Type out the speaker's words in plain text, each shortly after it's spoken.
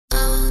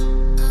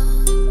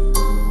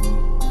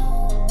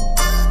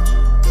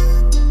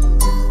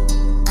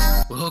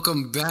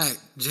Welcome back,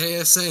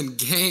 JSN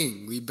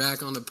gang. We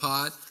back on the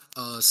pod.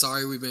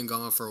 Sorry we've been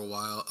gone for a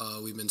while.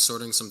 We've been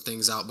sorting some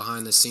things out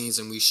behind the scenes,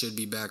 and we should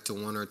be back to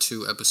 1 or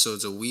 2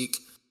 episodes a week.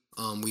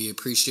 We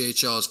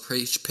appreciate y'all's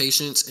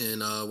patience,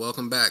 and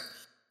welcome back.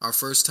 Our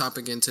first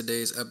topic in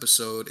today's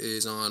episode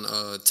is on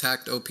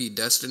takt.op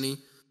Destiny.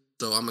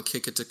 So I'm gonna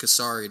kick it to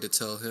Kesari to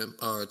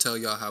tell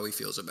y'all how he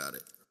feels about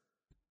it.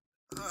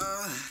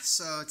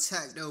 So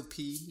takt.op,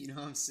 you know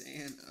what I'm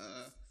saying?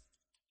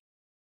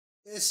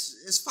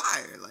 It's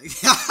fire, like.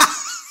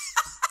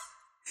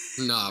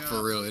 Nah,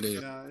 for real, it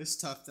is. No, it's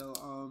tough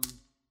though.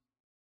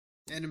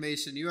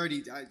 Animation,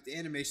 the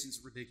animation's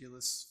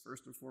ridiculous.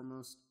 First and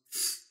foremost,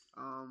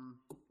 I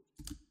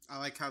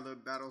like how the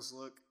battles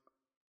look.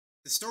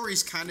 The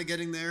story's kind of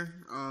getting there.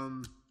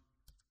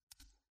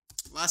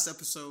 Last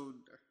episode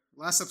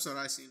I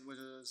seen, which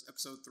was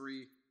episode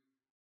 3,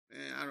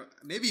 and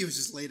maybe it was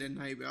just late at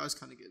night, but I was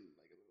kind of getting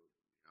like a little,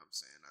 you know what I'm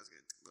saying? I was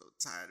getting a little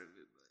tired of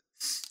it, but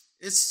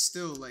it's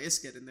still like it's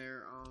getting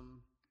there.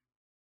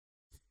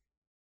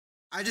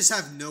 I just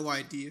have no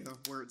idea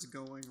where it's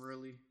going,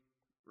 really,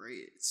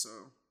 right?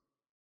 So,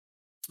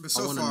 but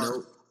so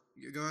far,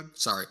 you go ahead.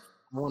 Sorry,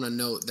 I want to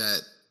note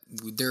that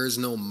there is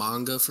no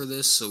manga for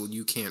this, so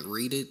you can't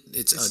read it.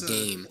 It's a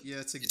game. Yeah,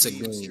 it's a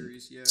game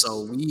series. Yeah.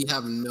 So we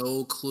have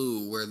no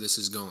clue where this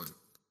is going.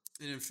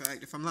 And in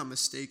fact, if I'm not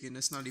mistaken,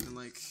 it's not even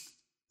like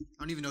I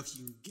don't even know if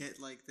you can get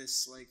like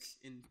this like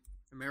in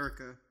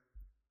America.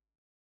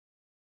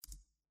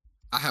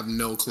 I have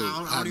no clue.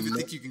 I don't even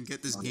think you can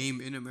get this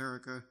game in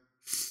America.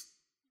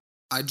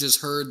 I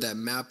just heard that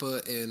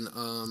Mappa and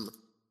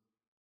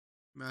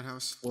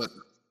Madhouse. What?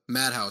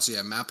 Madhouse,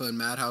 yeah. Mappa and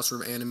Madhouse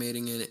were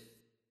animating in it,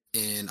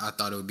 and I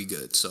thought it would be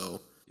good,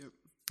 so yep.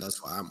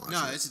 That's why I'm watching.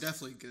 No, it's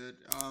definitely good.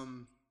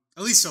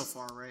 At least so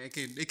far, right?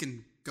 It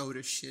can go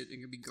to shit.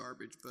 It can be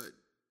garbage, but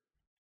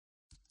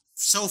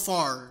so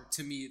far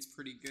to me, it's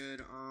pretty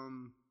good.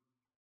 I'm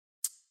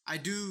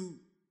not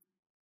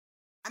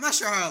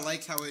sure how I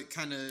like how it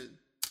kind of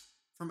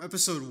from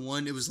episode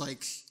 1, it was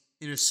like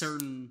in a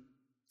certain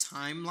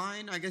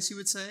timeline, I guess you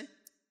would say,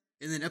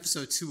 and then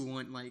episode 2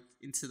 went like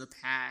into the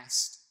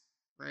past,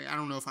 right? I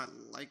don't know if I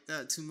like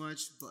that too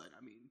much, but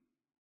I mean,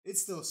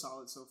 it's still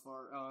solid so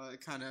far. It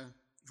kind of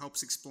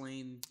helps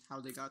explain how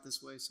they got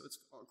this way, so it's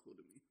all cool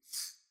to me.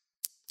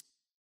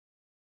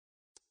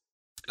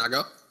 Can I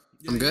go?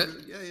 Yeah, I'm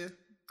good? Yeah.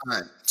 All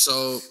right,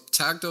 so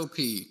takt.op,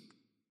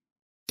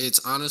 it's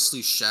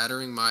honestly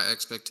shattering my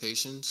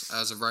expectations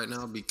as of right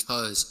now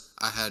because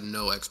I had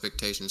no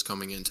expectations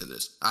coming into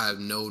this. I have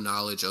no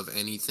knowledge of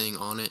anything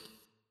on it.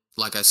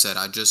 Like I said,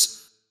 I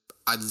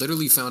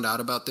literally found out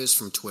about this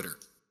from Twitter.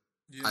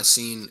 Yeah. I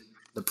seen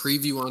the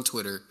preview on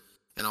Twitter,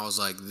 and I was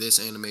like,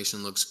 this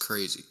animation looks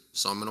crazy,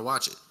 so I'm going to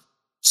watch it.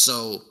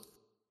 So,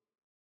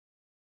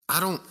 I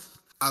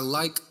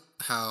like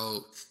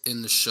how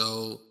in the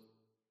show,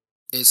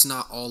 it's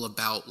not all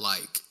about,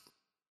 like,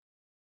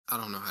 I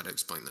don't know how to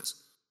explain this.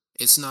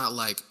 It's not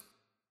like,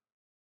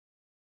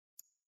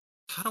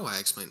 how do I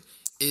explain it?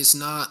 It's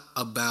not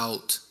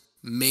about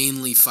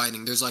mainly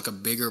fighting. There's, like, a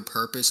bigger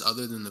purpose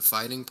other than the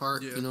fighting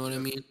part, you know what I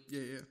mean?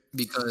 Yeah.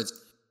 Because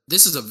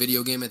this is a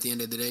video game at the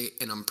end of the day,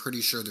 and I'm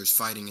pretty sure there's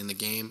fighting in the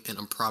game, and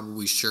I'm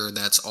probably sure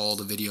that's all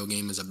the video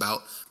game is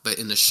about. But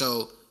in the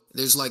show,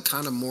 there's like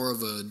kind of more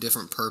of a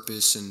different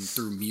purpose, and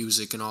through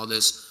music and all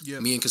this.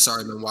 Yep. Me and Kesari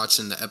have been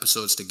watching the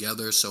episodes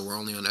together, so we're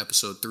only on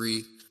episode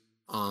 3.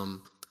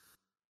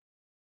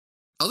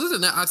 Other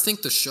than that, I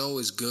think the show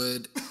is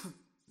good.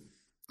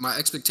 My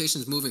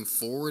expectations moving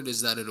forward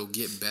is that it'll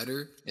get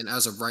better, and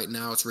as of right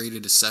now, it's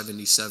rated a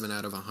 77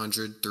 out of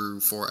 100 through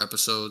 4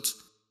 episodes.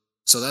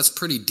 So that's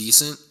pretty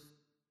decent.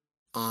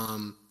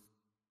 I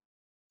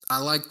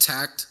like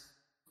Takt,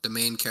 the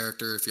main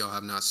character, if y'all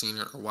have not seen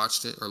it or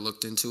watched it or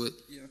looked into it.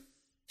 Yeah.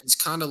 It's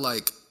kind of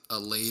like a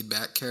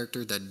laid-back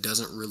character that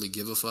doesn't really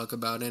give a fuck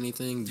about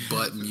anything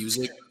but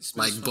music.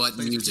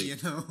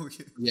 Music.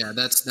 Yeah,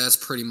 that's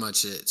pretty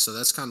much it. So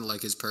that's kind of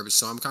like his purpose.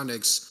 So I'm kind of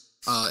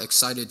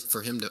excited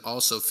for him to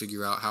also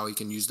figure out how he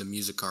can use the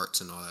music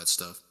arts and all that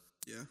stuff.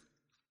 Yeah.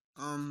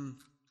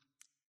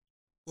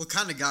 What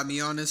kind of got me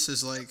on this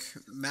is like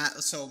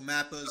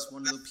Mappa is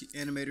one of the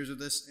animators of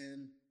this,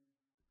 and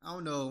I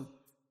don't know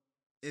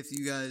if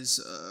you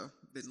guys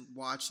been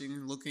watching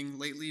or looking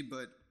lately,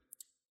 but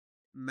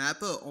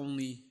Mappa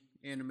only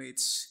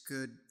animates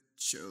good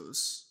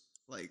shows.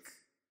 Like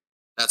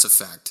that's a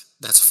fact.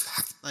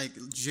 Like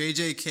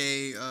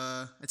JJK,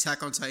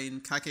 Attack on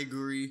Titan,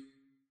 Kakegurui.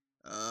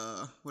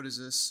 What is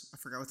this? I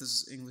forgot what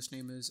this English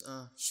name is.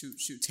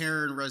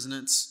 Terror and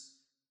Resonance.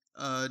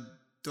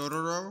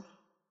 Dororo.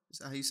 Is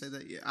that how you say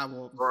that? Yeah, I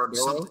will.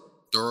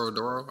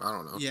 Doro? I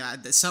don't know. Yeah,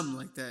 something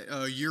like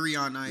that. Yuri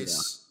on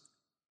Ice.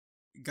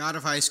 Yeah. God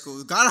of High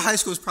School. God of High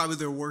School is probably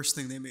the worst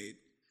thing they made.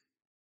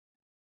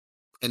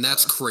 And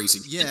that's crazy.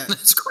 Yeah.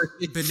 That's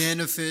crazy.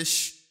 Banana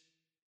Fish.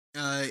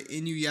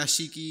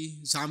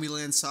 Inuyashiki.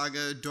 Zombieland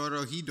Saga.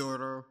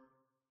 Dorohedoro.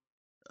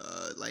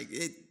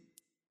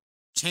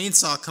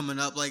 Chainsaw coming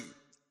up.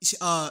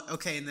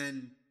 Okay, and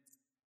then,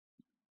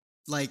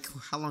 like,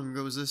 how long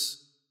ago was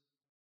this?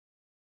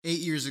 8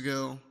 years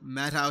ago,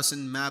 Madhouse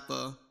and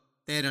Mappa,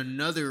 they had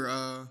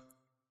another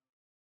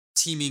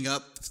teaming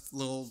up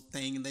little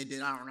thing, and they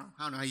did. I don't know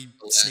how you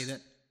say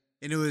that.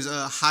 And it was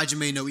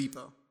Hajime no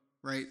Ippo,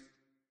 right?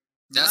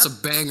 That's a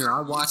banger.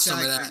 I watched some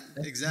of that.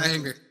 Exactly.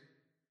 Banger.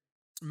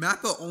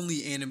 Mappa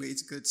only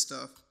animates good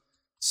stuff,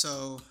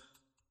 so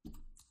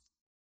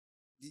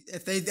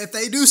if they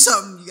do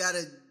something, you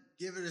gotta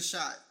give it a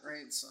shot,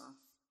 right? So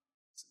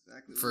that's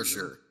exactly what For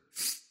sure.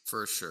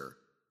 For sure.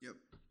 Yep.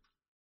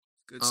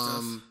 Good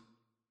stuff.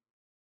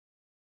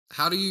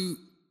 How do you?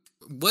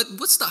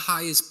 What's the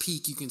highest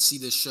peak you can see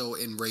this show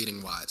in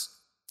rating wise?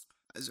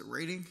 Is it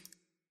rating?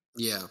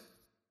 Yeah.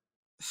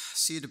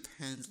 See, it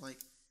depends. Like,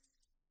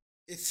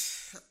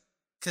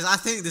 because I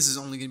think this is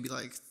only gonna be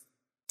like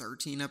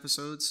 13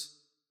 episodes.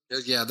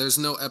 Yeah, there's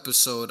no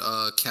episode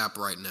cap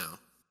right now.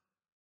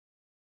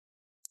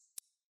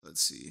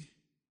 Let's see.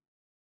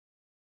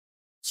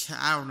 Yeah,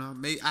 I don't know.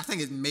 I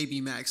think it may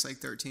be max like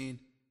 13.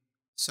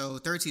 So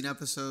 13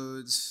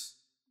 episodes.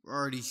 We're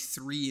already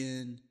 3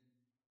 in.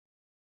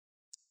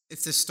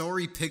 If the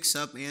story picks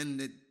up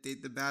and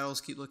the battles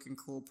keep looking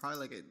cool, probably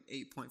like an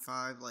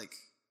 8.5 like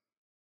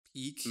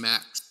peak.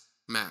 Max.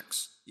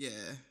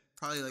 Yeah,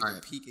 probably like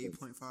a peak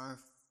 8.5.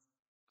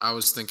 I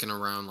was thinking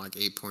around like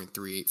 8.3,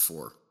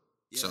 8.4.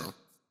 Yeah. So,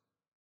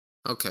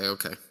 okay.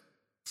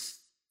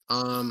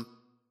 All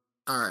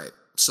right.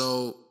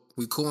 So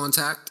we cool on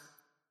tact?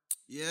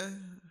 Yeah.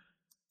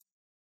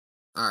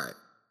 All right.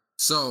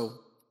 So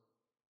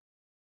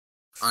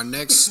our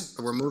next,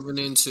 we're moving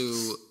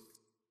into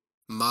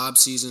Mob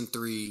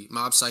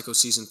Psycho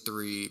season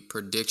 3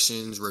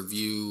 predictions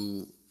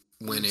review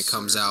when it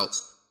comes out.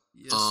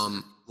 Yes,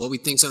 what we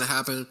think's gonna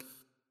happen?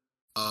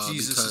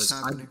 Jesus because is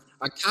happening.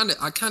 I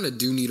kind of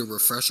do need a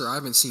refresher. I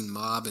haven't seen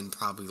Mob in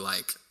probably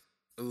like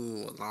a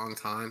long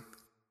time,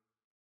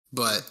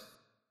 but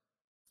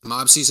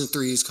Mob season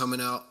 3 is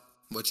coming out.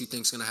 What you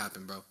think's gonna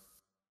happen, bro?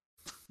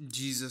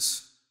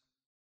 Jesus.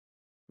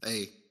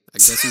 Hey, I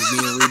guess he's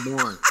being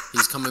reborn.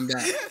 He's coming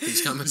back.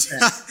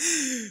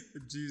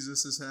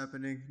 Jesus is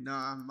happening.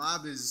 Nah,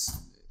 Mob is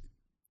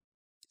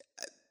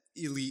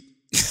elite.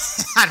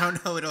 I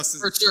don't know what else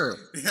is. For sure.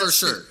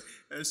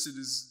 That shit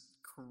is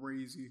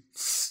crazy.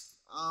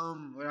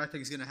 What I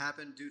think is gonna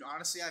happen, dude.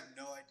 Honestly, I have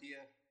no idea.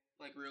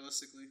 Like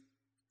realistically,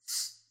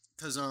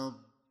 because at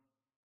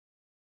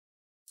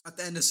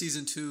the end of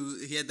season 2,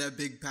 he had that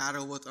big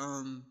battle with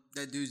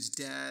that dude's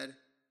dad.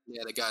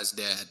 Yeah, the guy's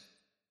dad.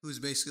 Who's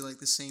basically like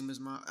the same as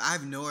Mob. I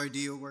have no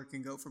idea where it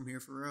can go from here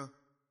for real.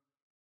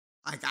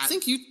 I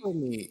think you told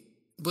me,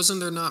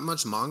 wasn't there not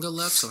much manga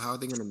left? So how are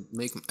they gonna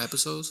make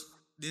episodes?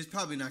 There's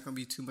probably not gonna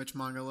be too much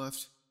manga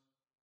left.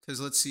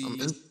 Because let's see. I'm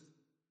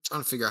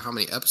trying to figure out how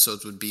many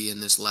episodes would be in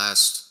this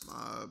last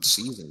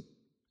season.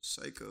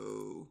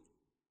 Psycho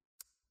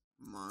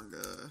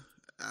manga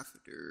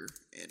after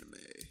anime.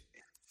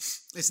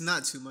 It's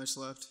not too much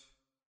left.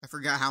 I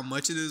forgot how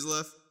much it is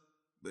left,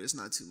 but it's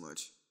not too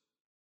much.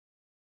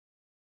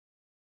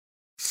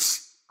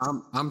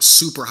 I'm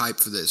super hyped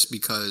for this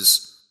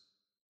because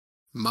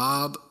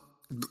Mob,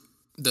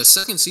 the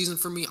second season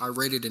for me, I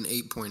rated an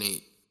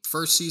 8.8.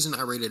 First season,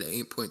 I rated an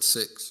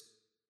 8.6.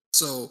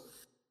 So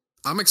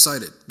I'm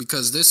excited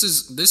because this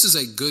is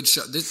a good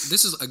show.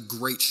 This is a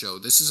great show.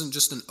 This isn't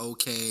just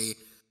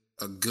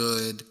a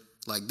good,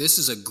 like this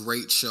is a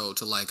great show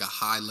to like a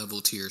high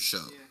level tier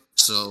show. Yeah.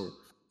 So,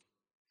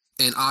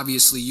 and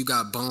obviously you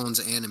got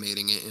Bones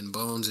animating it, and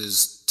Bones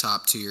is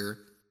top tier.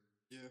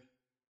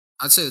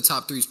 I'd say the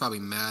top 3 is probably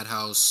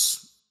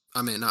Madhouse.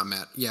 I mean, not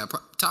Mad. Yeah,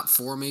 top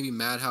 4 maybe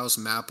Madhouse,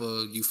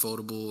 Mappa,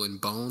 Ufotable, and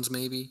Bones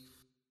maybe.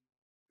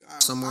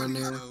 Somewhere in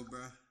there. Know,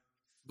 bro.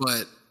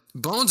 But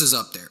Bones is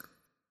up there,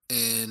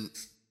 and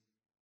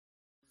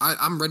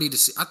I'm ready to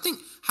see. I think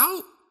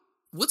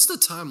what's the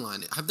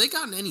timeline? Have they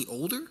gotten any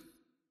older? What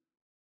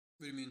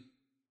do you mean?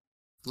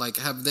 Like,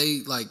 have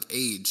they like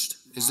aged?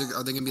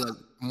 Are they gonna be like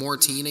more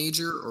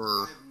teenager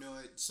or? I have no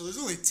idea. So there's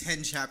only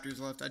 10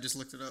 chapters left. I just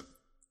looked it up.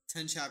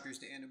 10 chapters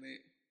to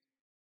animate.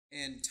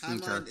 And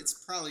timeline, It's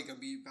probably going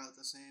to be about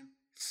the same.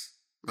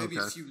 Maybe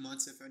a few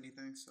months, if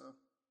anything, so.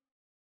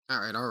 All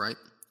right.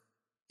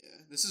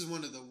 Yeah, this is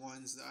one of the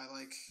ones that I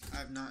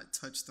have not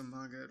touched the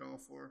manga at all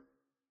for.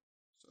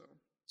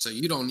 So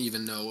you don't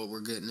even know what we're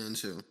getting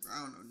into?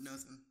 I don't know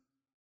nothing.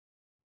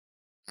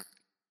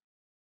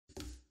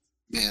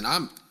 Man,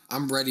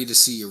 I'm ready to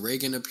see a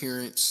Reagan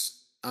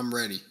appearance. I'm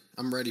ready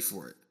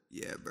for it.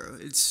 Yeah, bro.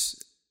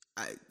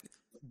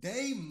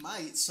 They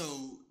might,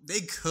 so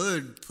they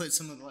could put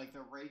some of the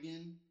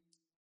Reagan,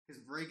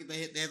 because Reagan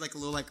they had like a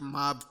little like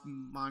Mob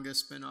manga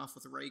spinoff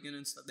with Reagan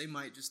and stuff. They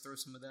might just throw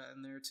some of that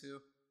in there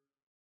too,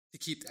 to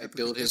keep the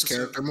build his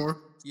character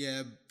more.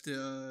 Yeah,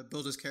 to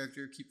build his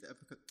character, keep the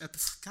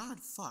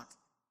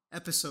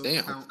episode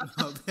Damn. count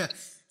up. Yeah,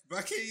 but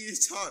I can't even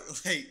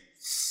talk like.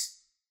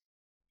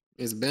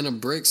 It's been a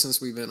break since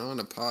we've been on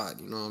the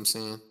pod. You know what I'm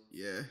saying?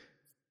 Yeah.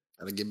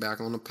 Gotta get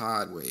back on the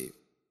pod wave.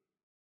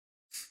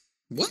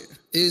 What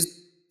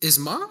is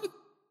Mob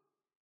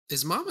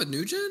a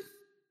new gen?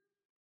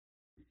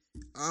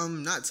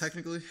 Not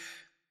technically.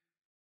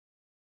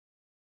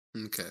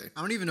 Okay.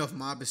 I don't even know if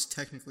Mob is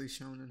technically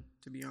shonen,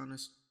 to be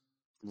honest.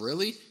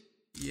 Really?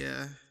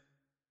 Yeah.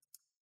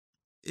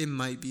 It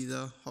might be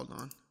though. Hold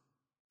on.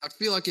 I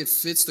feel like it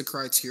fits the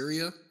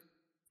criteria,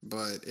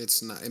 but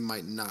it's not. It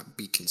might not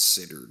be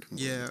considered.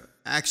 Yeah,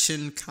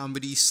 action,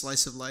 comedy,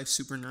 slice of life,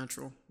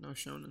 supernatural. No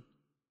shonen.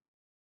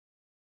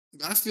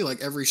 I feel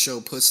like every show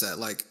puts that.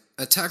 Like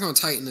Attack on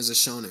Titan is a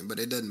shonen, but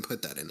it doesn't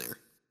put that in there.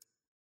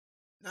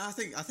 No, I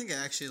think it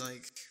actually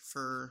like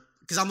for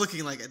because I'm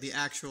looking like at the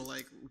actual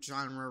like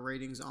genre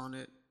ratings on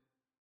it.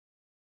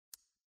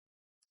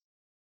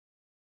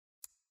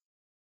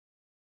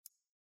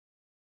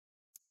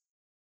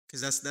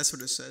 Because that's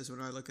what it says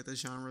when I look at the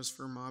genres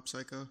for Mob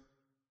Psycho.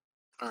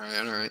 All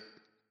right.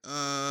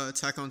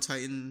 Attack on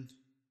Titan,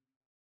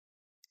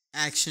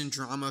 action,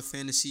 drama,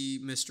 fantasy,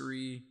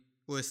 mystery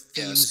with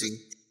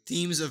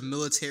themes of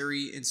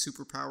military and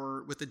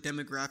superpower with a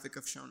demographic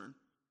of shonen.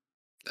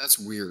 That's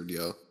weird,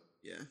 yo.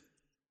 Yeah.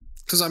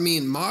 Because I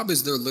mean, Mob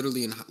is they're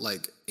literally in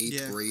like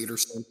 8th grade or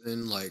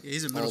something. Like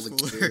he's a middle all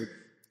schooler. The kids.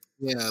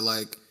 Yeah,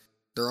 like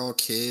they're all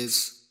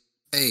kids.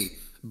 Hey,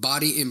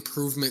 Body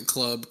Improvement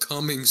Club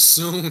coming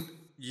soon.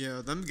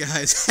 Yeah, them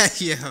guys.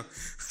 Yeah.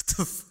 What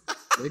the fuck?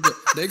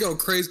 They go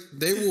crazy.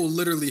 They will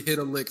literally hit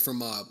a lick from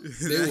Mob.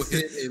 They will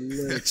hit a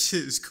lick. That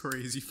shit is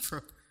crazy,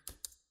 bro.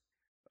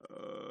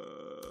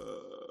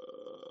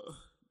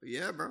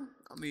 Yeah, bro.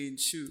 I mean,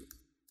 shoot.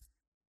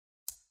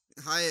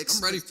 High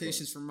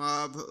expectations for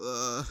Mob.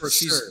 For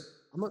sure.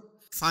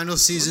 Final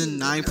season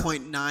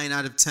 9.9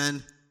 out of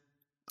 10.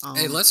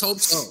 Hey, let's hope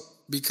so.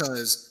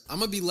 Because I'm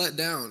gonna be let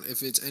down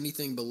if it's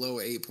anything below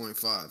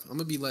 8.5. I'm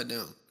gonna be let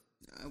down.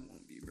 I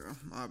won't be, bro.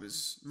 Mob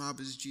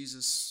is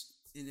Jesus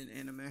in an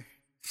anime.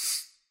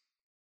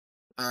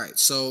 All right,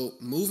 so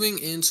moving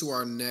into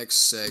our next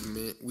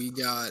segment, we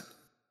got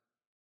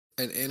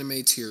an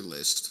anime tier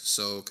list.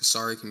 So,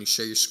 Kesari, can you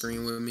share your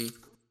screen with me?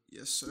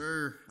 Yes,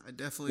 sir. I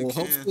definitely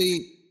can.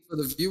 Hopefully, for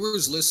the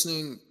viewers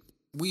listening,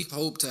 we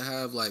hope to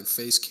have like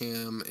face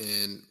cam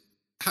and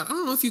I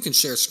don't know if you can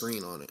share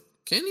screen on it.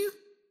 Can you?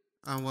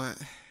 On what?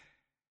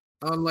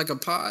 On like a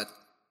pod?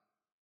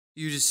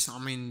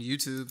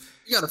 YouTube.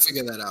 You got to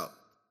figure that out.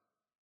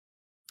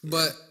 Yeah,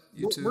 but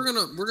YouTube. We're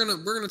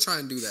gonna try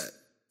and do that.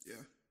 Yeah.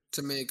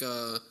 To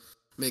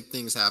make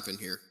things happen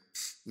here.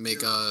 Make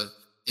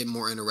it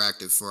more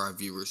interactive for our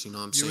viewers. You know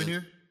what I'm saying? You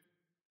in here?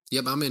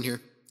 Yep, I'm in here.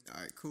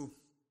 All right, cool.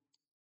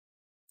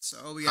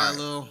 So we got a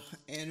little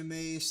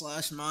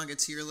anime/manga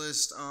tier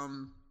list.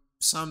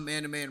 Some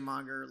anime and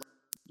manga are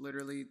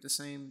literally the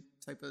same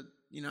type of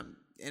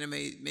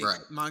anime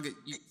manga.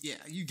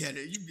 You get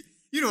it.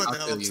 You know what the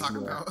hell I'm talking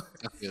about.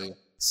 I feel you.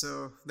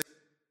 So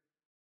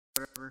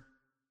whatever.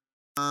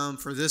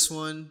 For this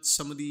one,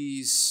 some of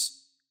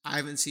these I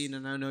haven't seen,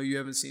 and I know you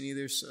haven't seen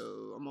either.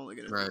 So I'm only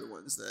gonna do the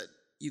ones that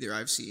either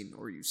I've seen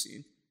or you've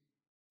seen.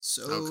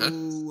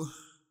 So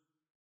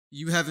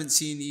you haven't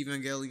seen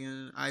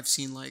Evangelion. I've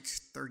seen like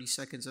 30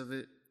 seconds of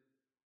it.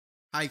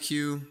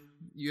 Haikyuu,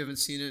 you haven't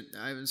seen it.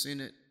 I haven't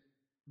seen it.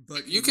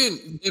 But you can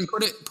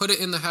put it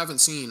in the haven't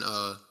seen.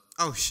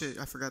 Oh shit!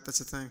 I forgot that's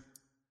a thing.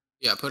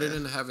 Yeah, put it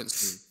in the haven't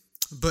seen.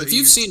 But if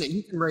you've seen it,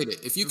 you can rate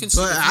it. If you can,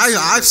 but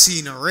I've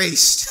seen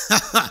Erased.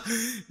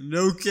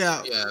 No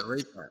cap. Yeah,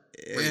 rate that.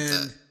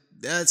 And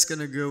that's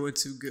gonna go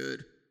into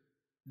good.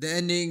 The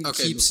ending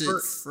keeps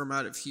it from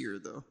out of here,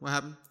 though. What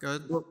happened? Go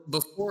ahead.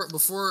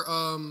 Before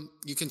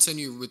you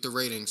continue with the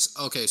ratings.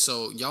 Okay,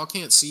 so y'all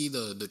can't see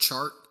the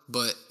chart,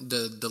 but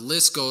the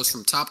list goes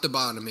from top to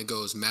bottom. It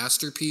goes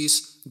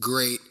masterpiece,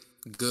 great,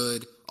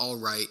 good, all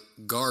right,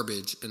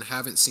 garbage, and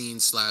haven't seen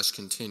 /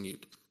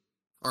 continued,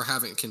 or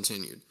haven't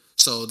continued.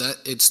 So that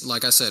it's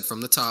like I said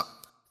from the top.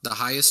 The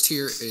highest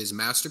tier is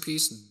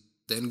masterpiece,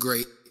 then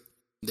great,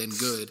 then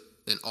good,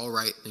 then all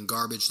right, then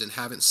garbage, then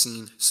haven't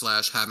seen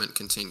 / haven't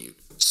continued.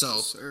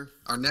 So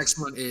our next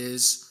one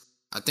is,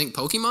 I think,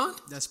 Pokemon?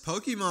 That's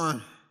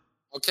Pokemon.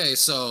 Okay,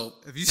 so...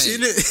 Have you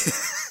seen it?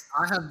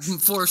 I have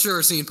for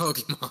sure seen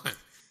Pokemon.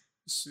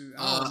 Shoot,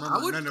 I don't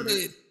remember none of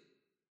it.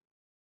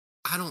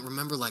 I don't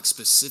remember, like,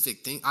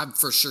 specific things. I've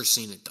for sure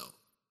seen it, though.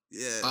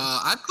 Yeah.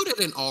 I'd put it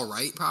in all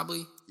right,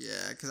 probably.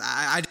 Yeah, because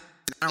I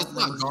don't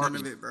remember none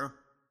of it, bro.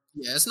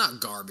 Yeah, it's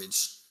not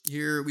garbage.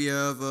 Here we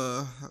have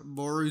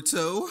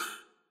Boruto.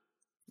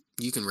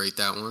 You can rate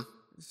that one.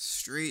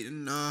 Straight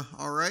and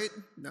all right.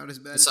 Not as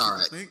bad as all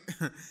right. Think.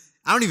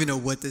 I don't even know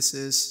what this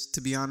is, to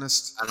be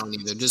honest. I don't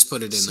either. Just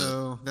put it in there.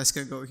 So that's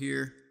going to go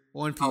here.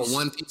 One Piece. Oh,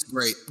 One Piece.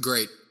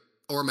 Great.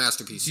 Or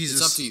Masterpiece.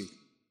 Jesus. It's up to you.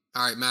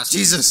 All right,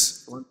 Masterpiece.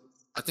 Jesus.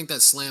 I think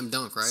that's Slam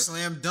Dunk, right?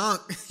 Slam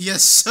Dunk.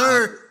 Yes,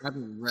 sir. I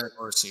haven't read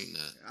or seen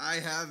that. I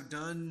have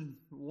done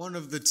one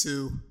of the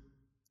two.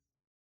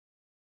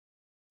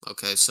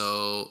 Okay,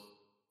 so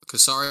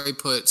Kesari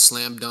put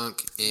Slam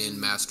Dunk in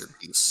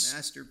Masterpiece.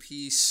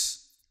 Masterpiece.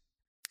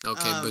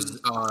 Okay, but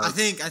I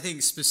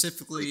think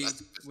specifically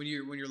when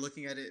you're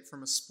looking at it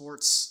from a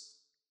sports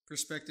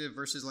perspective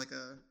versus like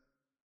a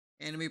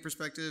anime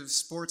perspective,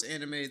 sports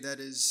anime it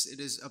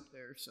is up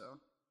there. So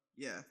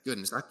yeah.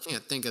 Goodness, I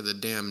can't think of the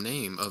damn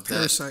name of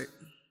Parasite.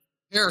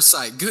 that.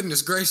 Parasite.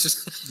 Goodness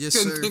gracious. Yes,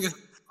 sir.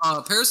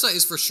 Parasite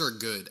is for sure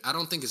good. I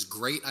don't think it's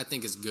great. I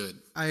think it's good.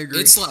 I agree.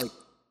 It's like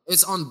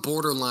it's on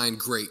borderline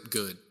great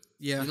good.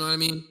 Yeah. You know what I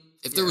mean?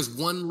 If there was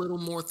one little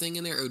more thing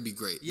in there, it would be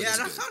great. Yeah,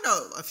 and I found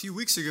out a few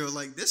weeks ago,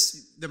 like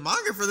the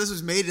manga for this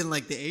was made in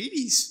like the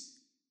 80s.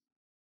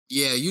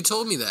 Yeah, you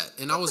told me that,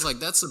 and I was like,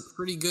 "That's a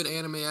pretty good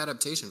anime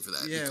adaptation for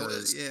that." Yeah,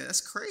 because that's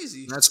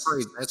crazy. That's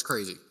crazy. That's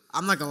crazy.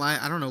 I'm not gonna lie,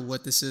 I don't know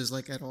what this is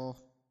like at all.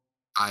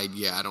 I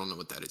don't know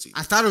what that is either.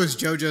 I thought it was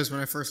JoJo's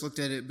when I first looked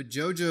at it, but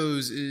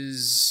JoJo's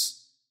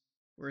is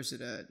where is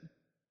it at?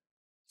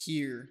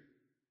 Here.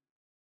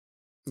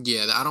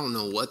 Yeah, I don't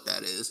know what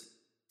that is.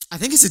 I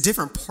think it's a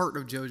different part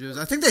of JoJo's.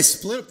 I think they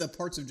split up the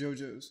parts of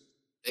JoJo's.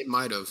 They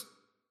might have.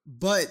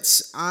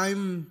 But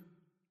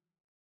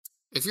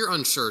if you're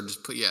unsure,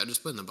 just put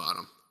in the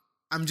bottom.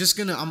 I'm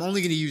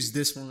only gonna use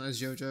this one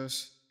as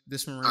JoJo's.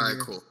 This one right here. All right,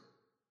 cool.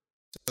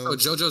 So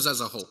JoJo's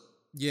as a whole.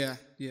 Yeah.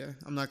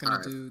 I'm not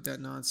gonna do that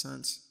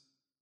nonsense.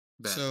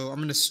 Bet. So I'm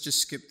gonna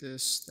just skip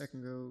this. That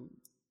can go.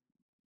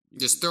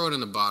 Just throw it in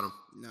the bottom.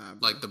 Nah,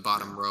 bro. Like the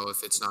bottom row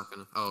if it's not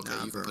gonna. Oh, okay,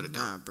 you can put it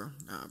down.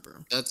 Nah, bro.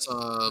 That's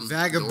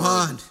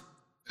Vagabond.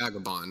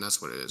 Vagabond.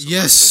 That's what it is.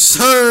 Yes,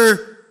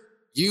 sir.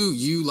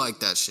 You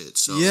like that shit?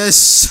 So yes,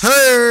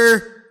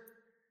 sir.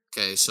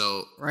 Okay,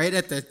 so right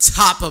at the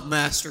top of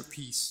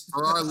Masterpiece.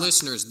 For our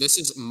listeners, this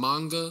is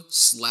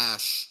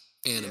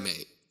manga/anime.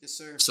 Yeah. Yes,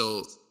 sir.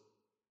 So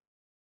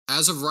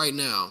as of right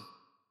now,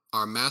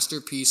 our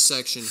Masterpiece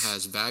section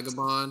has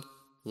Vagabond,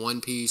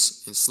 One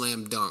Piece, and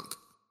Slam Dunk.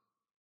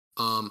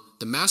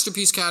 The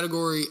Masterpiece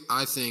category,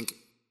 I think,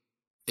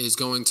 is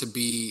going to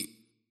be.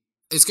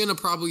 It's going to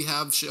probably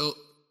have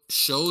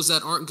shows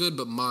that aren't good,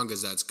 but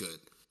mangas that's good.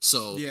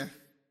 So yeah.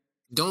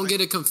 Don't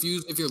get it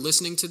confused if you're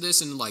listening to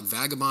this and like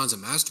Vagabond's a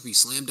masterpiece,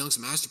 Slam Dunk's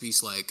a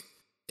masterpiece. Like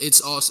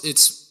it's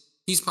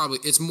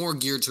more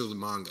geared to the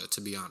manga,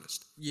 to be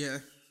honest. Yeah.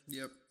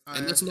 Yep.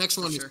 And this next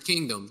one is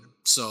Kingdom,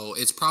 so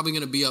it's probably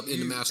gonna be up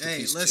in the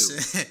masterpiece. Hey,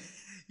 listen,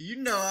 you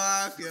know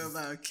how I feel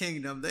about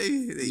Kingdom. They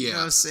you know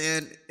what I'm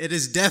saying? It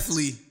is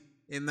definitely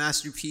a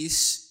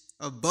masterpiece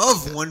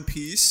above One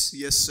Piece.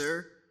 Yes,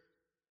 sir.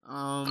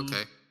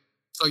 Okay.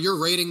 So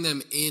you're rating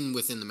them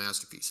within the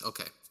masterpiece.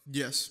 Okay.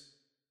 Yes.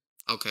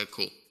 Okay,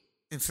 cool.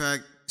 In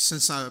fact,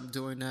 since I'm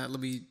doing that, I'm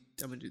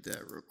gonna do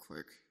that real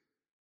quick.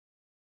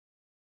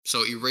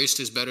 So Erased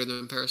is better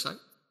than Parasite?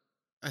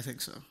 I think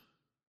so.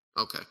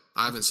 Okay.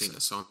 I haven't seen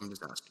it, so I'm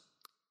just asking.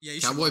 Yeah,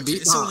 you Cowboy should watch it.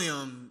 Bebop. It's only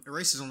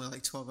Erased is only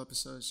like 12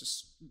 episodes.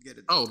 Just get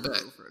it. Oh,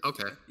 bet.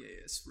 Okay. Yeah,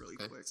 it's really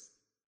quick.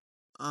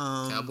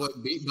 Cowboy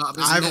Bebop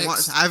is I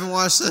haven't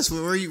watched this.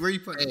 Where are you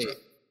putting it?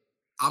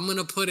 I'm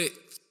gonna put it.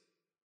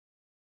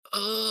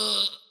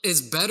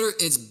 It's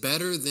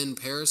better than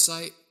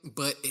Parasite,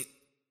 but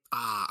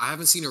I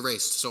haven't seen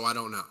Erased, so I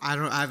don't know. I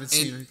haven't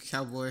seen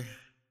Cowboy.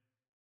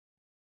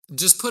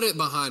 Just put it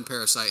behind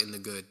Parasite in the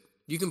good.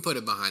 You can put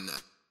it behind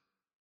that.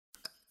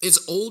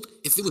 It's old.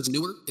 If it was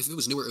newer, it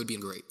would be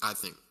great, I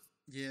think.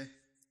 Yeah.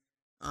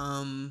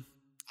 I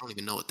don't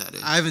even know what that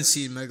is. I haven't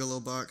seen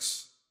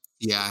Megalobox.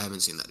 Yeah, I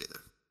haven't seen that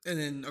either. And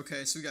then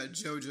so we got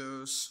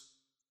JoJo's.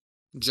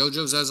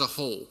 JoJo's as a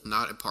whole,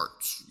 not in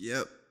parts.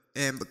 Yep.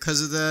 And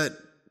because of that,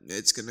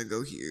 it's gonna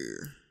go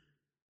here.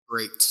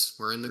 Great.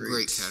 We're in the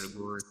great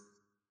category.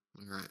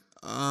 All right.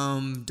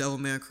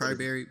 Devilman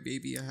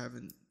Crybaby. I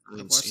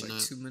watched like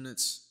 2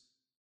 minutes.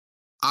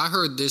 I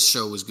heard this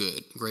show was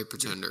good. Great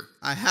Pretender.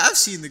 I have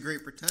seen The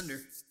Great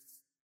Pretender.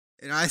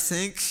 And I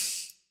think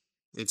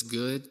it's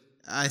good.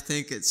 I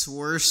think it's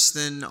worse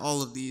than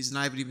all of these, and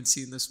I haven't even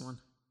seen this one.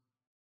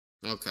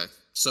 Okay.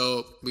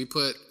 So we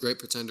put Great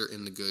Pretender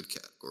in the good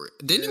category.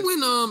 Didn't it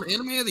win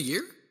Anime of the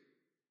Year?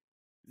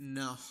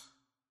 No.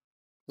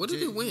 What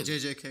did it win?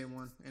 JJK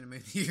won Anime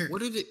of the Year.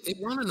 What did it? It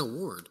won an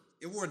award.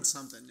 It won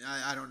something.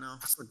 I don't know.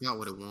 I forgot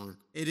what it won.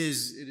 It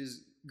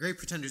is Great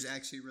Pretender is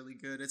actually really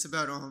good. It's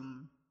about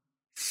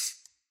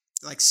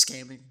like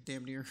scamming,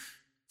 damn near,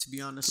 to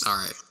be honest. All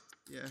right.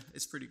 Yeah,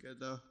 it's pretty good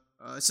though.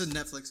 It's a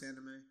Netflix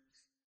anime.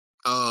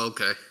 Oh,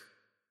 okay.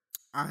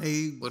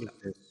 What is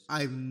this?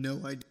 I have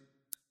no idea.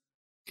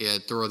 Yeah,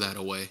 throw that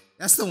away.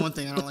 That's the one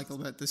thing I don't like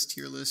about this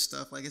tier list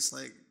stuff. Like, it's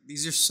like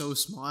these are so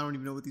small. I don't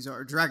even know what these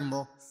are. Dragon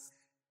Ball.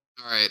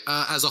 All right.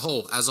 As a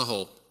whole,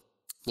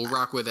 we'll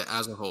rock with it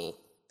as a whole.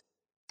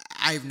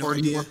 I have no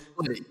idea.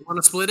 You want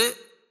to split it?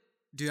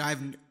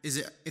 Dude,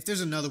 if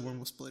there's another one,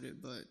 we'll split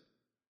it. But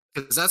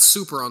because that's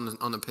Super on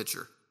the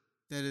picture.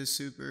 That is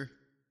Super.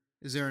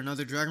 Is there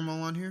another Dragon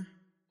Ball on here?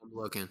 I'm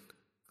looking.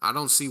 I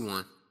don't see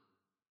one.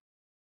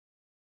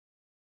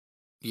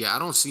 Yeah, I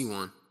don't see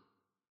one.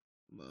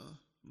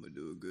 I'm gonna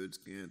do a good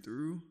scan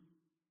through.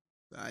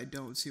 But I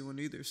don't see one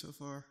either so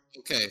far.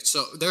 Okay,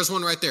 so there's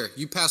one right there.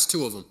 You passed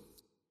 2 of them.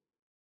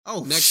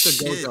 Oh, next shit.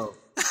 to Gojo.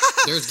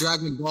 There's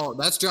Dragon Ball.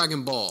 That's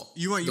Dragon Ball.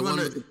 You want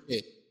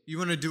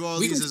to do all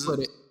we these can split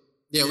it.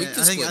 Yeah, we can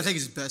split it. I think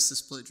it's best to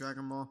split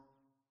Dragon Ball.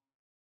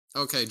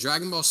 Okay,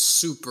 Dragon Ball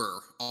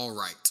Super. All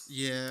right.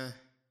 Yeah.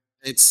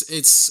 I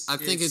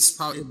think it's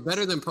probably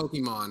better than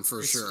Pokemon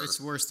for sure.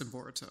 It's worse than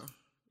Boruto.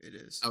 It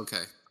is.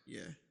 Okay.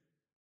 Yeah.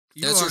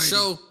 That's your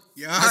show.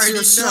 You That's already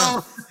your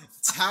know.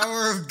 show.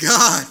 Tower of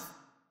God.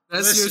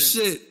 That's your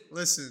shit.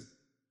 Listen,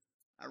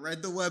 I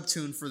read the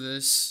webtoon for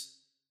this.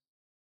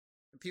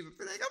 And people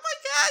be like, "Oh my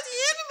God,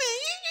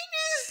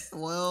 the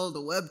anime!" Well, the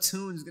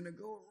webtoon's gonna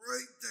go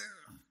right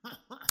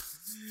there,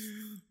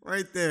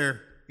 right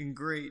there, in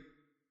great.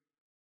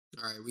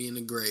 All right, we in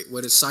the great.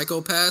 What is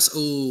Psycho-Pass?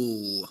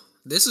 Ooh,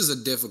 this is a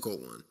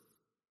difficult one.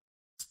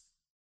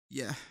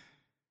 Yeah,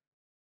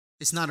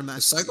 it's not a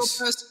masterpiece.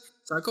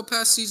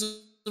 Psycho-Pass season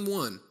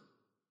 1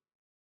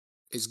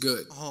 is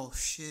good. Oh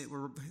shit,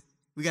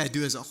 we gotta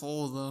do it as a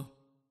whole though.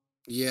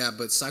 Yeah,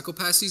 but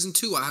Psycho-Pass season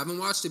 2, I haven't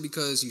watched it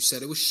because you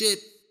said it was shit,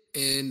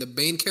 and the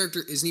main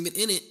character isn't even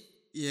in it.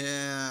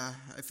 Yeah,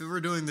 if we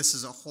were doing this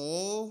as a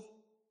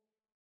whole,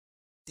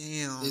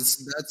 damn.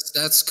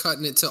 That's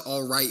cutting it to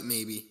all right,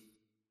 maybe.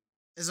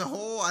 As a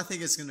whole, I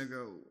think it's gonna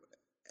go.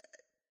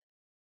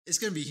 It's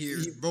gonna be here,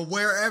 but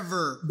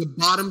wherever the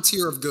bottom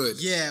tier of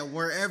good. Yeah,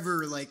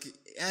 wherever, like,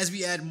 as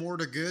we add more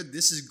to good,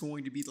 this is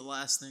going to be the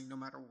last thing, no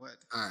matter what.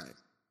 All right.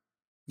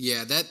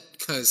 Yeah,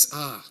 because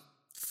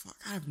fuck,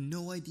 I have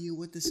no idea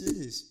what this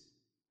is.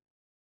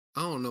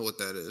 I don't know what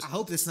that is. I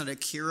hope it's not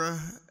Akira,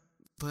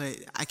 but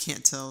I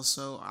can't tell,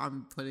 so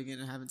I'm putting it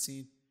in I haven't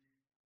seen.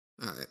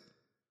 All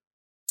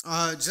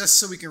right. Just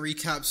so we can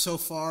recap so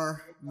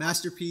far: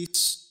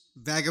 Masterpiece,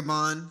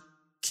 Vagabond,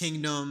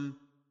 Kingdom,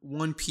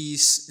 One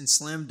Piece, and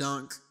Slam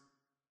Dunk.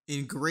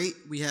 In great,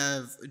 we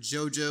have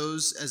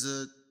JoJo's as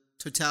a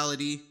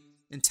totality,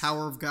 and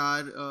Tower of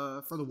God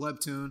for the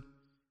webtoon.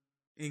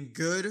 In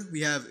good,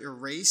 we have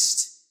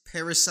Erased,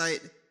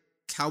 Parasite,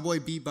 Cowboy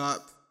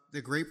Bebop,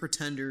 The Great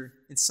Pretender,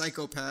 and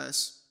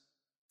Psycho-Pass.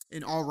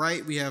 In all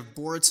right, we have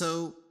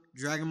Boruto,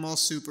 Dragon Ball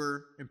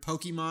Super, and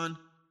Pokemon.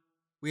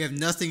 We have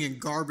nothing in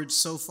garbage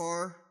so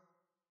far.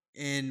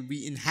 And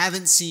in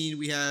haven't seen,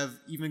 we have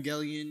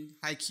Evangelion,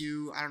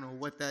 Haikyuu, I don't know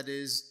what that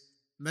is,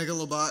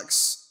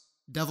 Megalobox,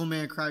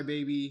 Devilman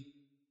Crybaby,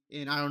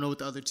 and I don't know what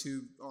the other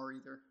two are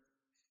either.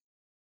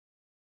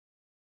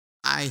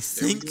 I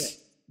think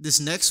this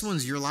next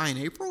one's Your Lie in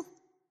April?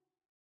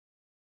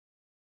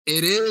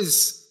 It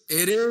is.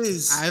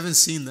 I haven't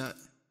seen that.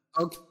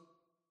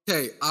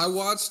 Okay, I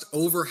watched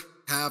over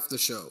half the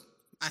show.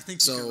 I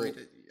think you can rate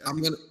it. I'm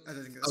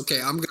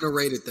gonna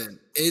rate it then.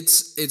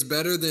 It's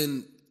better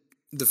than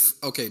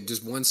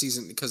just one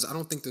season, because I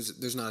don't think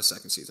there's not a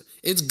second season.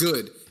 It's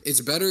good.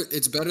 It's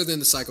better than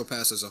the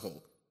Psycho-Pass as a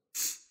whole.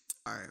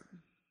 All right.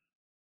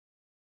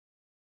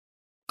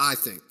 I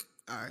think.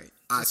 All right.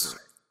 I think.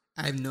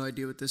 I have no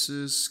idea what this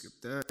is. Skip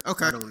that.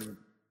 Okay. I don't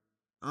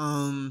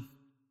even.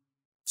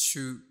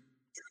 Shoot.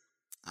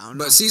 I don't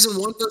know. But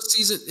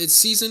it's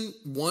season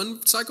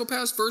 1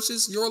 Psycho-Pass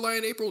versus Your Lie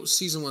in April.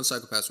 Season 1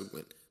 Psycho-Pass would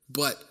win.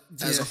 But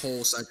as a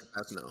whole,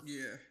 Psycho-Pass, no.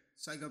 Yeah.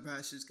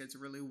 Psycho-Pass just gets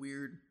really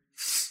weird.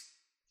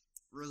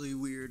 Really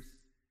weird.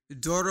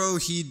 Doro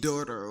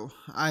Hidoro.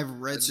 I've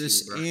read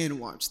this and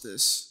watched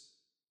this.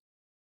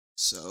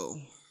 So,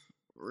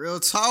 real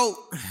talk.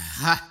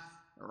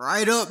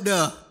 Right up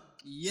there.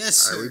 Yes,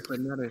 sir. All right, we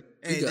putting that in.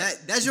 Hey,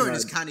 that joint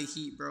is kind of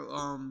heat,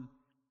 bro.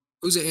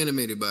 Who's it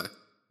animated by?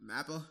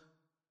 Mappa,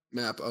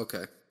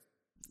 okay.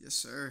 Yes,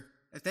 sir.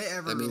 If they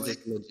ever, that means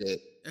it's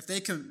legit. If they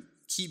can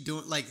keep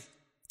doing,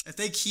 if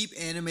they keep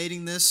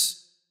animating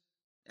this,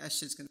 that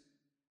shit's gonna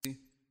be.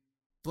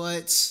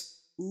 But,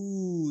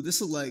 ooh,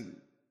 this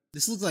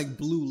looks like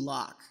Blue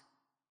Lock.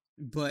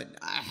 But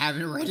I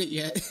haven't read it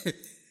yet.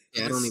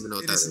 Yeah, I don't even know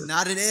what that is. It's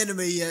not an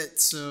anime yet,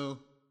 so,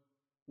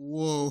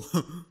 whoa.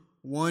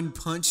 One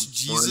Punch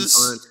Jesus.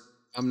 One Punch.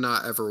 I'm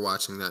not ever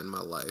watching that in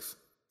my life.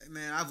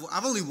 Man,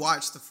 I've only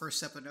watched the first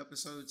 7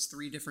 episodes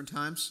 3 different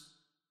times.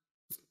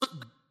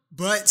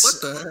 But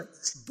what the heck?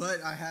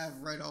 But I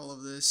have read all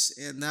of this,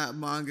 and that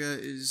manga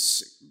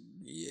is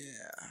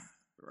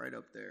right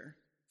up there.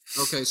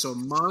 Okay, so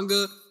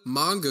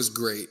manga's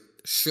great.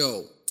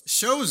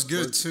 Show's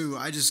good too.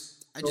 I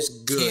just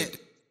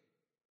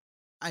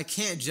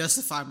can't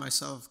justify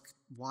myself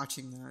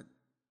watching that.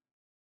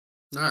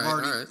 All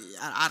right.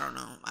 I don't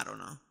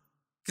know.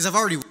 Because I've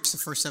already watched the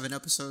first 7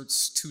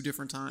 episodes 2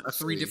 different times,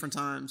 3 different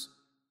times,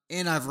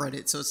 and I've read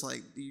it, so it's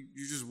like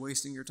you're just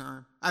wasting your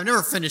time. I've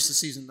never finished the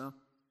season though.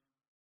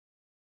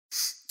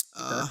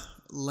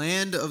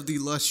 Land of the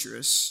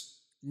Lustrous.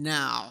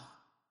 Now,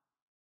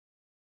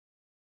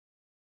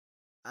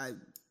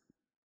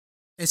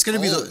 it's gonna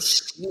be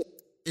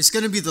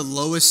the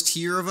lowest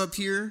tier of up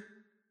here,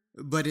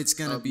 but it's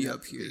gonna be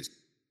up here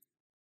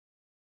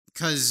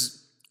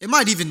because it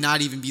might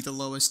not even be the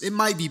lowest. It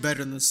might be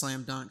better than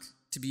Slam Dunk,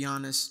 to be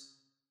honest.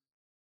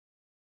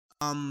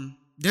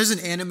 There's an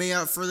anime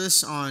out for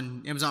this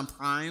on Amazon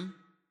Prime.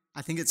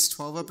 I think it's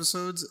 12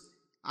 episodes.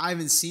 I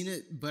haven't seen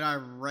it, but I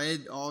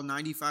read all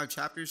 95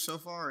 chapters so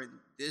far, and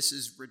this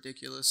is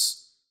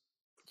ridiculous.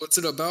 What's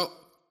it about?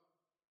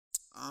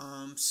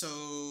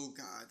 So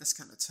God, that's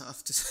kind of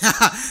tough.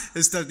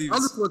 It's tough to even. I'll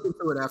just look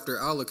into it after.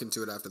 I'll look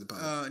into it after the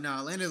podcast.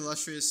 No, Land of the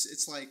Lustrous.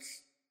 It's like,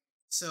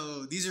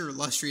 so these are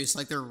lustrous,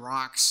 like they're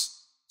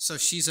rocks. So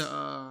she's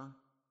I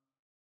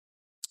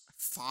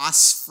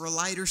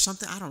Phosphorite or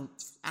something. I don't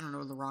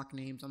know the rock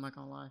names. I'm not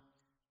gonna lie.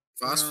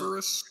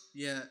 Phosphorus?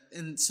 Yeah,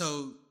 and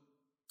so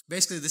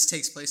basically this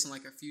takes place in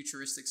like a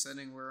futuristic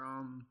setting where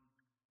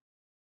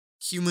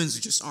humans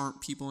just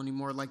aren't people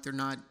anymore. Like they're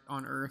not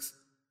on Earth.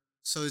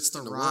 So it's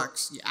the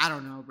rocks. Yeah, I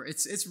don't know, bro.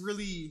 It's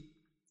really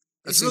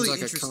like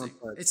interesting. a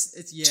complex.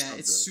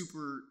 It's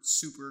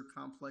super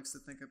complex to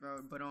think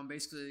about. But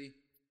basically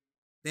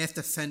they have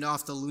to fend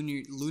off the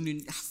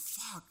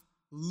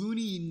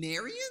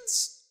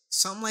Lunarians?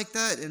 Something like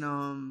that.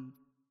 And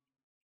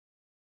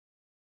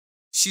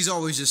she's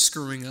always just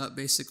screwing up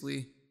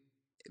basically.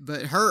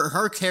 But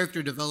her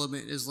character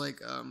development is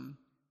like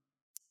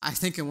I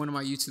think in one of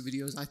my YouTube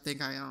videos, I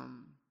think I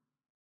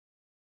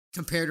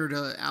compared her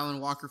to Alan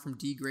Walker from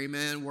D. Gray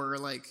Man, where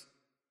like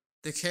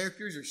the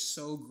characters are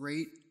so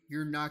great,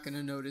 you're not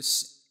gonna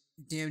notice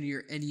damn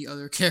near any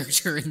other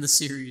character in the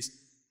series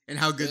and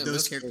how good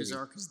those characters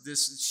are.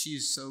 Because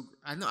she's so.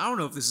 I don't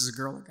know if this is a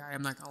girl or guy.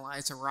 I'm not gonna lie.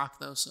 It's a rock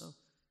though, so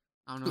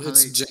I don't know.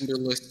 It's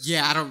genderless.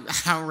 Yeah, I don't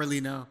really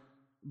know,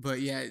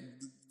 but yeah,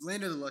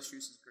 Land of the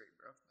Lustrous is great,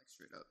 bro. Like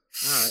straight up.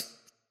 All right.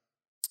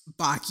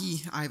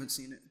 Baki, I haven't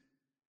seen it.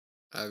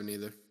 I haven't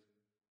either.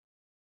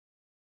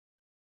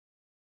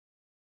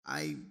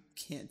 I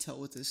can't tell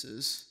what this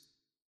is.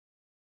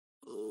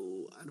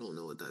 Oh, I don't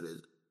know what that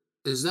is.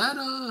 Is that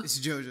It's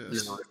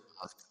JoJo's. No,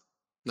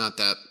 not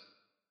that.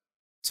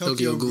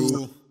 Tokyo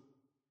Ghoul.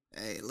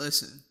 Hey,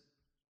 listen.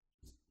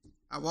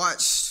 I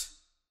watched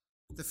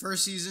the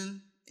first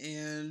season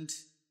and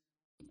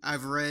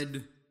I've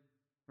read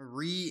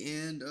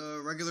and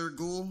regular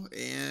Ghoul,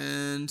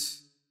 and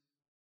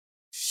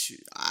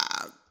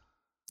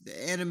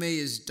the anime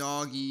is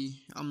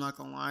doggy. I'm not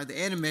gonna lie. The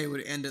anime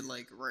would end it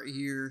like right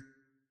here.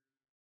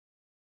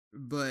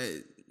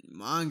 But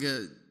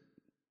manga,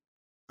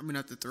 I'm gonna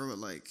have to throw it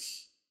like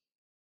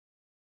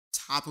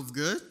top of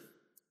good.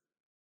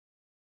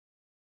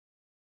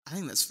 I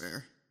think that's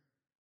fair.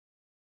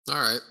 All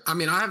right. I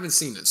mean, I haven't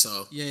seen it,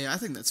 so. Yeah, I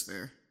think that's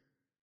fair.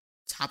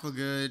 Top of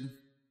good.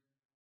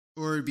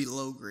 Or it'd be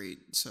low grade.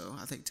 So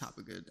I think top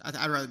of good.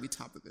 I'd rather be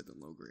top of good than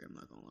low grade. I'm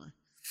not gonna lie.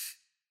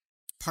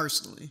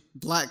 Personally.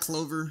 Black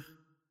Clover.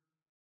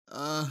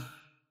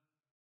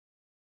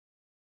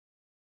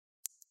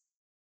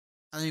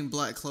 I think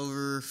Black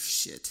Clover,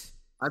 shit.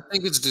 I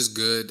think it's just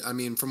good. I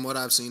mean, from what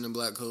I've seen in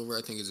Black Clover,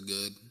 I think it's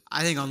good.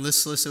 I think on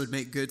this list it would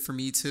make good for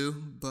me too,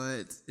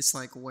 but it's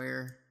like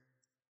where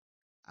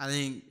I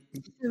think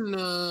you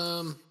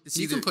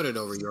can put it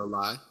over Your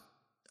Lie.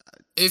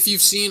 If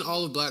you've seen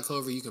all of Black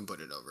Clover, you can put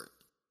it over it.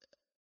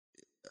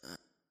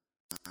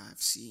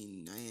 I've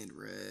seen and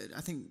read.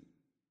 I think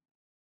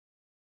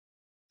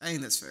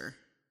that's fair.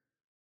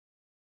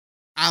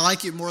 I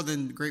like it more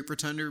than Great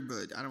Pretender,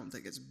 but I don't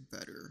think it's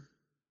better.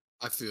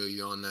 I feel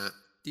you on that.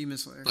 Demon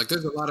Slayer. Like,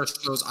 there's a lot of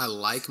shows I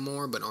like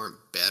more, but aren't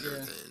better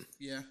than.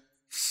 Yeah.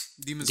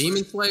 Demon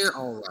Slayer,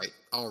 all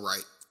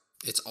right.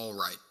 It's all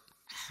right.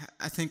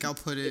 I think I'll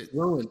put it.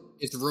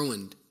 It's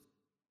ruined.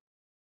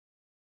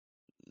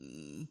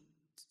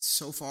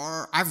 So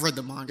far, I've read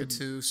the manga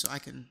too, so I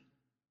can.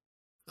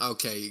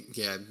 Okay,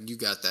 yeah, you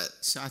got that.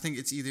 So I think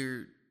it's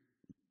either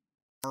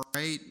all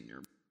right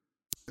or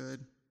good.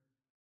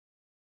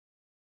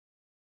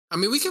 I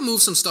mean, we can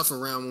move some stuff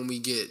around when we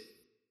get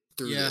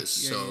through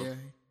this. Yeah.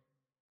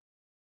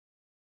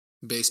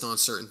 Based on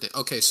certain things.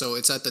 Okay, so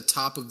it's at the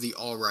top of the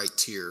all right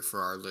tier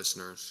for our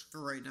listeners.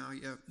 For right now,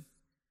 yep.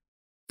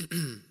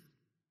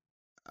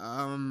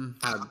 I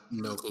have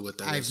no clue what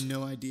that is. I have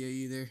no idea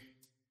either.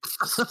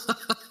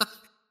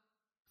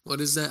 What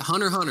is that?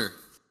 Hunter x Hunter.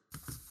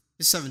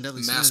 It's Seven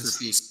Deadly Sins.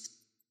 Masterpiece.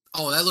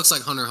 Oh, that looks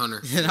like Hunter x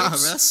Hunter. Yeah,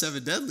 that's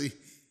Seven Deadly.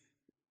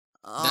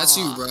 That's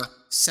you, bro.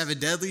 Seven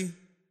Deadly?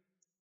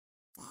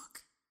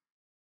 Fuck.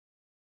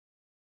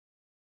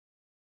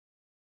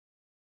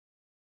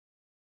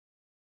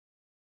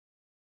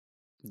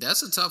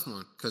 That's a tough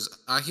one, because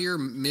I hear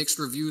mixed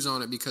reviews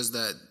on it because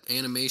that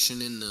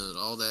animation and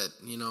all that,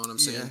 you know what I'm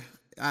saying?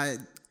 Yeah.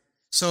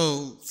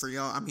 So, for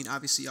y'all, I mean,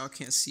 obviously y'all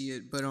can't see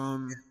it, but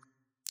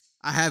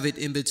I have it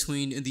in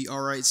the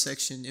alright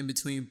section, in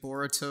between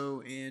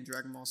Boruto and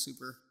Dragon Ball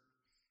Super.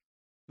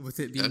 With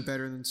it being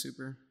better than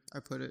Super, I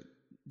put it.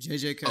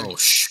 JJK.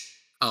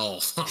 Oh,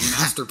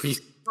 masterpiece.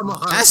 Come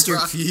on.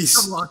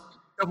 Masterpiece. Bro.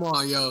 Come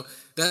on, yo.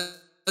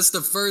 That's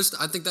the first,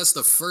 I think that's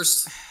the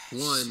first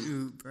one.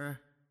 Shoot, bro.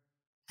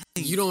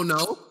 You don't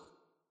know?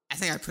 I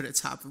think I put it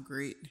top of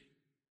great.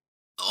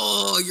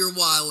 Oh, you're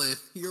wildin'.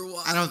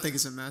 I don't think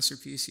it's a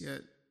masterpiece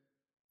yet.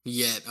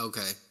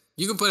 Okay.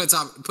 You can put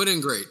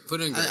in great.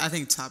 I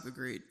think top of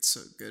great is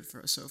so good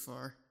for us so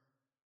far.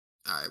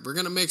 All right, we're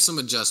gonna make some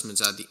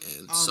adjustments at the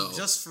end. So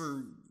just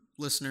for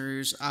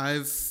listeners,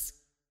 I've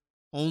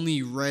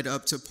only read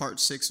up to part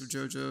 6 of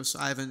JoJo, so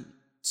I haven't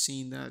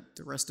seen the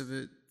rest of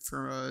it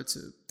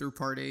through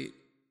part 8.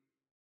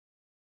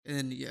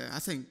 And yeah, I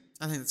think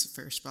that's a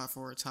fair spot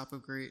for a top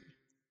of great.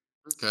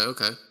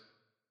 Okay.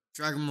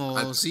 Dragon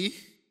Ball Z.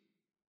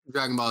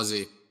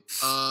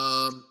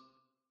 I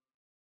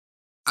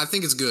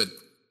think it's good.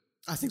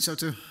 I think so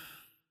too.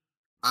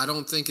 I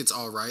don't think it's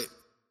all right.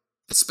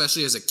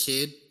 especially as a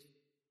kid.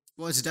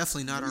 Well, it's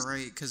definitely not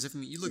alright because if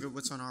you look at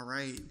what's on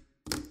alright.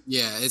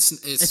 Yeah, it's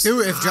if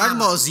Dragon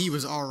Ball Z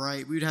was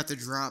alright, we'd have to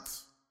drop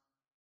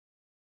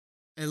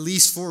at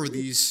least 4 of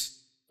these.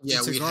 Yeah,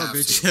 into we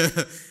garbage. have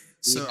to.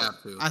 So we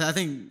have to. I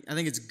think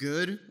it's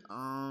good.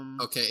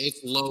 Okay, it's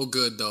low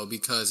good though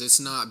because it's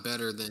not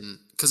better than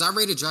because I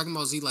rated Dragon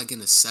Ball Z like in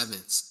the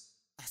 7s.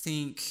 I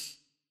think.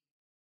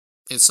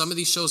 And some of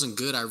these shows in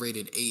good I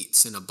rated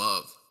 8s and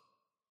above.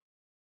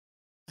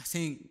 I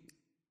think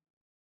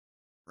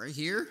right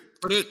here.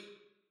 Put it.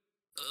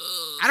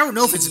 I don't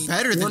know if it's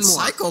better than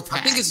Psycho-Pass.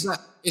 I think it's.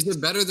 Is it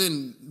better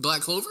than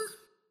Black Clover?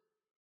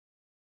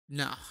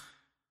 No.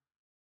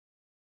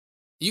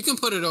 You can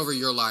put it over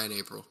Your Lie in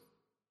April.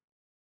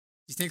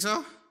 You think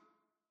so?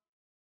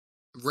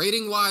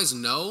 Rating wise,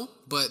 no,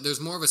 but there's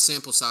more of a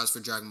sample size for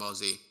Dragon Ball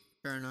Z.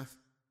 Fair enough.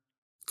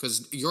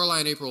 Because Your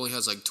Lie in April only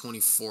has like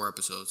 24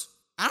 episodes.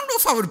 I don't know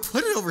if I would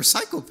put it over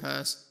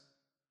Psycho-Pass.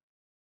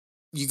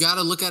 You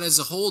gotta look at it as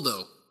a whole,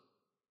 though.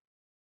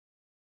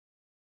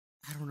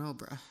 I don't know,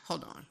 bro.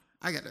 Hold on.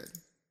 I gotta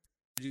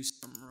do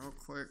something real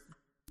quick.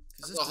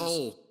 As a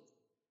whole.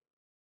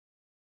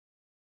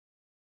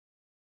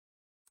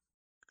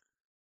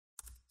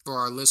 For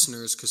our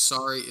listeners,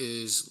 Kesari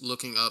is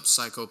looking up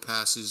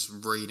Psycho-Pass's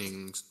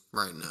ratings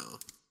right now.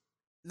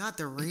 Not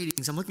the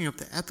ratings. I'm looking up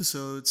the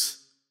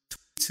episodes.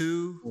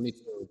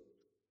 22.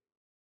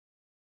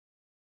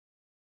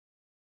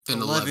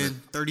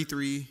 11.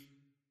 33.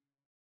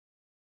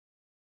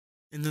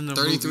 And then the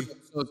 33 movie.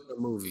 episodes of the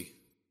movie.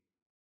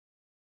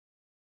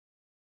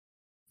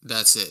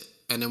 That's it.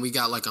 And then we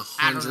got like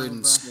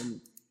 100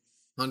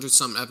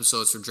 some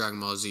episodes for Dragon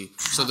Ball Z.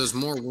 So there's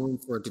more room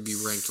for it to be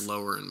ranked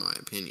lower, in my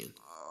opinion.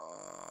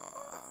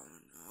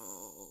 No,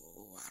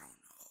 I don't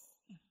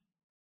know.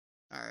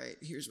 All right,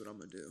 here's what I'm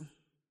gonna do.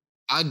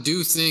 I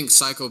do think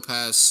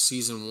Psycho-Pass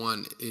season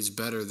 1 is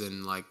better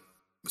than like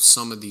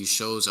some of these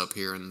shows up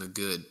here in the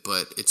good,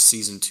 but it's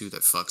season 2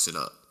 that fucks it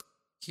up.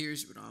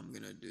 Here's what I'm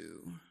gonna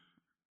do.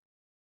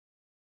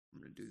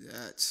 I'm gonna do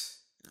that,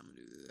 and I'm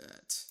gonna do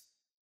that.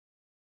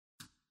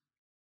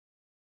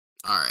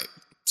 All right.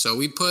 So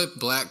we put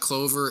Black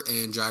Clover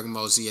and Dragon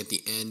Ball Z at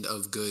the end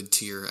of good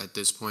tier at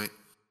this point.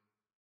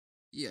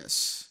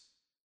 Yes.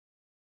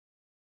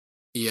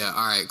 Yeah,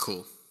 all right,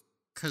 cool.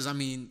 Because, I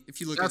mean,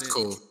 if you look That's at it...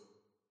 cool.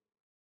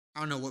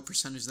 I don't know what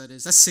percentage that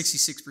is. That's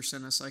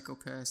 66% of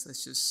Psycho-Pass.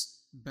 That's just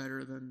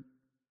better than...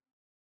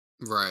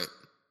 Right.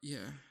 Yeah.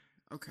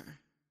 Okay.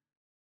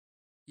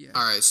 Yeah.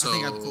 All right, so... I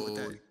think I'm cool with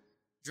that.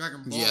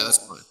 Dragon Ball... Yeah, that's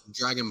fine.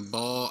 Dragon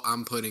Ball,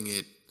 I'm putting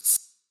it...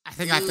 I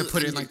think I have to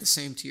put it in, like, the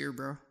same tier,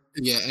 bro.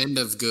 Yeah, end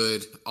of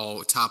good,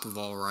 top of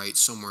all right,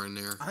 somewhere in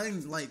there. I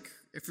think, like,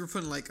 if you're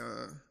putting, like,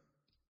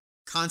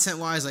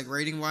 content-wise, like,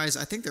 rating-wise,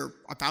 I think they're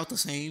about the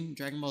same,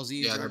 Dragon Ball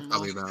Z and Dragon Ball.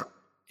 Probably about...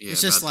 Yeah,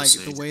 it's just, like,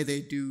 the way they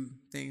do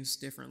things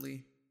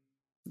differently.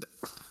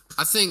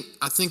 I think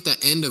the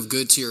end of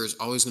good tier is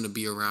always going to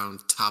be around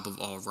top of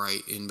all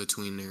right, in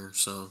between there,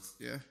 so...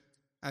 Yeah.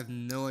 I have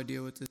no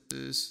idea what this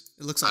is.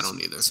 It looks like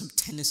some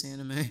tennis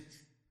anime.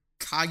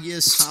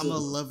 Kaguya-sama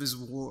Love is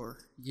War.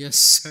 Yes,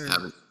 sir.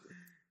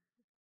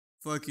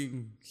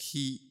 Fucking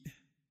heat.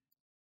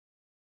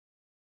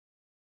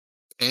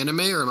 Anime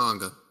or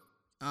manga?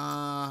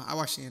 I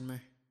watched the anime.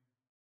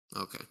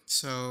 Okay.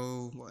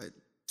 So, what?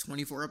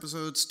 24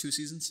 episodes, 2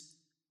 seasons?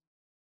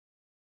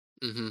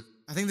 Mm-hmm.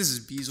 I think this is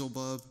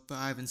Beelzebub, but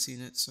I haven't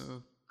seen it,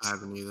 so... I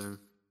haven't either.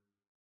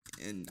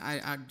 And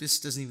I this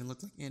doesn't even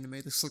look like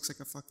anime. This looks like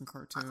a fucking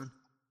cartoon.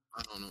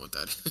 I don't know what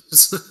that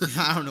is.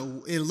 I don't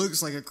know. It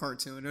looks like a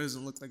cartoon. It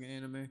doesn't look like an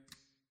anime.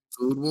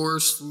 Food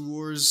Wars? Food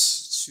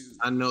Wars 2.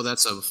 I know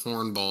that's a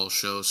hornball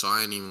show, so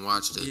I ain't even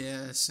watched it.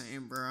 Yeah,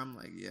 same, bro. I'm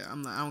like, yeah,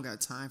 I don't got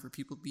time for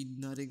people to be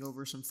nutting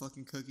over some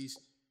fucking cookies.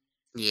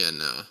 Yeah,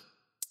 nah.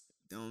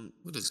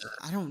 What is that?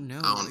 I don't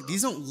know.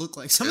 These don't look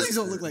like... Some of these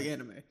don't look like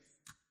anime.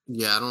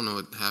 Yeah, I don't know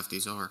what half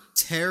these are.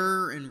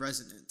 Terror and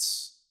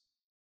Resonance.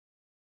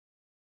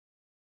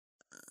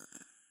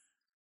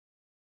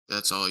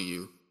 That's all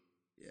you.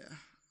 Yeah.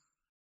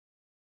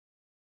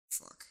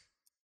 Fuck.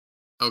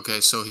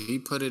 Okay, so he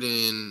put it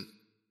in...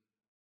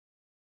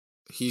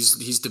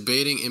 He's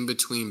debating in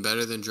between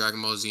better than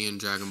Dragon Ball Z and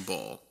Dragon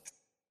Ball.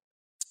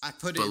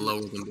 But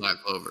lower than Black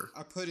Clover.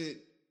 I put it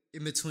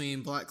in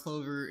between Black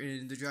Clover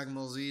and the Dragon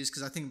Ball Z's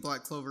because I think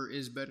Black Clover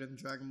is better than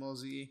Dragon Ball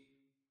Z.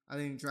 I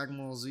think Dragon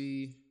Ball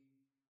Z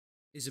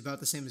is about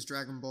the same as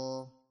Dragon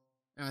Ball.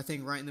 And I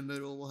think right in the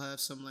middle we'll have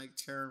some like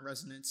Terror and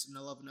Resonance in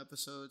 11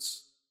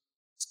 episodes.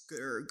 It's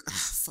good.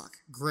 Fuck.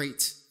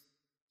 Great.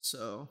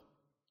 So.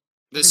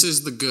 This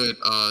is the good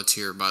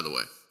tier, by the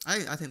way.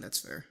 I think that's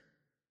fair.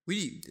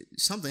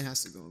 Something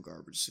has to go in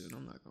garbage soon.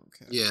 I'm not going to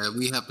care. Yeah,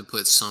 we have to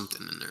put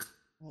something in there.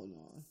 Hold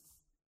on.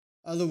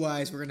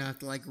 Otherwise, we're going to have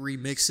to like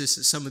remix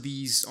this. Some of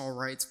these all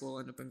rights will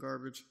end up in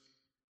garbage.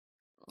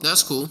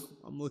 That's cool.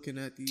 I'm looking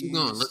at these. Keep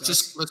going.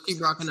 Let's keep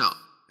rocking out.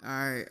 All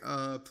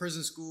right.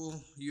 Prison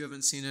School. You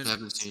haven't seen it. I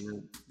haven't seen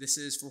it. This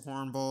is for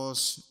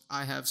hornballs.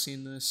 I have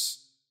seen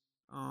this.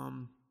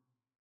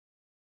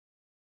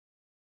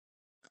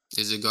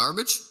 Is it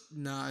garbage?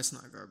 Nah, it's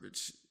not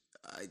garbage.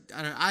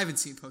 I haven't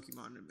seen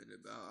Pokemon in a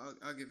minute, but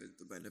I'll give it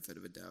the benefit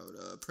of a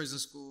doubt. Prison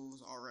School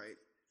is all right.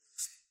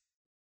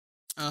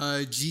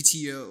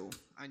 GTO.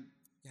 I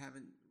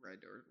haven't read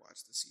or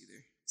watched this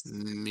either.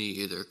 Me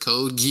either.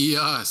 Code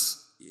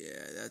Geass.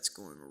 Yeah, that's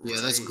going right.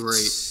 Yeah, that's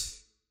great.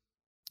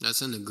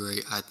 That's in the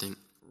great, I think.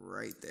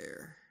 Right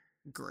there.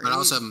 Great. But I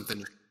also haven't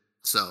finished.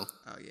 So.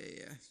 Oh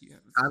yeah. You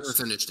haven't. I haven't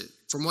finished it.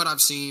 From what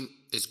I've seen,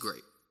 it's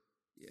great.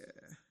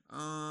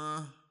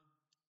 Yeah.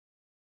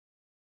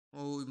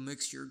 Oh,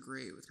 mix your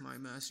great with my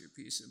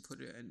masterpiece and put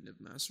it at end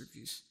of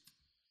masterpiece.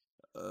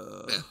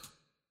 Yeah.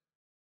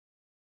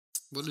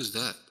 What is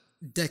that?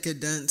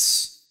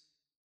 Decadence.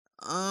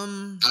 I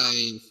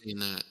ain't seen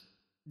that.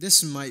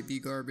 This might be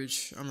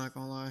garbage. I'm not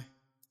gonna lie.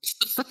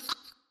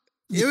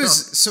 It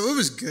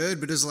was good,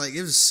 but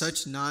it was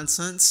such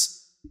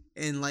nonsense.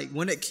 And like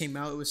when it came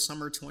out, it was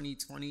summer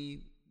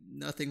 2020.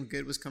 Nothing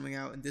good was coming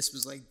out, and this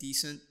was like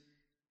decent.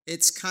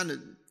 It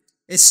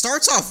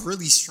starts off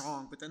really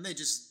strong, but then they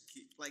just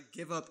like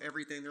give up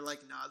everything. They're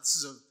like, nah, this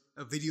is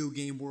a video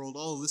game world.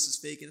 Oh, this is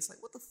fake. And it's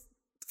like, what the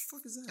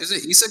fuck is that? Is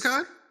it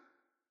isekai?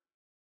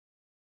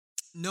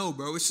 No,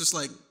 bro. It's just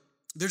like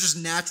they're just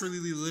naturally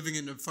living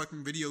in a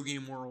fucking video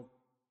game world.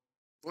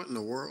 What in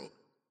the world?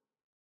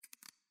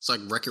 It's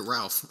like Wreck-It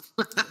Ralph.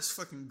 It's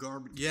fucking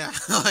garbage. Yeah,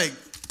 it's garbage.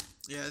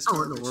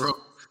 What in the world?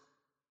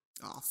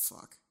 Oh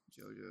fuck,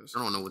 JoJo's. I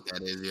don't know what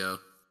that is, yo.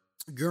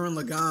 Gurren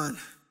Lagann.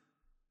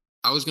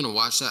 I was gonna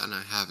watch that and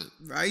I haven't.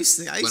 I used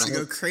to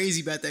go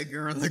crazy about that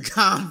Gurren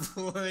Lagann,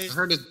 boy. I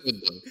heard it's good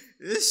though.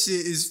 This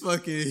shit is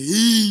fucking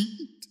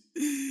heat.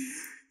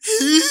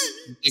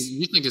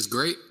 You think it's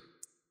great?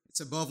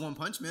 It's above One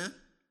Punch Man.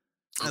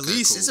 Okay, At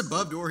least cool. it's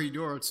above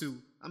Dorohedoro too.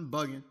 I'm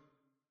bugging.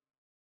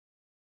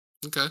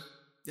 Okay.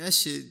 That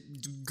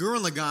shit,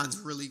 Gurren Lagann's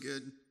really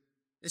good.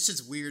 That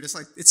shit's weird.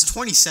 It's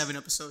 27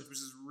 episodes, which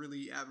is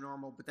really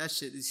abnormal. But that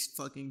shit is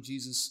fucking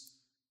Jesus.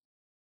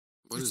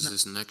 What is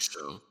this next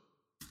show?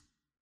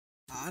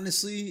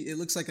 Honestly, it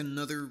looks like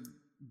another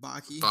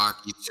Baki.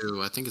 Baki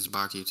 2. I think it's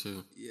Baki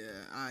 2. Yeah,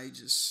 I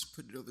just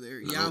put it over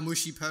there. No.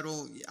 Yamushi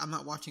Pedal. I'm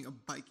not watching a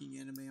biking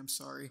anime. I'm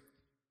sorry.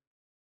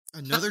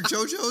 Another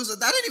JoJo's?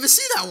 I didn't even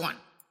see that one.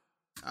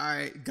 All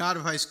right, God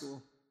of High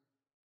School.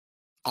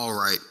 All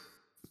right.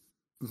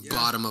 Yeah.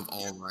 Bottom of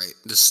all right.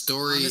 The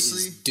story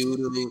is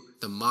doo-doo.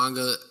 The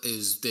manga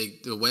is the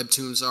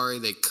webtoon. Sorry,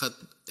 they cut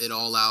it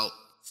all out.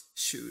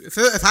 Shoot,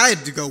 if I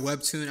had to go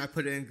webtoon, I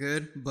put it in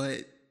good,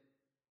 but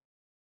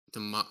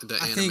the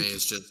anime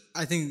is just.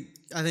 I think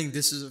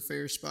this is a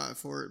fair spot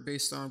for it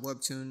based on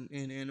webtoon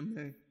and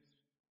anime.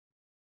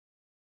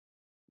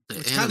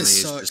 The anime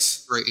is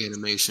just great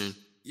animation.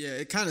 Yeah,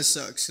 it kind of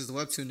sucks because the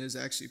webtoon is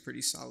actually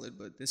pretty solid,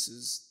 but this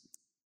is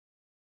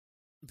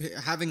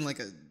having like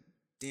a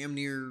damn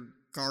near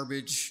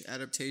garbage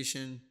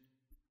adaptation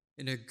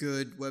in a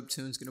good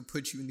webtoon is gonna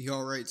put you in the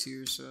all right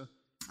tier. So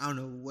I don't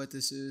know what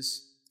this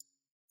is.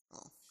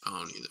 Oh, I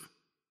don't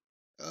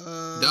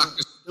either.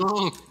 Dr. Stone.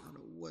 I don't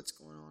know what's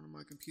going on in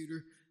my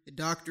computer. The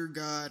Dr.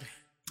 God.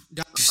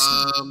 Dr.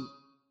 Stone.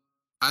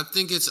 I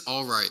think it's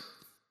all right.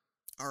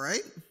 All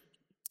right.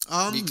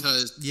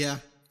 Because yeah.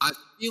 I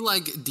feel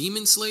like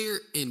Demon Slayer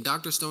and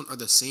Dr. Stone are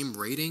the same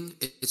rating.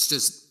 It's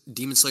just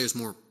Demon Slayer is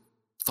more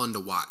fun to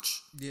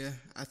watch. Yeah,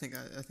 I think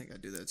I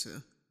do that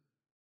too.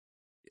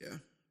 Yeah,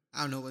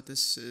 I don't know what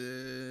this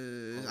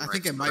is. I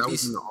think it might be.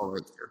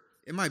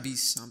 It might be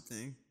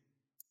something.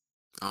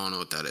 I don't know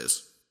what that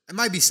is. It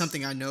might be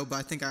something I know, but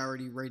I think I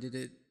already rated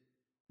it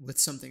with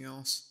something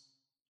else.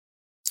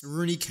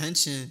 Rurouni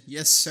Kenshin,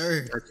 yes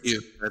sir. That's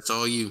you. That's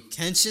all you.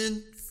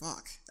 Kenshin,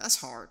 fuck,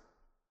 that's hard.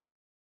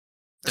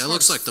 That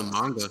looks like the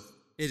manga.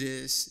 It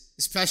is,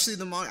 especially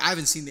the manga. I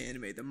haven't seen the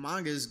anime. The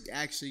manga is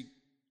actually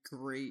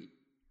great.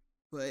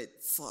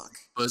 But fuck.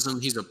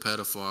 He's a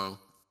pedophile.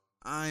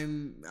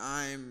 I'm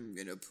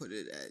gonna put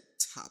it at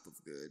top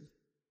of good.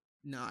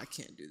 No, I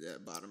can't do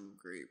that. Bottom of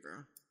great,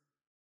 bro.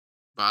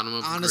 Bottom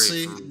of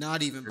honestly, great.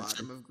 not even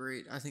bottom of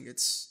great. I think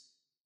it's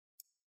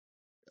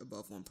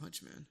above One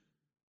Punch Man.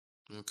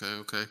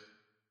 Okay.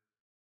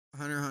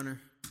 Hunter x Hunter.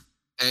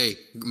 Hey,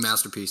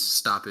 masterpiece.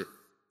 Stop it.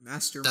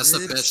 That's the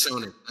best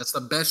shonen. That's the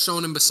best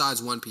shonen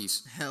besides One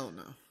Piece. Hell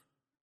no.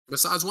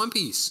 Besides One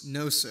Piece.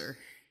 No, sir.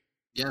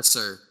 Yes,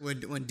 sir.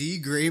 When D.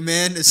 Gray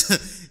Man is a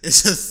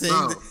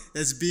thing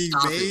that's being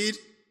made,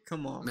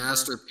 come on,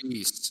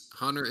 masterpiece.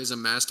 Bro. Hunter is a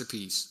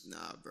masterpiece.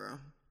 Nah, bro.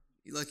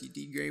 You lucky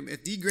D. Gray Man.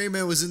 If D. Gray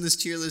Man was in this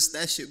tier list,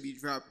 that should be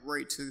dropped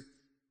right to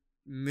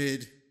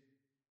mid.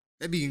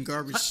 That'd be in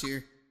garbage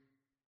tier.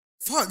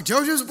 Fuck,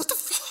 JoJo's. What the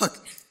fuck?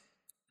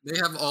 They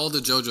have all the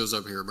JoJo's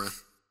up here, bro.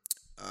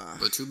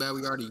 But too bad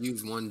we already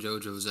used one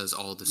JoJo's as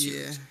all the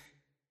series. Yeah.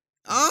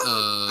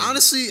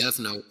 Honestly, Death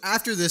Note.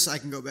 After this, I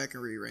can go back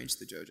and rearrange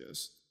the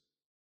JoJo's,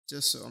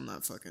 just so I'm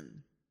not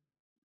fucking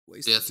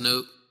wasting. Death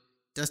Note.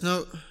 Death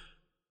Note.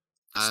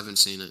 I haven't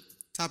seen it.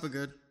 Top of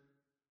good.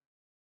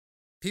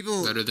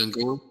 People better than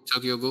Ghoul?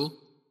 Tokyo Ghoul?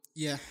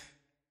 Yeah.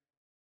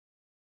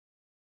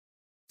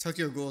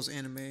 Tokyo Ghoul's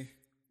anime.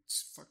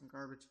 It's fucking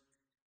garbage.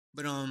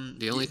 But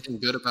The only thing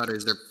good about it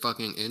is their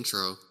fucking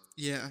intro.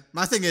 yeah.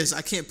 My thing is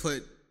I can't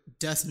put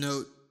Death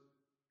Note.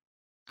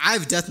 I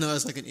have Death Note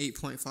as like an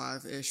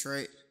 8.5 ish,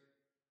 right?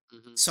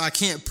 Mm-hmm. So I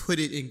can't put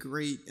it in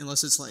great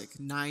unless it's like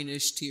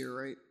 9-ish tier,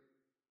 right?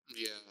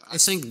 Yeah, I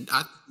think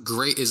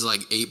great is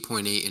like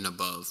 8.8 and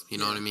above. You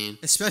know what I mean?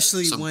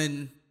 Especially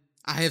when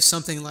I have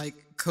something like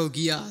Code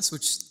Geass,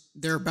 which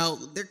they're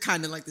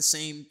kind of like the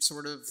same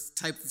sort of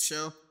type of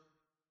show,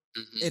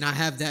 and I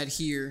have that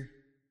here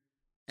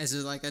as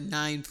like a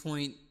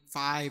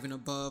 9.5 and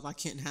above. I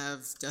can't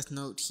have Death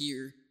Note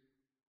here,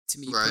 to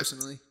me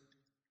personally.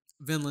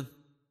 Vinland.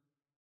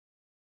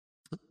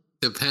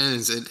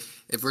 Depends.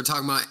 If we're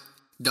talking about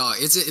dog,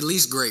 it's at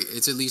least great.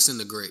 It's at least in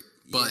the great.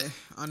 But yeah,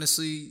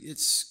 honestly,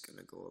 it's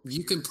gonna go up.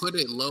 You can put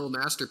it low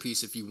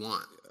masterpiece if you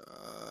want.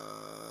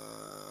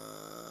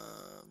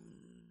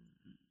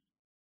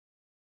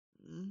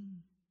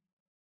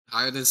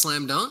 Higher than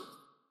Slam Dunk?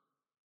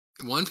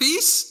 One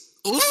Piece?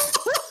 Ooh!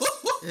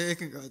 It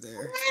can go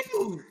there.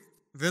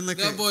 Vinland.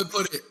 That boy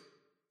put it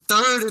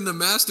third in the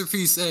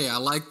masterpiece. Hey, I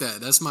like that.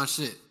 That's my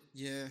shit.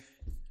 Yeah.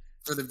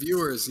 For the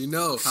viewers, you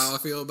know how I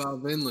feel about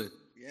Vinland.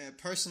 Yeah,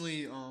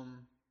 personally,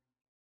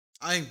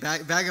 I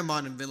think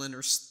Vagabond and Vinland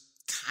are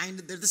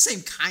they're the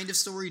same kind of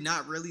story.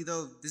 Not really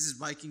though. This is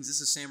Vikings. This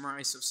is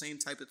samurai. So same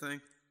type of thing.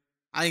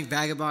 I think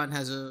Vagabond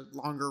has a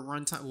longer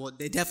runtime. Well,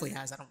 it definitely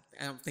has. I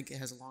don't think it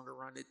has a longer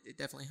run. It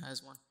definitely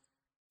has one.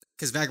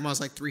 Because Vagabond's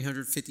like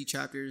 350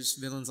 chapters.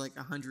 Vinland's like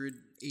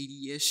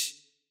 180-ish.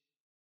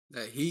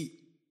 That heat.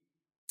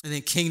 And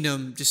then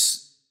Kingdom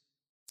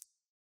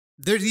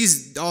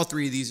all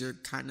three of these are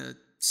kind of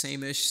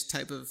same-ish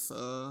type of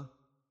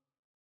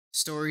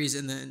stories.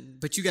 And then,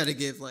 but you got to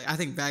give I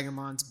think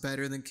Vagabond's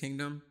better than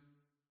Kingdom.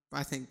 But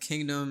I think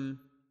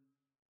Kingdom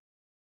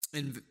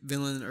and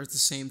Vinland are the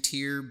same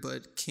tier,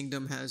 but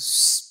Kingdom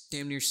has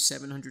damn near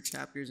 700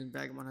 chapters and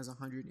Vagabond has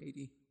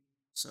 180.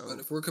 So, but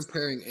if we're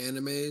comparing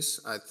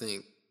animes, I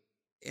think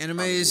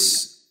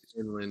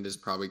Vinland is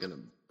probably gonna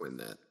win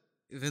that.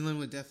 Vinland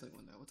would definitely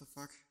win that. What the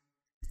fuck?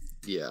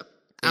 Yeah,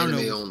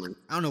 anime only.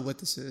 I don't know what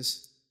this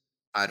is.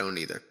 I don't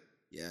either.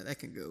 Yeah, that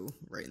can go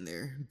right in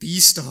there.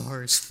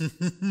 Beastars.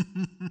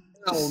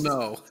 Hell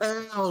no.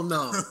 Hell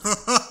no.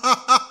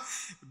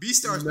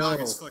 Beastars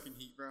probably is fucking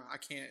heat, bro. I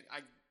can't.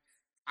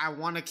 I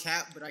want to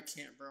cap, but I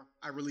can't, bro.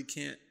 I really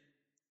can't.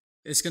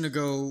 It's gonna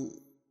go.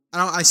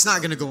 It's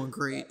not gonna go in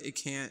great. It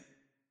can't.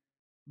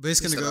 But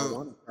it's gonna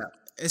go.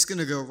 It's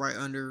gonna go right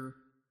under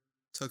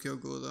Tokyo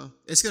Ghoul though.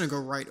 It's gonna go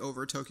right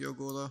over Tokyo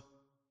Ghoul though.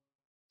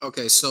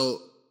 Okay, so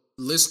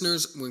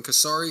listeners, when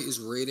Kesari is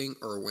rating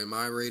or when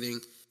I'm rating,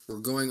 we're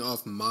going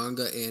off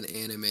manga and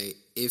anime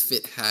if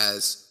it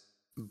has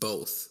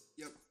both.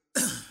 Yep.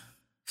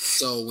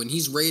 So when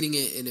he's rating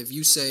it, and if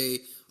you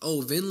say,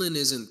 "Oh, Vinland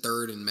isn't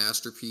third in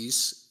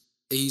masterpiece,"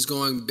 he's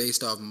going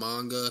based off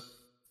manga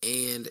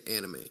and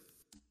anime.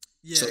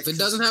 Yeah. So if it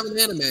doesn't have an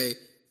anime,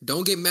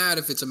 don't get mad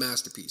if it's a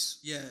masterpiece.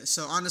 Yeah.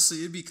 So honestly,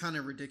 it'd be kind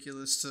of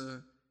ridiculous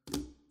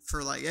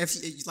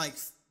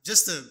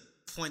just to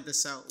point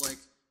this out,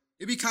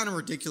 it'd be kind of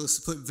ridiculous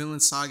to put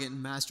Vinland Saga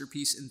and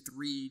Masterpiece in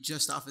 3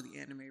 just off of the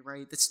anime,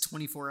 right? That's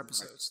 24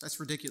 episodes. Right. That's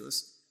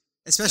ridiculous.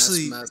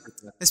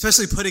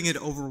 Especially putting it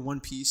over One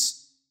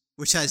Piece,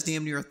 which has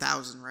damn near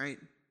 1,000, right?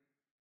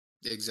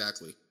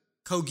 Exactly.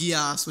 Code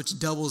Geass, which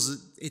doubles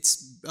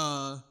its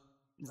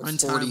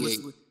runtime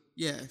with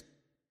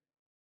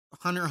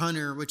Hunter x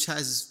Hunter, which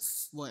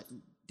has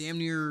damn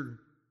near.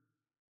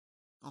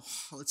 Oh,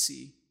 let's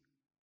see.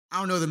 I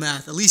don't know the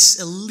math. At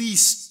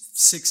least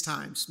 6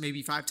 times,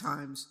 maybe 5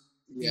 times.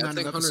 Yeah, I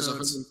think Hunter's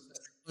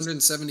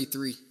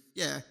 173.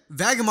 Yeah,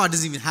 Vagabond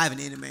doesn't even have an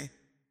anime,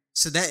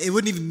 so that it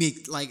wouldn't even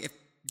make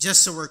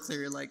just so we're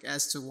clear,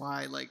 as to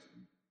why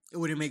it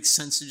wouldn't make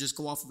sense to just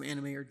go off of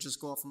anime or just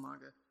go off of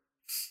manga.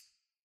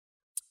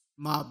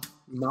 Mob.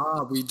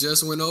 We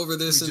just went over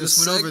this.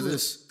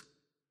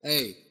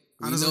 Hey,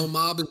 honestly, know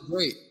Mob is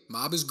great.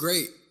 Mob is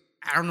great.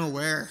 I don't know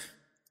where.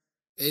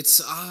 It's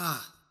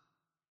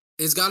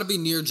got to be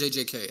near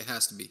JJK. It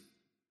has to be.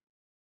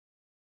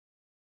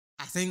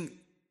 I think.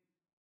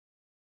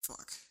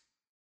 Fuck.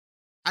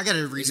 I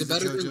gotta read the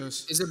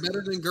JoJo's. Is it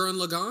better than Gurren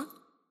Lagann?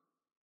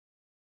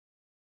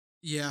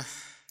 Yeah.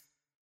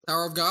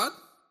 Tower of God?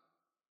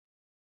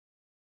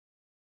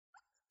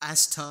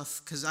 That's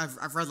tough because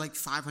I've read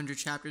 500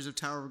 chapters of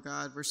Tower of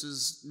God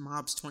versus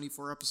Mob's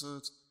 24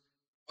 episodes.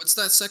 What's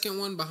that second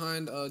one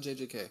behind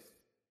JJK?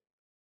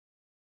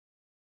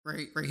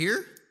 Right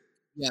here?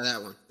 Yeah,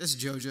 that one. That's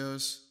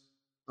JoJo's.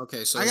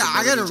 Okay, so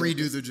I gotta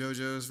redo the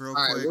JoJo's real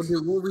quick. All right,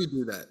 we'll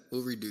redo that.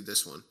 We'll redo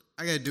this one.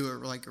 I gotta do it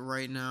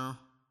right now.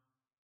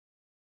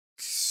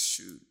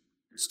 Shoot,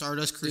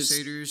 Stardust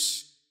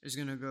Crusaders is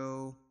gonna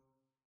go.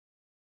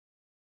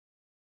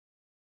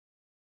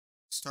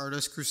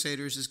 Stardust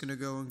Crusaders is gonna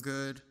go in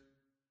good.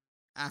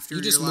 After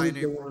you just moved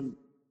the one.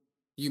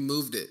 You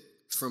moved it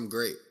from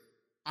great.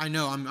 I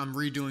know. I'm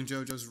redoing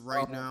JoJo's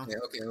now.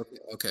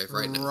 Okay.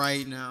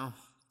 Right now,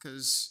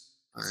 because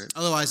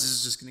otherwise this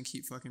is just gonna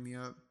keep fucking me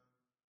up.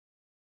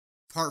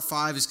 Part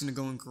 5 is gonna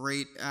go in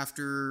great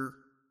after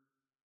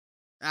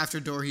After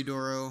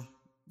Dorohedoro.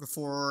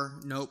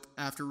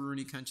 After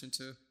Rurouni Kenshin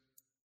 2.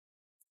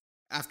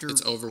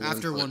 It's over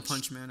after One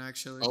Punch Man,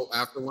 actually. Oh,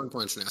 after One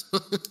Punch Man.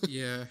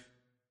 Yeah.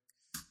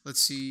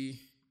 Let's see.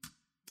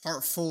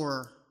 Part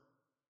 4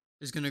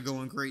 is going to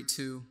go in Grade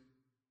 2.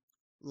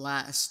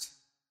 Last.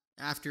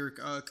 After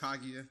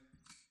Kaguya.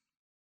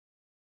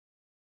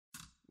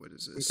 What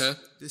is this? Okay.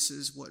 This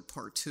is what,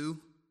 Part 2?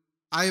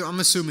 I'm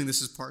assuming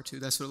this is Part 2.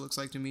 That's what it looks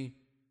like to me.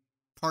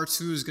 Part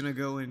 2 is going to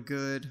go in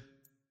good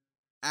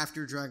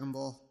after Dragon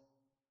Ball.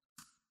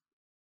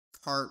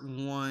 Part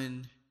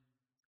 1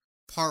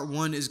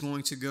 is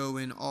going to go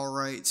in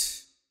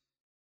alright.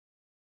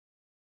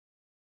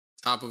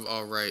 Top of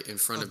alright in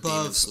front of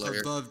Demon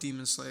Slayer. Above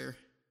Demon Slayer.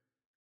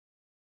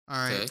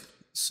 Alright. Okay.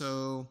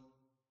 So,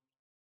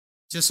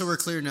 just so we're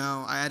clear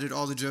now, I added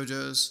all the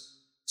JoJo's.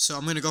 So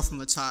I'm going to go from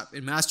the top.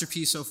 In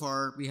Masterpiece so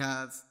far, we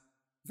have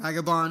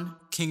Vagabond,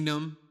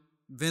 Kingdom,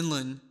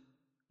 Vinland,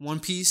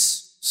 One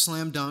Piece,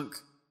 Slam Dunk,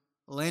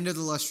 Land of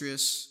the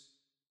Lustrous,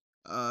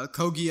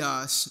 Code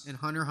Geass, and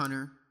Hunter x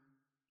Hunter.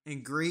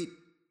 In Great,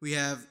 we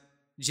have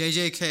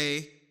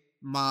JJK,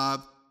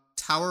 Mob,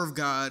 Tower of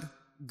God,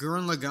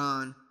 Gurren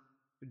Lagann,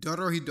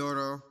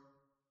 Dorohedoro,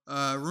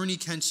 Rurouni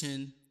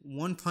Kenshin,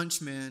 One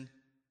Punch Man,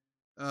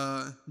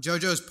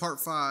 JoJo's Part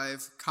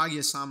 5,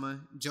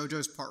 Kaguya-sama,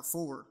 JoJo's Part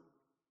 4.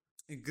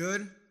 In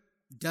Good,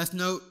 Death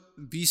Note,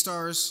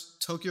 Beastars,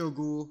 Tokyo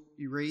Ghoul,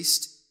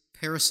 Erased,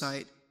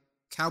 Parasite,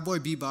 Cowboy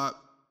Bebop,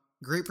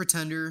 Great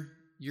Pretender,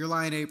 Your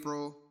Lie in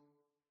April,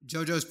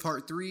 JoJo's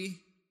Part 3,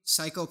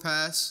 Psycho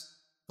Pass,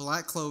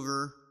 Black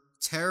Clover,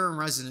 Terror and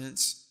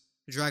Resonance,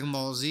 Dragon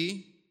Ball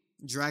Z,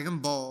 Dragon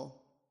Ball,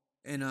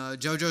 and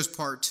JoJo's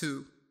Part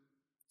 2.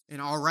 And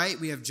alright,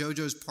 we have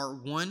JoJo's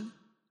Part 1,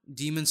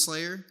 Demon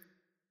Slayer,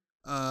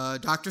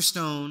 Dr.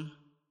 Stone,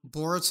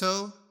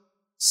 Boruto,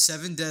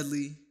 Seven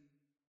Deadly,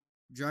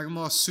 Dragon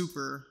Ball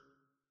Super,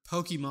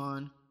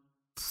 Pokemon,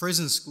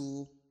 Prison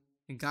School,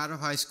 and God of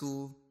High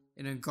School.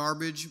 And in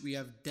garbage, we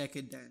have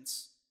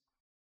Decadence.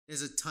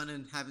 There's a ton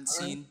I haven't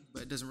seen,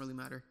 but it doesn't really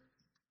matter.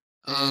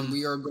 And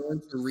we are going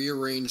to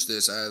rearrange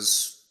this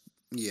as,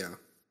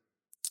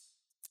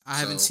 I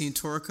haven't seen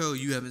Toriko.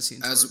 You haven't seen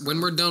Toriko. When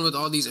we're done with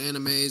all these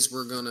animes,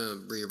 we're going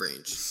to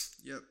rearrange.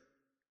 Yep.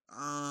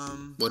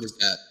 What is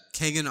that?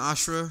 Kengan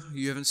Ashura.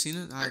 You haven't seen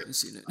it? I haven't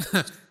seen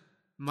it.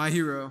 My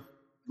Hero.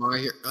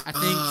 I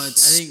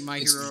think My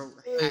Hero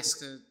has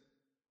to.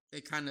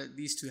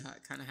 These two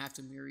kind of have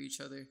to mirror each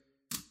other.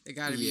 They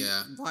got to be.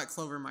 Black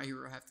Clover and My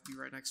Hero have to be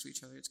right next to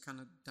each other. It's kind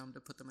of dumb to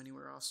put them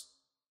anywhere else.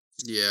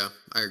 Yeah,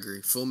 I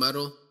agree. Full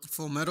Metal.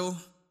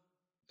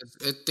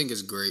 I think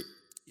it's great.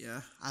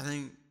 Yeah,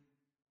 I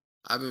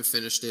haven't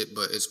finished it,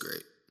 but it's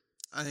great.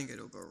 I think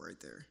it'll go right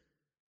there.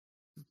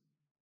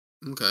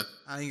 Okay.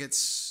 I think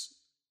it's.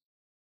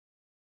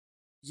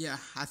 Yeah,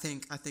 I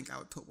think I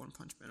would put One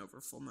Punch Man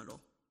over Full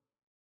Metal.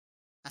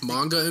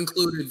 Manga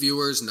included,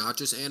 viewers, not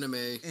just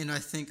anime. And I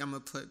think I'm gonna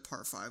put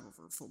Part 5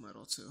 over Full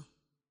Metal too,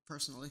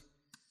 personally.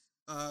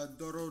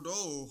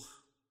 Dorodo.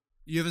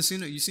 You haven't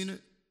seen it? You seen it?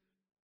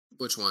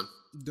 Which one?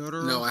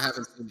 Dororo? No, I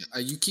haven't seen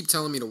it. You keep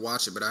telling me to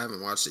watch it, but I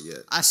haven't watched it yet.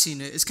 I've seen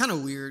it. It's kind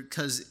of weird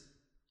because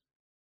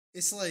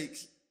it's like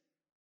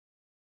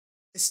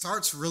it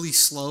starts really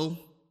slow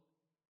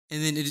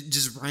and then it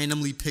just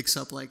randomly picks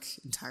up like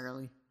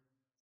entirely.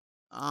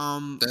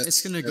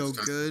 It's gonna go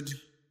good.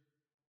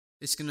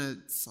 It's gonna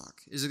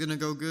Is it gonna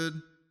go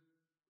good?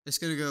 It's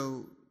gonna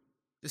go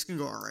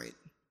all right.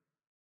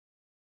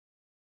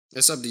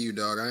 It's up to you,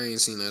 dog. I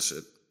ain't seen that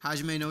shit.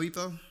 Hajime no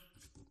Ippo?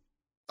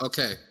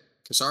 Okay.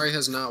 Kesari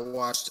has not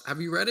watched. Have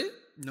you read it?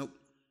 Nope.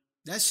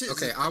 That shit.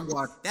 Okay, I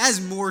watched. That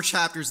has more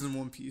chapters than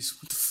One Piece.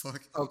 What the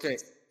fuck? Okay,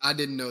 I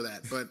didn't know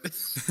that, but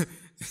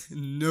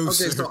no.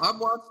 Okay, so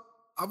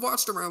I've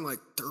watched around like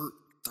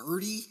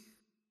 30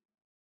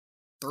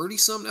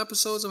 something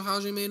episodes of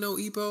Hajime no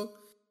Ippo.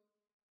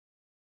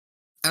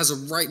 As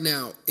of right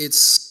now,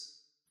 it's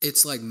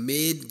like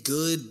mid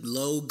good,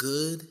 low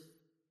good.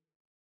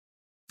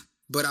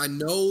 But I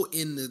know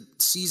in the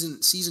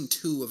season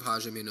 2 of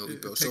Hajime no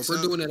Ippo, so if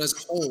we're doing it as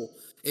a whole,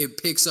 it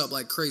picks up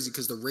like crazy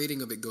because the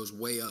rating of it goes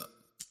way up.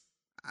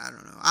 I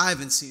don't know. I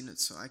haven't seen it,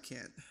 so I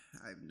can't.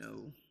 I have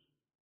no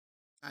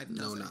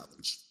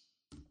knowledge.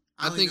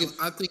 I think it's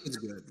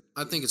good.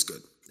 I think it's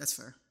good. That's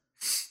fair.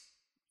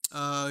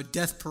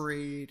 Death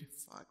Parade.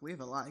 Fuck, we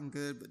have a lot in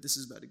good, but this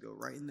is about to go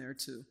right in there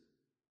too.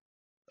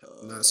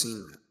 Not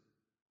seen that.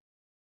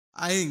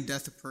 I think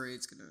Death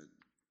Parade's gonna.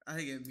 I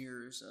think it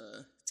mirrors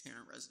Terror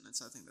and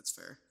Resonance. I think that's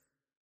fair.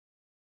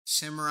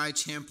 Samurai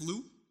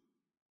Champloo.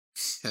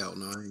 Hell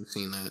no, I ain't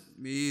seen that.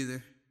 Me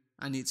either.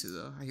 I need to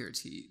though. I hear it's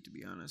heat, to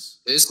be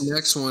honest. This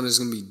next one is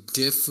gonna be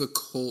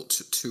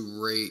difficult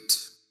to rate.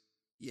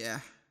 Yeah.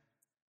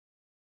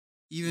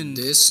 Even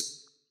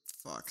this.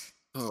 Fuck.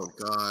 Oh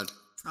God.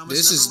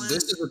 This is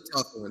a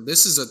tough one.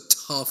 This is a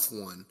tough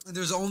one.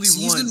 There's only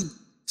one.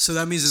 So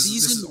that means this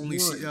is only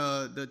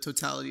the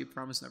totality of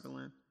Promise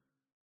Neverland.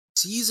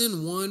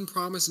 Season 1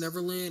 Promise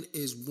Neverland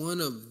is one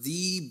of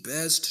the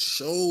best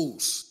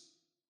shows.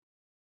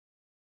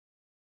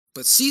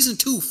 But season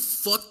 2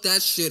 fucked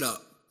that shit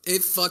up.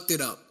 It fucked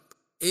it up.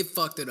 It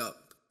fucked it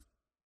up.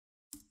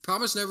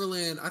 Promise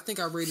Neverland, I think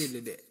I rated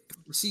it at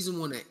season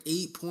 1 at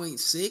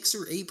 8.6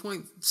 or 8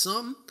 point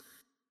something.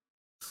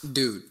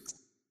 Dude,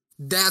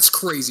 that's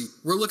crazy.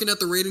 We're looking at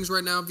the ratings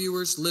right now,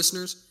 viewers,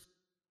 listeners.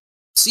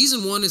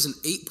 Season 1 is an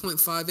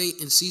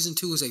 8.58 and season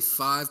 2 is a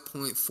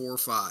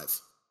 5.45.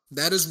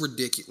 That is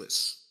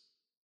ridiculous.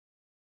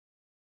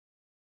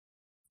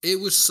 It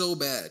was so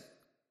bad.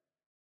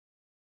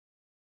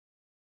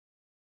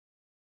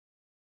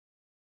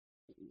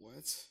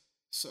 What?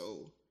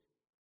 So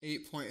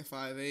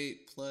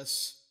 8.58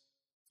 plus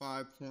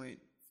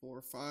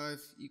 5.45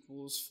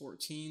 equals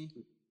 14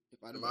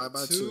 divided by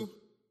 2.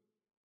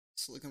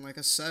 It's looking like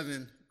a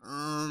 7.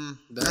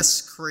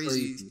 That's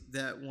crazy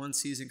that one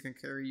season can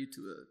carry you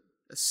to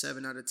a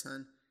 7 out of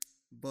 10.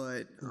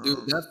 But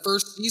dude, that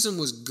first season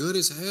was good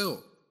as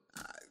hell.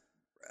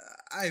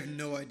 I have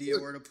no idea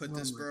where to put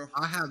this, bro.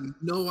 I have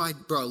no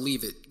idea, bro.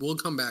 Leave it. We'll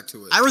come back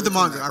to it. I read the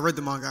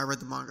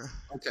manga.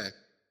 Okay,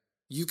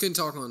 you can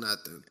talk on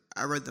that then.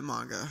 I read the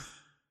manga.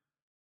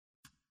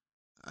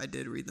 I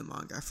did read the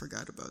manga. I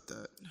forgot about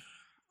that.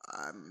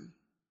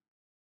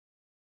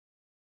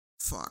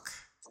 Fuck.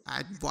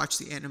 I watched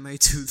the anime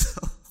too,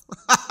 though.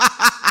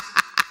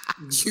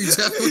 You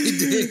definitely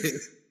did.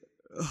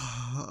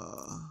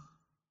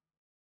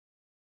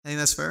 I think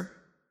that's fair.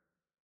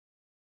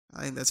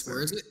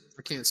 Where is it?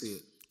 I can't see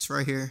it. It's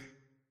right here.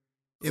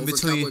 In Over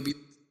between.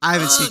 I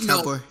haven't seen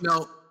Cowboy.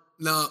 No.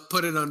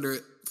 Put it under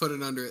it.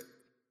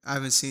 I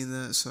haven't seen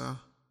that, so.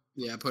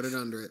 Yeah, put it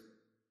under it.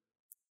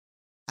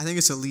 I think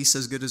it's at least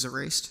as good as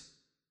Erased.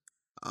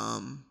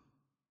 I'll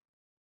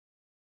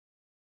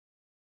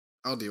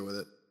deal with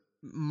it.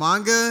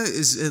 Manga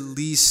is at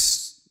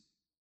least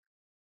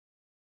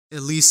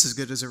as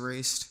good as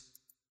Erased.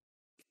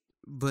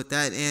 But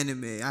that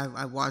anime,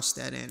 I watched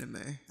that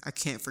anime. I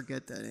can't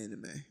forget that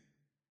anime.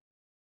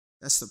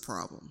 That's the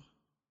problem.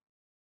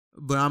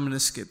 But I'm going to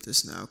skip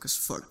this now because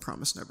fuck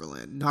Promise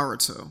Neverland.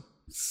 Naruto?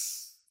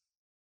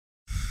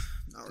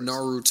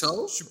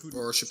 Shippuden.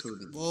 Or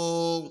Shippuden?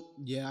 Well,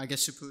 yeah, I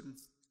guess Shippuden.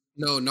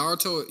 No,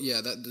 Naruto,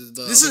 yeah.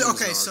 This is,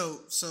 okay,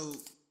 so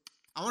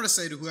I want to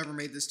say to whoever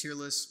made this tier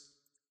list,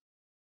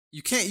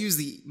 you can't use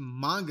the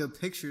manga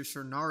pictures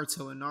for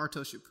Naruto and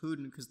Naruto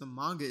Shippuden because the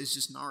manga is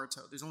just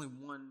Naruto. There's only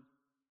one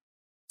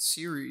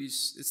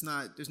series.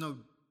 There's no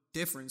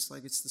difference.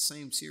 Like, it's the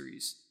same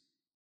series.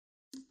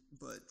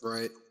 But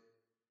right.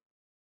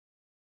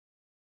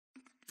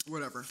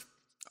 Whatever.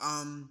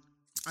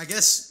 I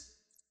guess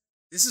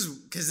this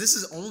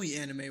is only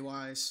anime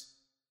wise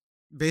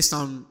based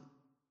on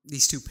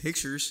these two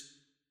pictures.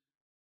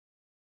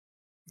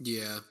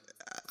 Yeah,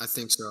 I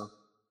think so.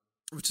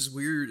 Which is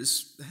weird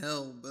as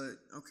hell, but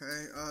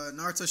okay.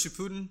 Naruto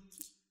Shippuden.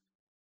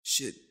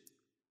 Shit.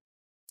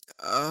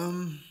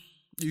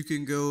 You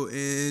can go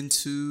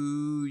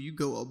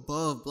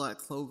above Black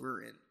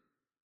Clover and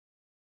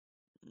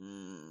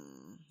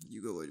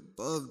you go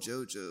above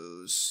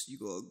JoJo's. You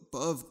go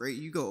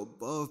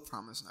above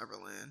Promise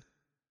Neverland.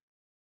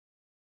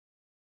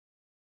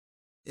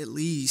 At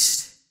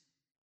least.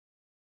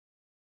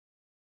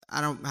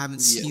 I haven't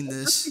seen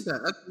this. I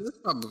think that's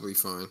probably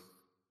fine.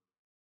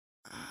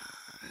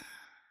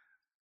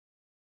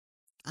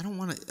 I don't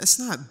want to. That's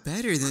not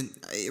better than.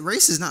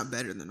 Race is not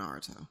better than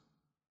Naruto.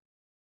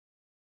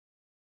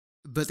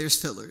 But there's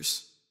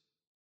fillers.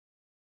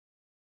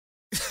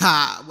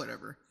 Ha!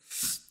 Whatever.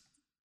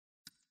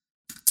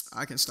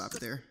 I can stop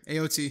it there.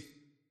 AOT.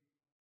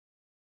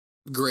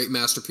 Great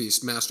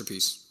masterpiece.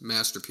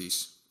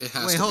 It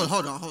has. Wait,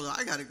 hold on.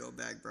 I gotta go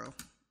back, bro.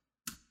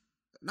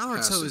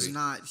 Naruto is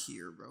not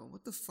here, bro.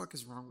 What the fuck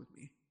is wrong with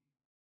me?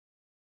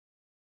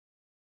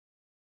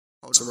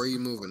 So where are you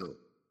moving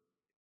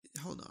it?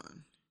 Hold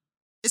on.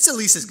 It's at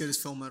least as good as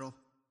Full Metal.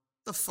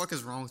 What the fuck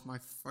is wrong with my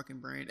fucking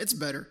brain? It's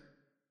better.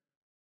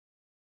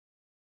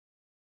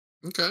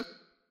 Okay.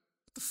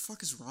 What the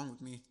fuck is wrong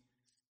with me?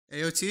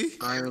 AOT?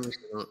 I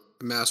understand.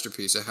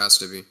 Masterpiece. It has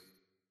to be.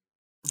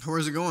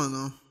 Where's it going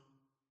though?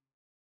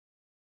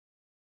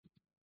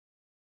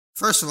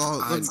 First of all,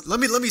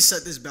 let me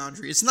set this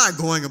boundary. It's not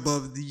going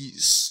above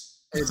these.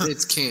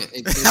 It can't.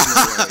 There's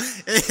no way.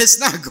 It's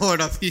not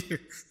going up here.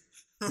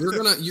 You're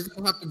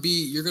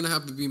gonna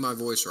have to be my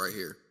voice right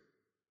here.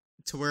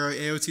 To where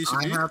AOT should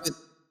be? I have it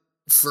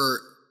for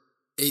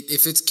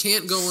if it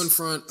can't go in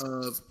front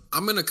of.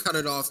 I'm gonna cut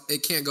it off.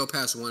 It can't go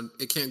past one.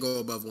 It can't go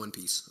above One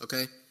Piece.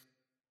 Okay.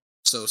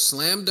 So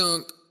Slam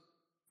Dunk,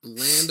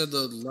 Land of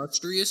the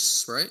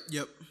Lustrous, right?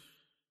 Yep.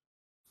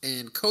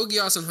 And Code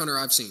Geass and Hunter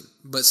I've seen,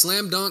 but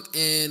Slam Dunk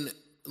and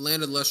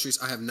Land of the Lustrous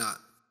I have not.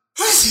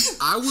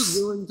 I was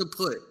willing to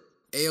put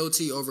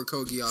AOT over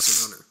Code Geass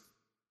and Hunter.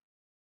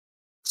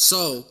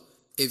 So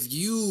if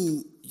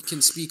you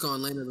can speak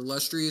on Land of the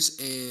Lustrous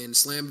and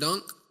Slam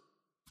Dunk,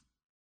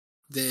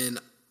 then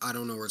I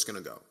don't know where it's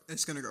gonna go.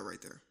 It's gonna go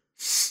right there.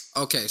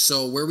 Okay,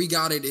 so where we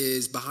got it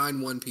is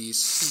behind One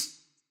Piece,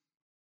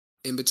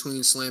 in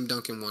between Slam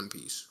Dunk and One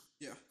Piece.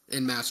 Yeah.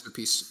 And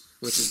Masterpiece,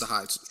 which is the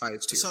highest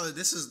tier. So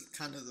this is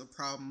kind of the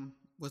problem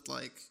with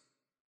like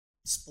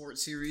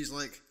sports series.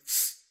 Like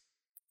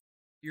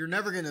you're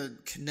never gonna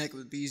connect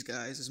with these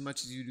guys as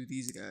much as you do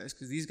these guys,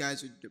 because these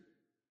guys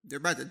they're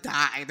about to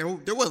die. They're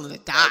willing to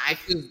die.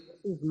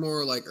 It's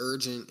more like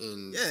urgent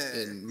and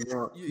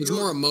more, there's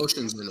more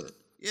emotions in it.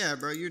 Yeah,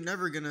 bro, you're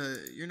never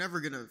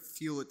gonna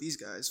feel what these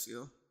guys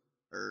feel,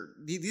 or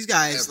these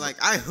guys. Like,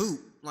 I hoop,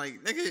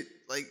 like, nigga,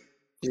 like,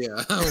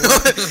 yeah,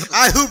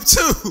 I hoop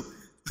too.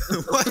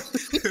 What?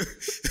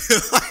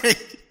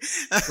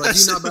 Like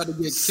you're not about to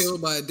get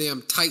killed by a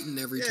damn Titan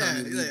every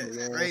time you leave the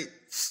wall. Right.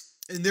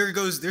 And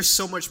there's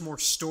so much more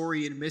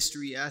story and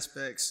mystery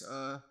aspects,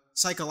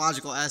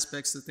 psychological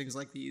aspects to things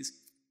like these.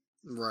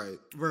 Right.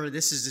 Where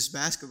this is just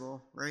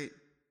basketball, right?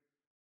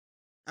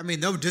 I mean,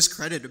 no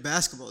discredit to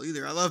basketball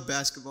either. I love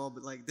basketball,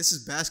 but like, this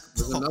is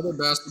basketball. There's another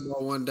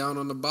basketball one down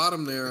on the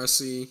bottom there, I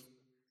see.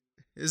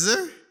 Is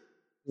there?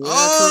 Yeah,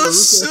 oh,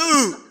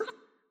 shoot!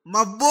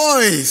 My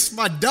boys,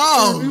 my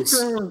dogs.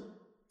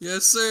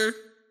 Yes, sir.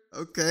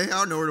 Okay, I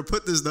don't know where to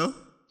put this though.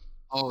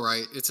 All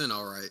right, it's an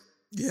all right.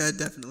 Yeah,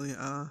 definitely.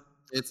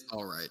 It's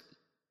all right.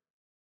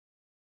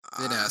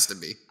 It has to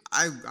be.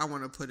 I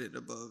want to put it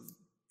above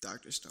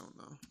Dr. Stone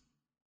though.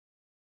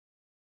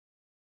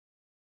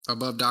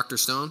 Above Dr.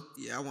 Stone?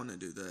 Yeah, I want to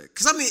do that.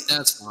 Cause I mean,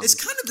 that's fine. It's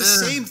kind of the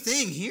same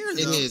thing here.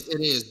 Though.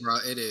 It is, bro.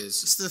 It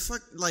is. It's the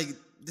fuck, like,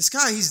 this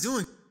guy. He's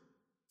doing.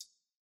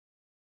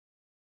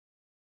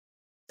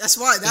 That's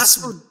why. That's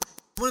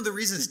one of the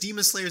reasons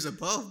Demon Slayer's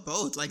above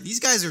both. Like, these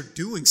guys are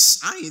doing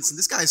science, and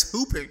this guy's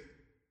hooping.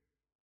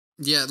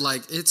 Yeah,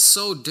 like, it's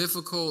so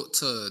difficult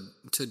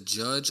to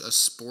judge a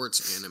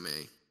sports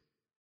anime,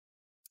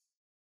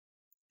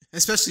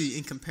 especially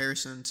in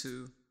comparison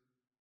to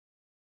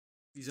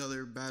these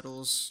other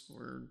battles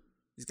where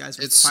these guys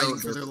are fighting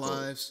for their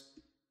lives.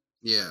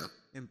 Yeah.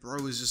 And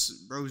bro is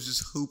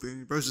just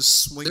hooping. Bro's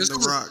just swinging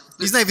the rock.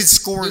 He's not even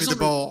scoring the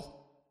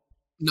ball.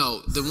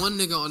 No, the one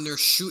nigga on there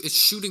is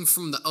shooting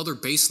from the other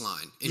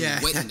baseline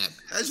and wetting that.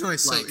 That's really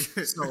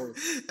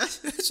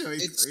that's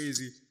really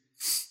crazy.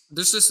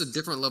 There's just a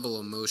different level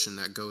of emotion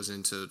that goes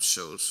into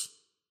shows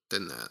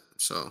than that.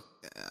 So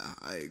yeah,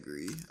 I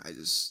agree.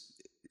 It's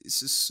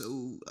just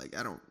so, like,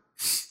 I don't.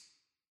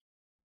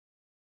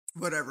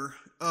 Whatever.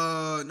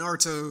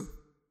 Naruto.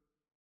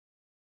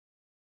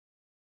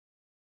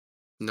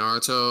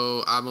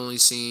 I've only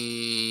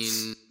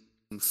seen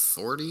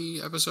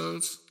 40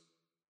 episodes.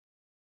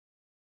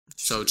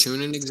 So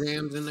tuning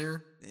exams in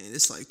there. Man,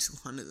 it's like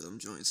 200 of them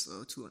joints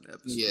though. 200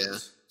 episodes. Yeah.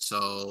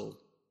 So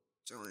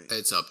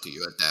it's up to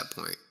you at that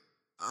point.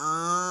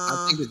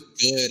 I think it's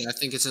good. I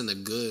think it's in the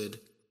good.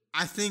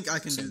 I think I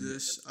can do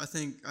this. I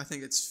think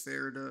it's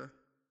fair to.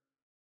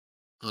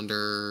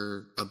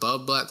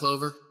 Above Black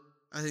Clover?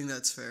 I think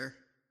that's fair.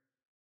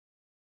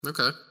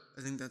 Okay.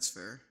 I think that's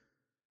fair.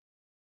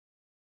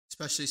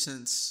 Especially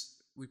since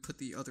we put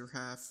the other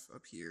half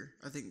up here.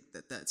 I think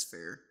that's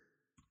fair.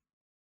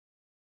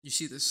 You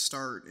see the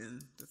start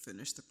and the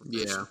finish, the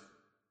progression.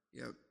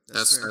 Yeah. Yep.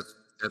 That's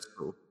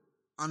cool.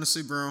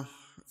 Honestly, bro,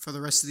 for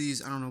the rest of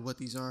these, I don't know what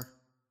these are.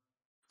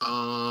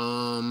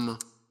 I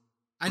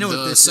know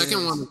what this is. The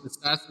second one is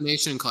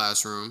Assassination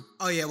Classroom.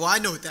 Oh yeah, well I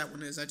know what that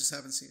one is. I just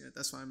haven't seen it.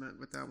 That's why I meant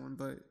with that one,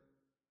 but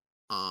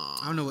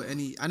I don't know what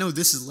any. I know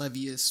this is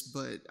Levius,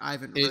 but I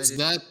haven't read it.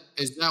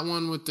 Is that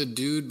one with the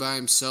dude by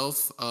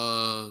himself?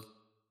 Fuck,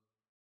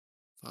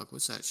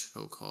 what's that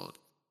show called?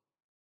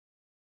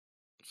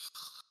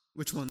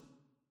 Which one?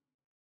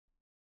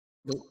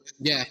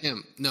 Yeah,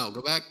 him. No,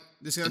 go back.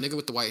 This guy? The nigga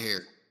with the white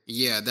hair.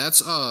 Yeah,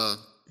 that's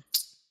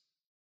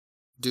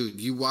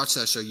dude, you watch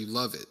that show, you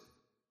love it.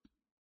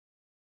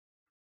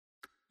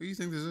 What do you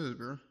think this is,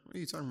 bro? What are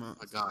you talking about?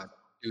 Oh my God,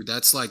 dude,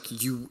 that's like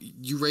you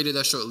rated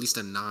that show at least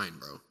a 9,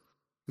 bro.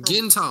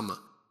 Gintama.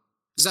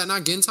 Is that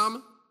not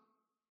Gintama?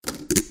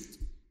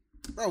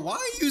 Bro, why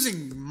are you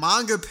using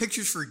manga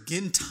pictures for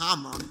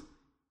Gintama?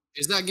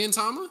 Is that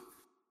Gintama?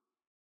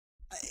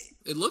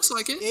 It looks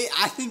like it.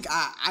 I think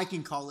I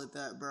can call it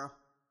that, bro.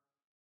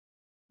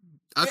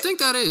 I think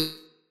that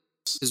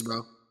is,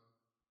 bro.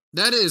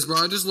 That is, bro.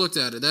 I just looked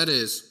at it. That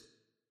is.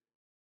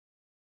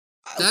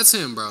 That's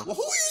him, bro. Well,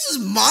 who uses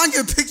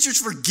manga pictures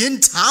for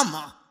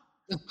Gintama?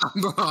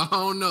 Bro, I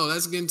don't know.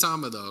 That's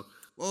Gintama, though.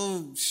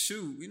 Well,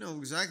 shoot. You know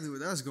exactly where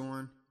that's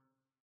going.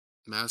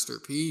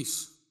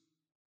 Masterpiece.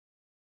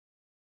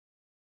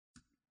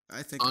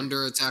 I think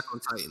Under Attack on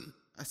Titan.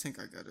 I think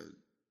I gotta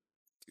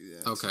do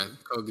that. Okay.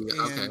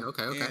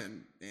 Okay.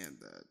 And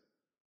that.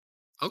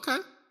 Okay.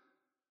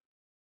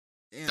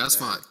 And that's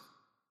that. fine.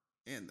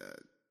 And that.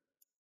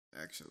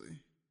 Actually.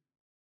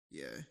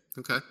 Yeah.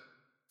 Okay.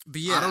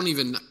 But yeah, I don't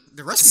even.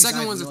 The rest of the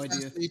second one's a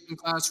Assassination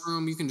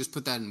Classroom. You can just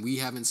put that in. We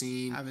haven't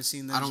seen. I haven't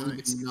seen that. I don't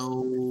even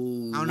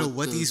know. I don't know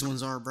what these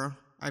ones are, bro.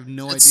 I have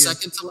no idea.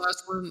 Second to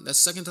last one. That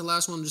second to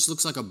last one just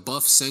looks like a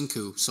buff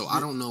Senku. So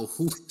I don't know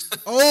who.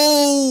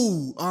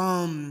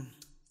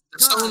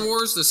 Stone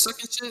Wars, the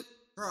second shit.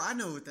 Bro, I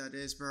know what that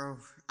is, bro.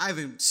 I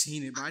haven't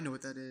seen it, but I know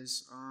what that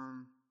is.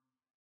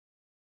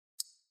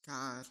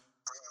 God.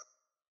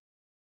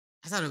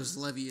 I thought it was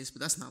Levius,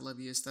 but that's not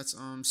Levius. That's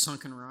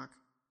Sunken Rock.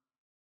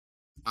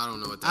 I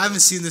don't know what that I haven't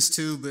seen this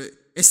too, but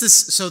It's this.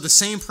 So the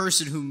same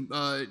person who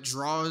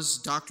draws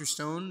Dr.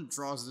 Stone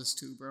draws this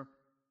too, bro.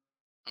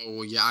 Oh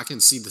well, yeah, I can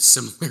see the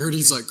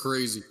similarities like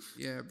crazy.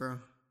 Yeah, bro.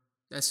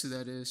 That's who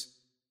that is.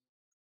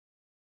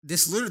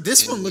 This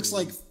one looks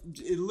like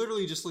it.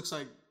 Literally just looks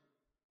like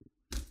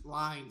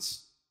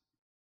lines.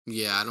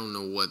 Yeah, I don't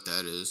know what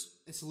that is.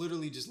 It's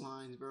literally just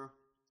lines, bro.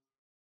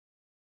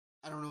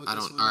 I don't know what I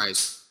this don't. one All right.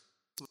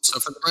 So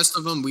for the rest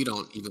of them, we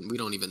don't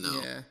even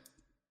know. Yeah.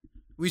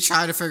 We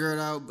try to figure it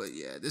out, but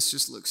yeah, this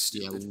just looks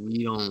stupid. Yeah,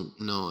 we don't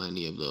know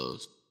any of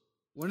those.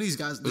 One of these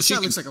guys, this guy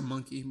looks like a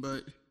monkey,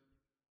 but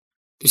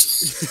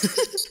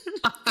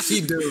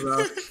he do,